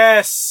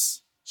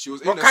 Yes. She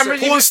was What in the camera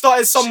sex- you- Porn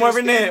started she somewhere was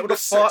in there. What the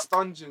sex fuck?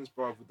 dungeons,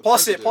 bro. with the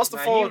Pass it, president. pass the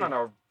Man, phone. you man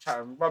are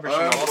chatting rubbish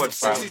on our pod,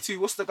 fam. 62.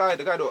 What's the guy?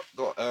 The guy that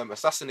got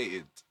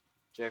assassinated.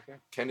 JFK?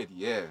 Kennedy.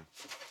 Yeah.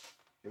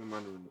 Him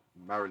and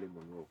Marilyn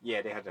Monroe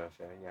Yeah, they had an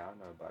affair. Yeah, I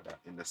know about that.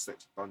 in the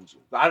sex dungeon.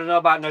 But I don't know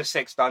about no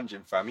sex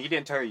dungeon, fam. He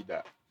didn't tell you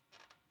that.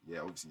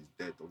 Yeah, obviously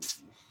he's dead.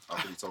 Obviously,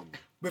 after he told me.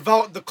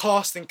 Without the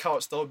casting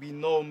couch, there will be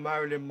no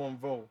Marilyn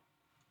Monroe.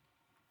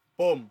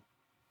 Boom.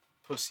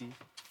 Pussy.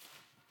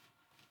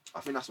 I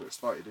think that's where it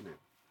started, didn't it?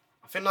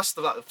 I think that's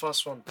the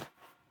first one.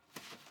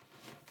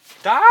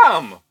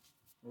 Damn!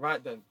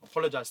 Right then.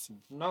 Apologize to me.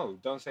 No,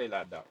 don't say it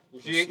like that.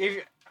 If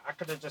you, I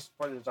could have just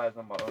apologized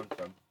on my own,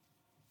 fam.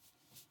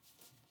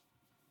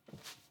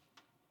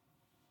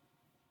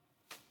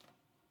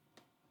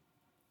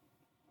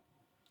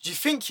 Do you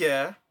think,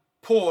 yeah,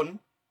 porn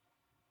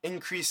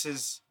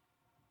increases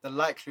the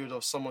likelihood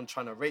of someone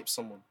trying to rape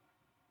someone?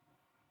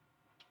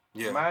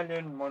 Yeah,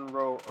 Marilyn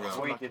Monroe Yeah.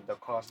 avoided the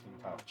casting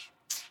couch.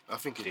 I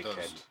think it Dickhead.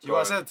 does. Do you know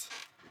what I said?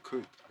 It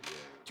could. Yeah.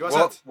 Do you know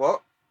what I said?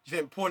 What? Do you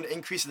think porn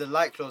increases the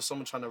likelihood of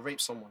someone trying to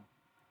rape someone?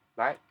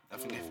 Like, I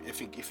think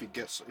if it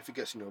gets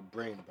in your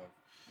brain, bro.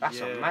 that's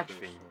Yeah. a mad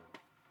thing.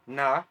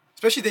 Nah.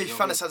 Especially they Yeah,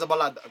 fantasize about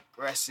like the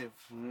aggressive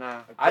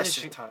I just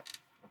think. type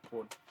of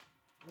porn.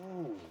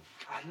 Ooh,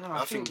 I know.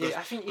 I think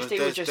there's- if they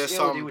were just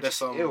ill, they were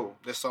just ill.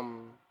 There's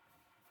some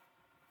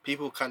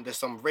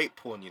rape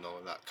porn, you know,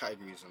 like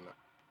categories and that,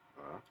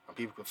 and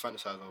people can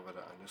fantasize over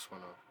that and just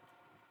wanna,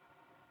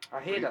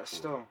 I hear Rape that porn.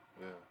 still.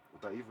 yeah.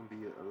 Would that even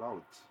be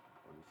allowed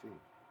on the thing?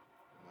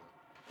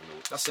 I don't know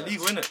what That's to say.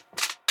 illegal, innit?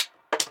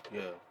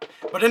 Yeah.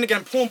 But then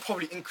again, porn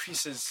probably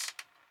increases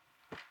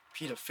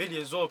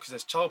paedophilia as well because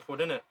there's child porn,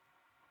 innit?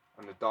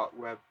 On the dark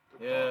web.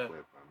 The Yeah. dark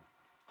web, man.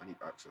 I need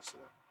access to that.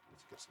 I need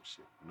to get some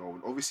shit. No,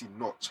 obviously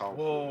not child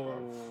Whoa.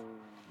 porn,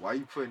 bruv. Why are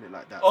you putting it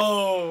like that?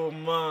 Oh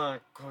my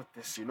god,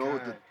 this Do you know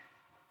guy.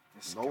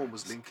 no one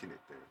was linking it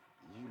there.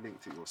 You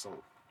linked it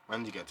yourself.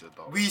 When did you get to the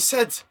dark? We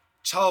said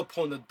child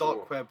porn, the dark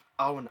What? web.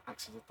 I want to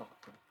access the dark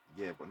web.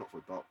 Yeah, but not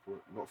for dark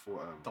porn. Not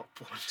for Dark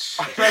porn.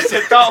 I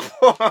said dark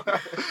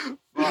porn.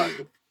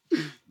 Right.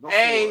 Not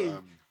Hey.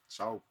 for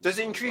child porn. Does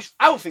it bro. increase?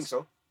 I don't think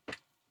so.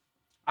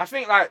 I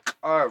think like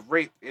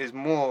rape is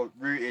more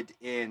rooted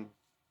in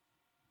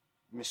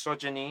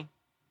misogyny,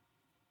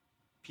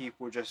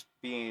 people just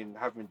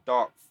having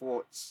dark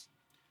thoughts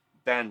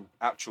than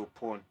actual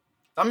porn.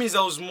 That means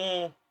there was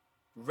more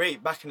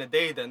rape back in the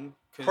day then.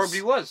 'Cause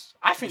Probably was.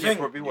 I think You it think?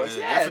 probably was.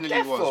 Yeah, definitely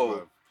definitely. was, bro. There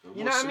was You more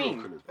know what I serial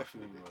mean? killers back in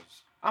the Definitely day.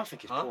 was. I don't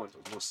think it's Huh? porn.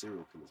 There was more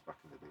serial killers back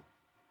in the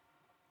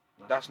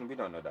day. We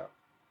don't know that.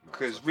 No,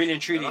 Because it's really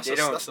and truly, that's, they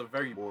don't. that's a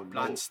very More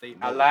bland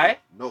statement. A lie?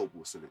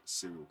 Notable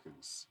serial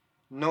killers.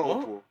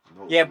 Notable.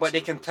 Notable Yeah, but they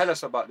serial can killers. tell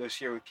us about those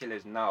serial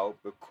killers now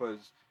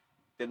because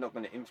they're not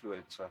going to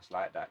influence us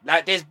like that.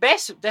 Like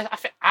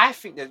I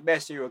think there's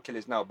best serial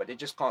killers now, but they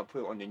just can't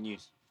put it on the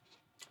news,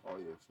 Oh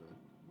yeah, fair.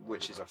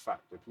 which is a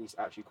fact. The police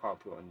actually can't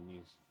put it on the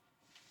news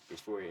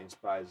before it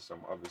inspires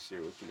some other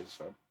serial killers.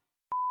 Fam.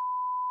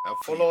 I'll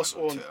put Follow you us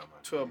on on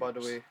Twitter, by the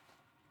way.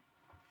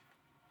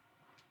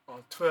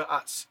 On Twitter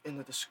 @ in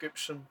the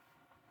description.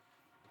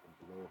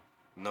 Below.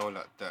 No,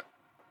 like that.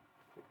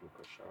 Quick look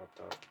at shout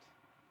out.